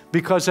you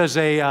because as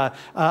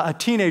a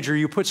teenager,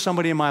 you put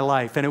somebody in my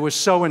life, and it was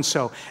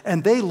so-and-so,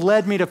 and they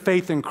led me to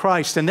faith in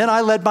Christ, and then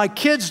I led my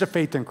kids to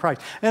faith in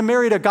Christ, and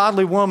married a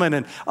godly woman,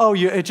 and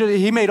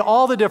he made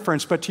all the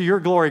difference, but to your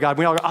glory, God.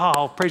 We all go,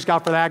 oh, praise God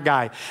for that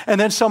guy. And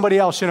then somebody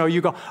else,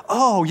 you go,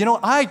 oh,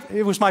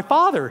 it was my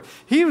father.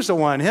 He was the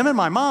one, him and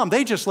my mom,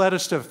 they just led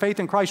us to faith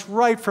in Christ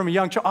right from a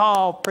young child.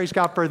 Oh, praise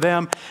God for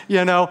them,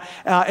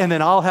 and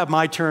then I'll have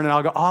my turn, and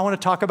I'll go, oh, I want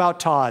to talk about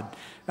Todd.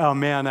 Oh,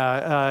 man,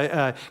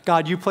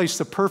 God, you placed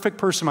the perfect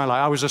person in my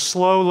life. I was a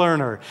slow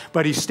learner,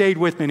 but he stayed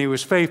with me, and he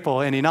was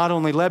faithful, and he not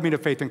only led me to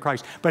faith in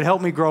Christ, but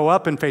helped me grow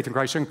up in faith in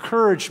Christ,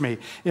 encouraged me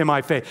in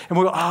my faith. And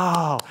we'll go,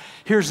 oh,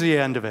 here's the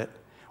end of it.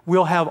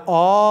 We'll have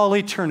all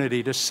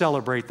eternity to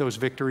celebrate those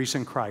victories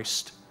in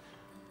Christ,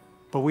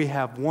 but we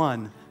have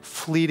one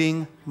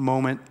fleeting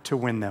moment to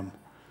win them.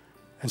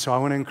 And so I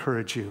want to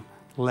encourage you,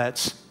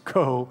 let's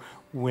go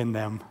win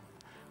them.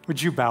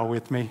 Would you bow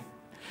with me?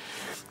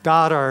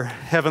 God, our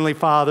Heavenly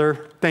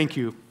Father, thank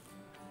you.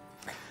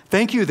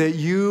 Thank you that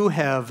you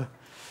have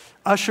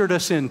ushered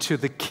us into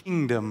the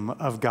kingdom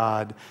of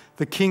God,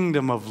 the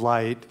kingdom of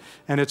light,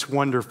 and it's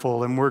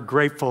wonderful, and we're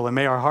grateful, and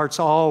may our hearts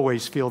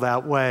always feel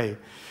that way.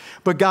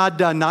 But God,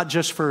 not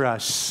just for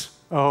us,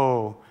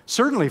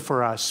 certainly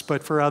for us,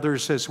 but for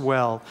others as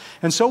well.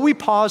 And so we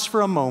pause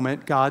for a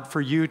moment, God,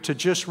 for you to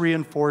just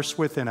reinforce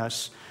within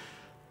us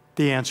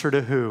the answer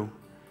to who.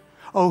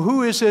 Oh,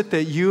 who is it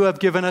that you have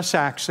given us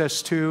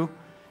access to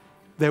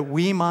that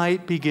we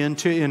might begin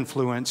to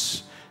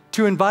influence,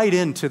 to invite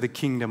into the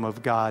kingdom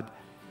of God?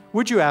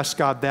 Would you ask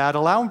God that?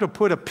 Allow him to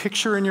put a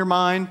picture in your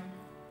mind.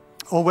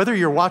 Or whether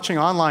you're watching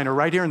online or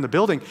right here in the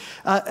building,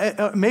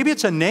 maybe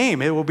it's a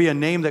name. It will be a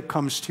name that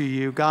comes to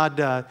you.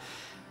 God,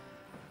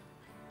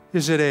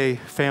 is it a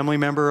family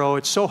member? Oh,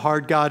 it's so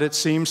hard, God. It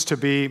seems to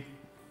be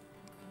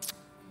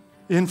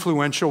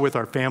influential with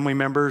our family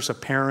members, a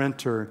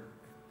parent or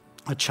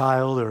a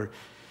child.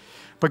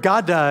 But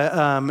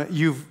God,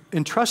 you've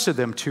entrusted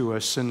them to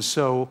us, and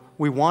so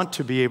we want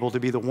to be able to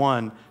be the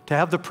one to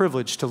have the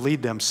privilege to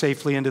lead them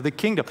safely into the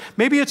kingdom.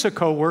 Maybe it's a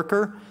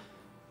coworker.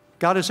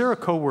 God, is there a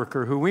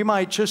coworker who we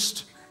might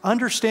just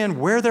understand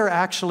where they're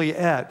actually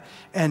at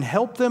and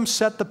help them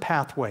set the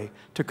pathway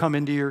to come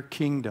into your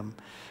kingdom?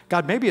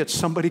 God, maybe it's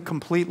somebody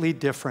completely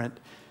different.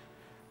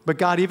 But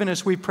God, even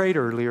as we prayed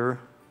earlier,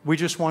 we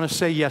just want to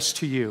say yes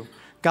to you.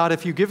 God,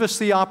 if you give us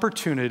the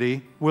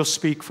opportunity, we'll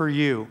speak for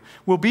you.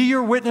 We'll be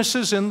your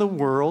witnesses in the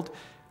world.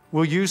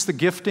 We'll use the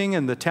gifting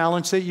and the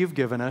talents that you've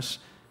given us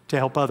to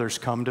help others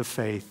come to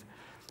faith.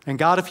 And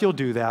God, if you'll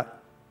do that,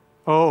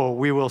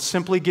 we will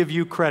simply give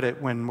you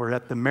credit when we're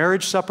at the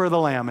marriage supper of the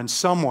Lamb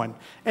and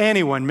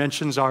anyone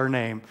mentions our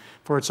name,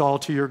 for it's all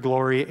to your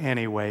glory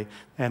anyway.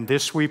 And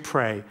this we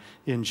pray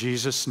in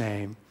Jesus'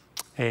 name.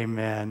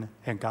 Amen.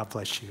 And God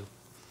bless you.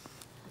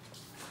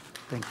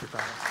 Thank you,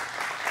 brother.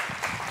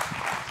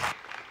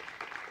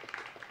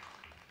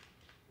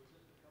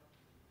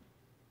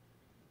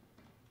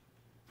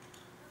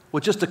 Well,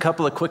 just a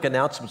couple of quick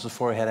announcements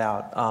before we head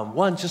out.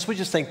 One, we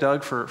just thank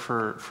Doug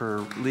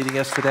for leading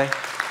us today.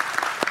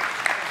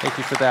 Thank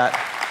you for that.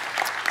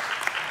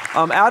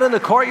 Out in the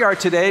courtyard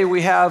today,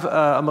 we have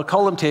a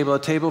McCollum table, a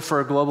table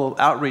for a global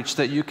outreach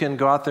that you can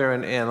go out there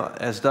and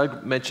as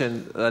Doug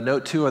mentioned,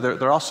 note too,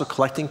 they're also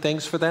collecting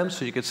things for them,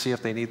 so you can see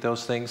if they need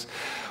those things.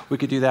 We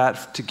could do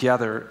that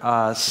together.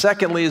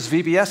 Secondly, is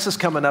VBS is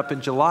coming up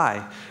in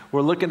July.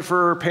 We're looking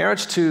for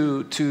parents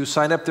to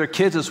sign up their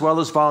kids as well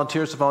as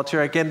volunteers to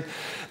volunteer. Again,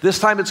 this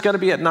time it's going to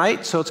be at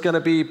night, so it's going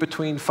to be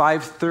between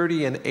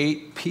 5:30 and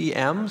 8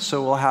 p.m.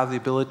 So we'll have the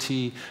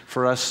ability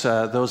for us,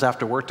 those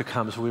after work, to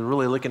come. So we're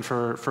really looking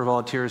for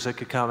volunteers that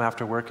could come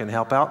after work and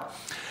help out.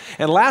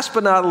 And last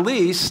but not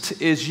least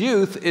is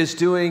youth is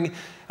doing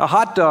a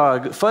hot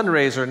dog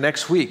fundraiser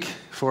next week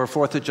for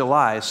 4th of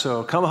July.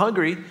 So come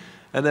hungry.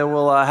 And then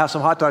we'll have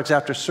some hot dogs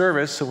after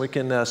service so we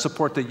can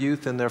support the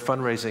youth in their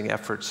fundraising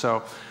efforts.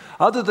 So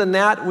other than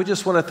that, we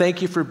just want to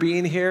thank you for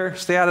being here.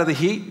 Stay out of the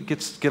heat.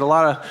 Get a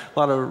lot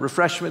of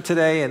refreshment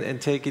today and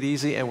take it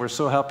easy. And we're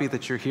so happy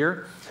that you're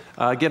here.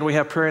 Again, we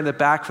have prayer in the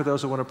back for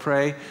those who want to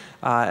pray.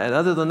 And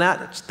other than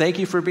that, thank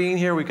you for being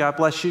here. God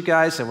bless you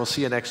guys, and we'll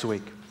see you next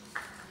week.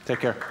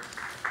 Take care.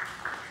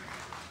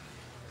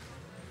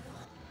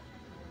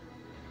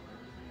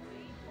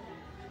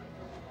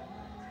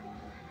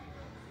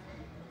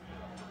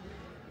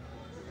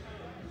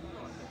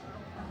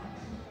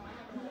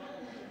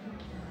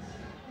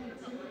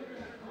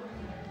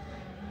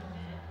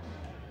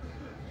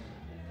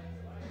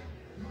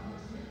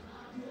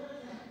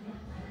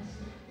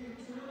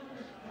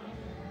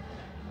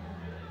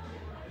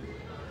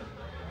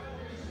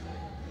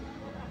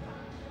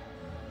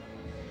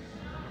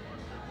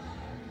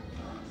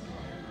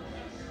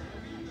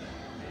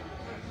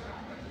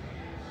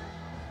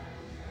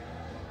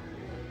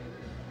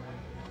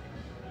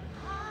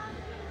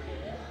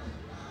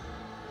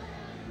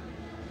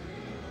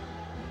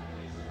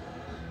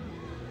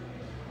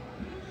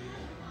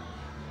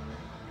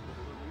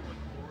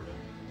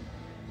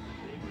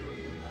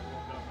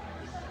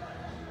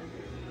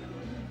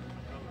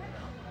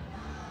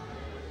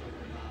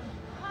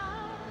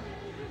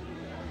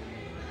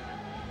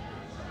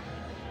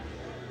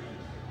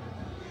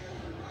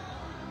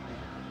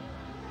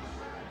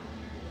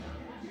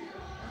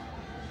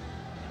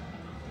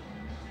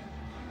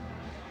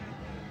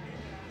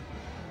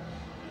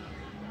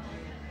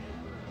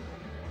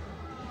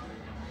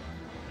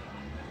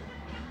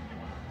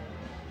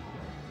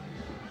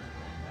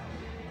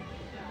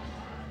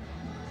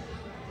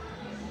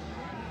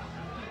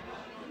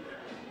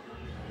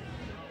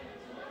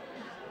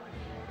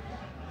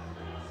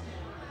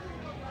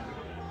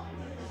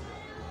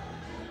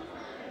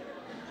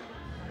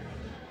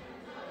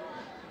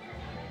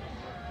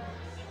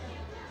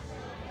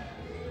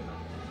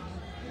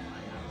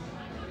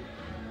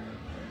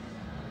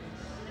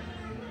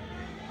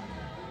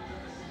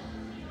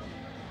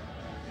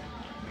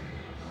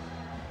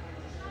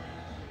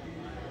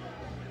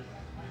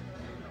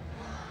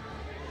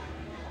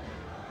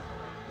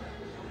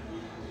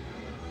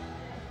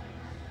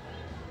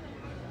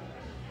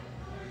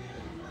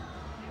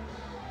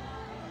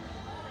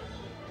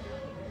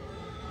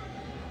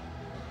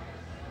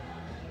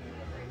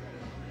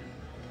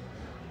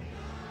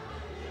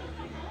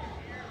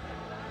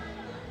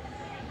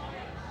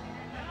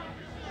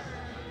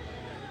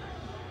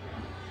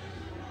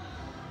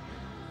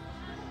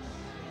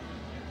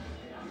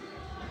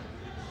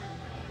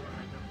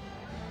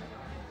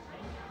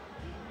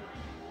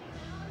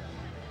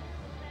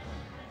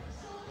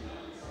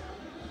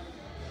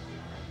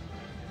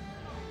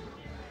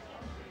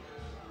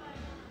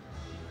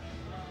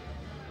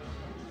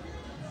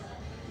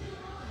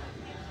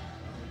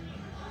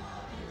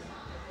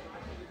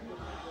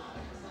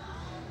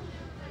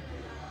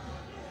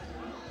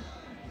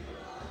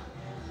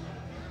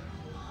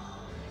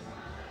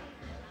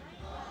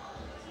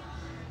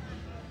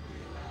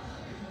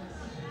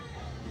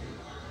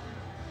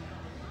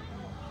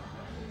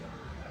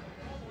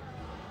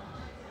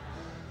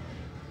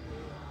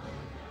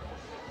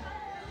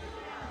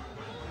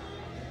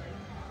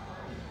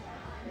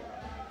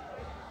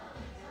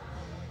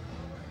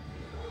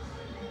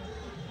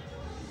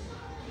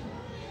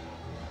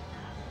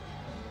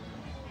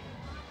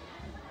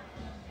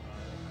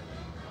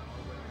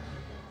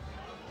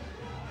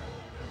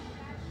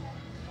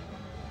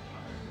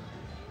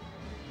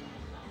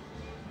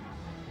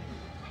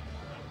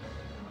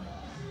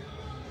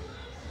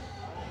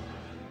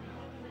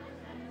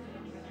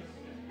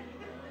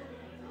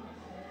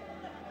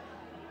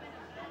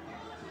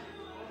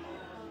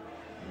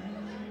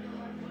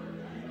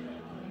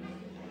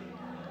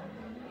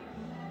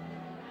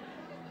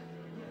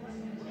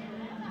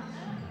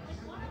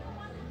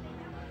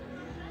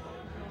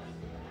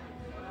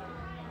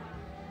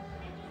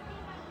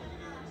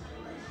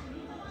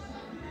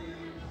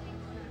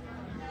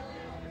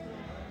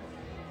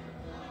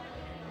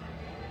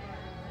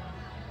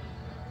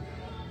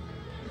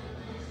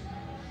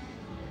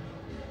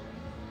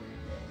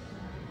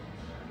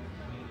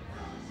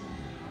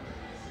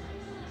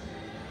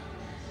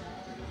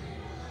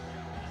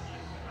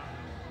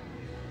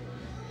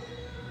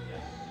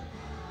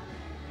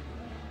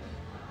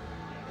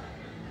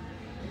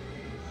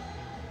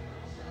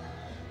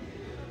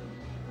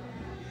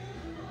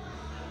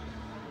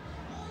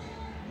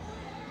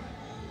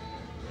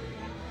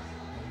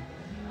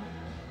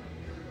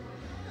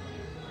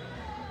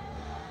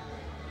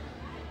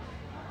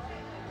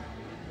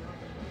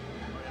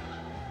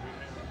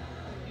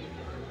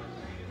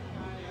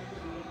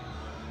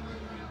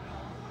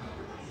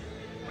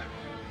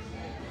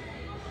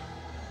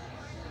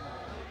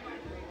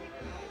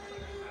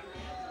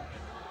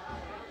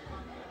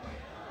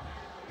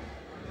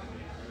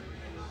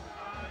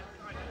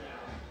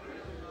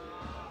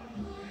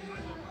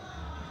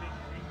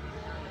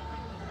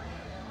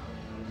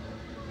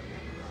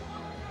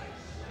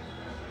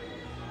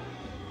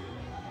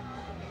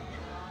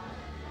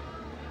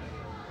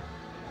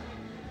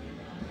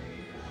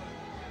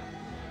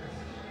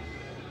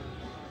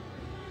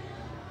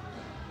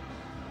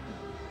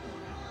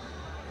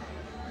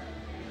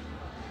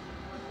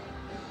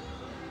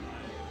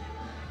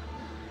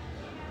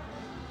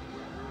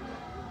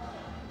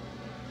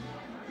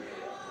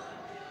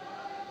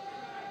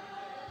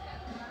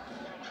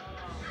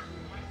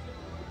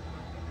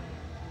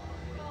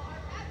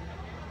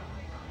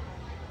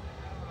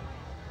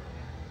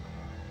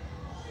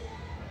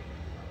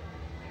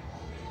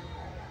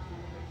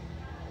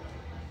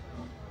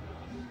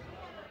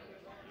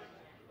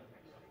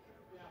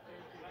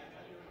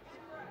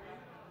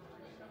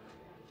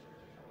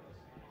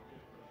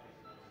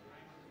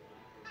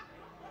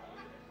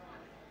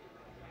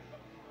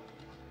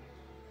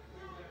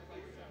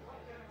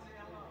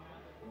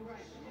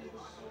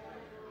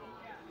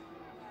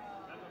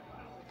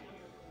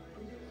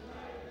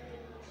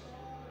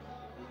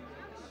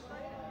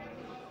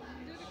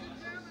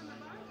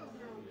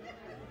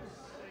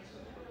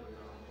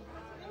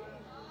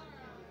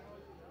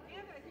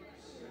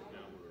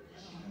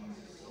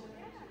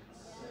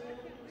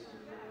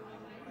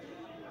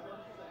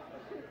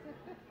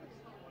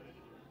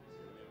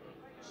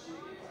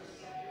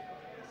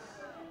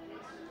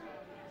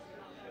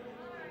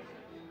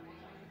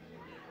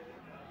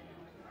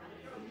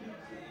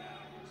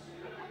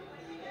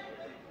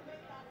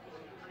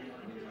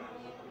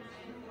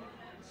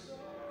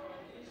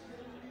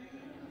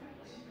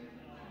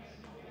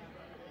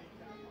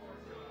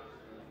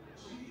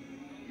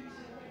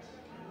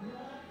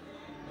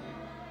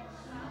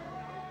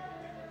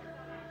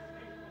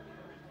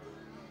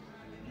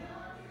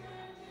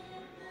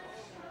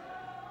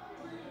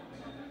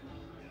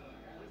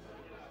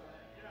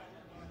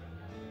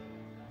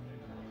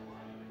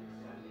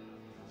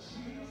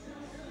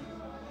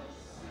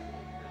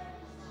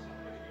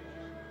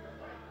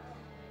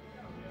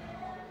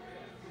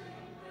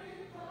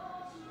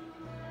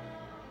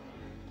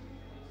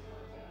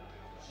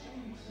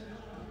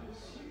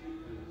 Jesus.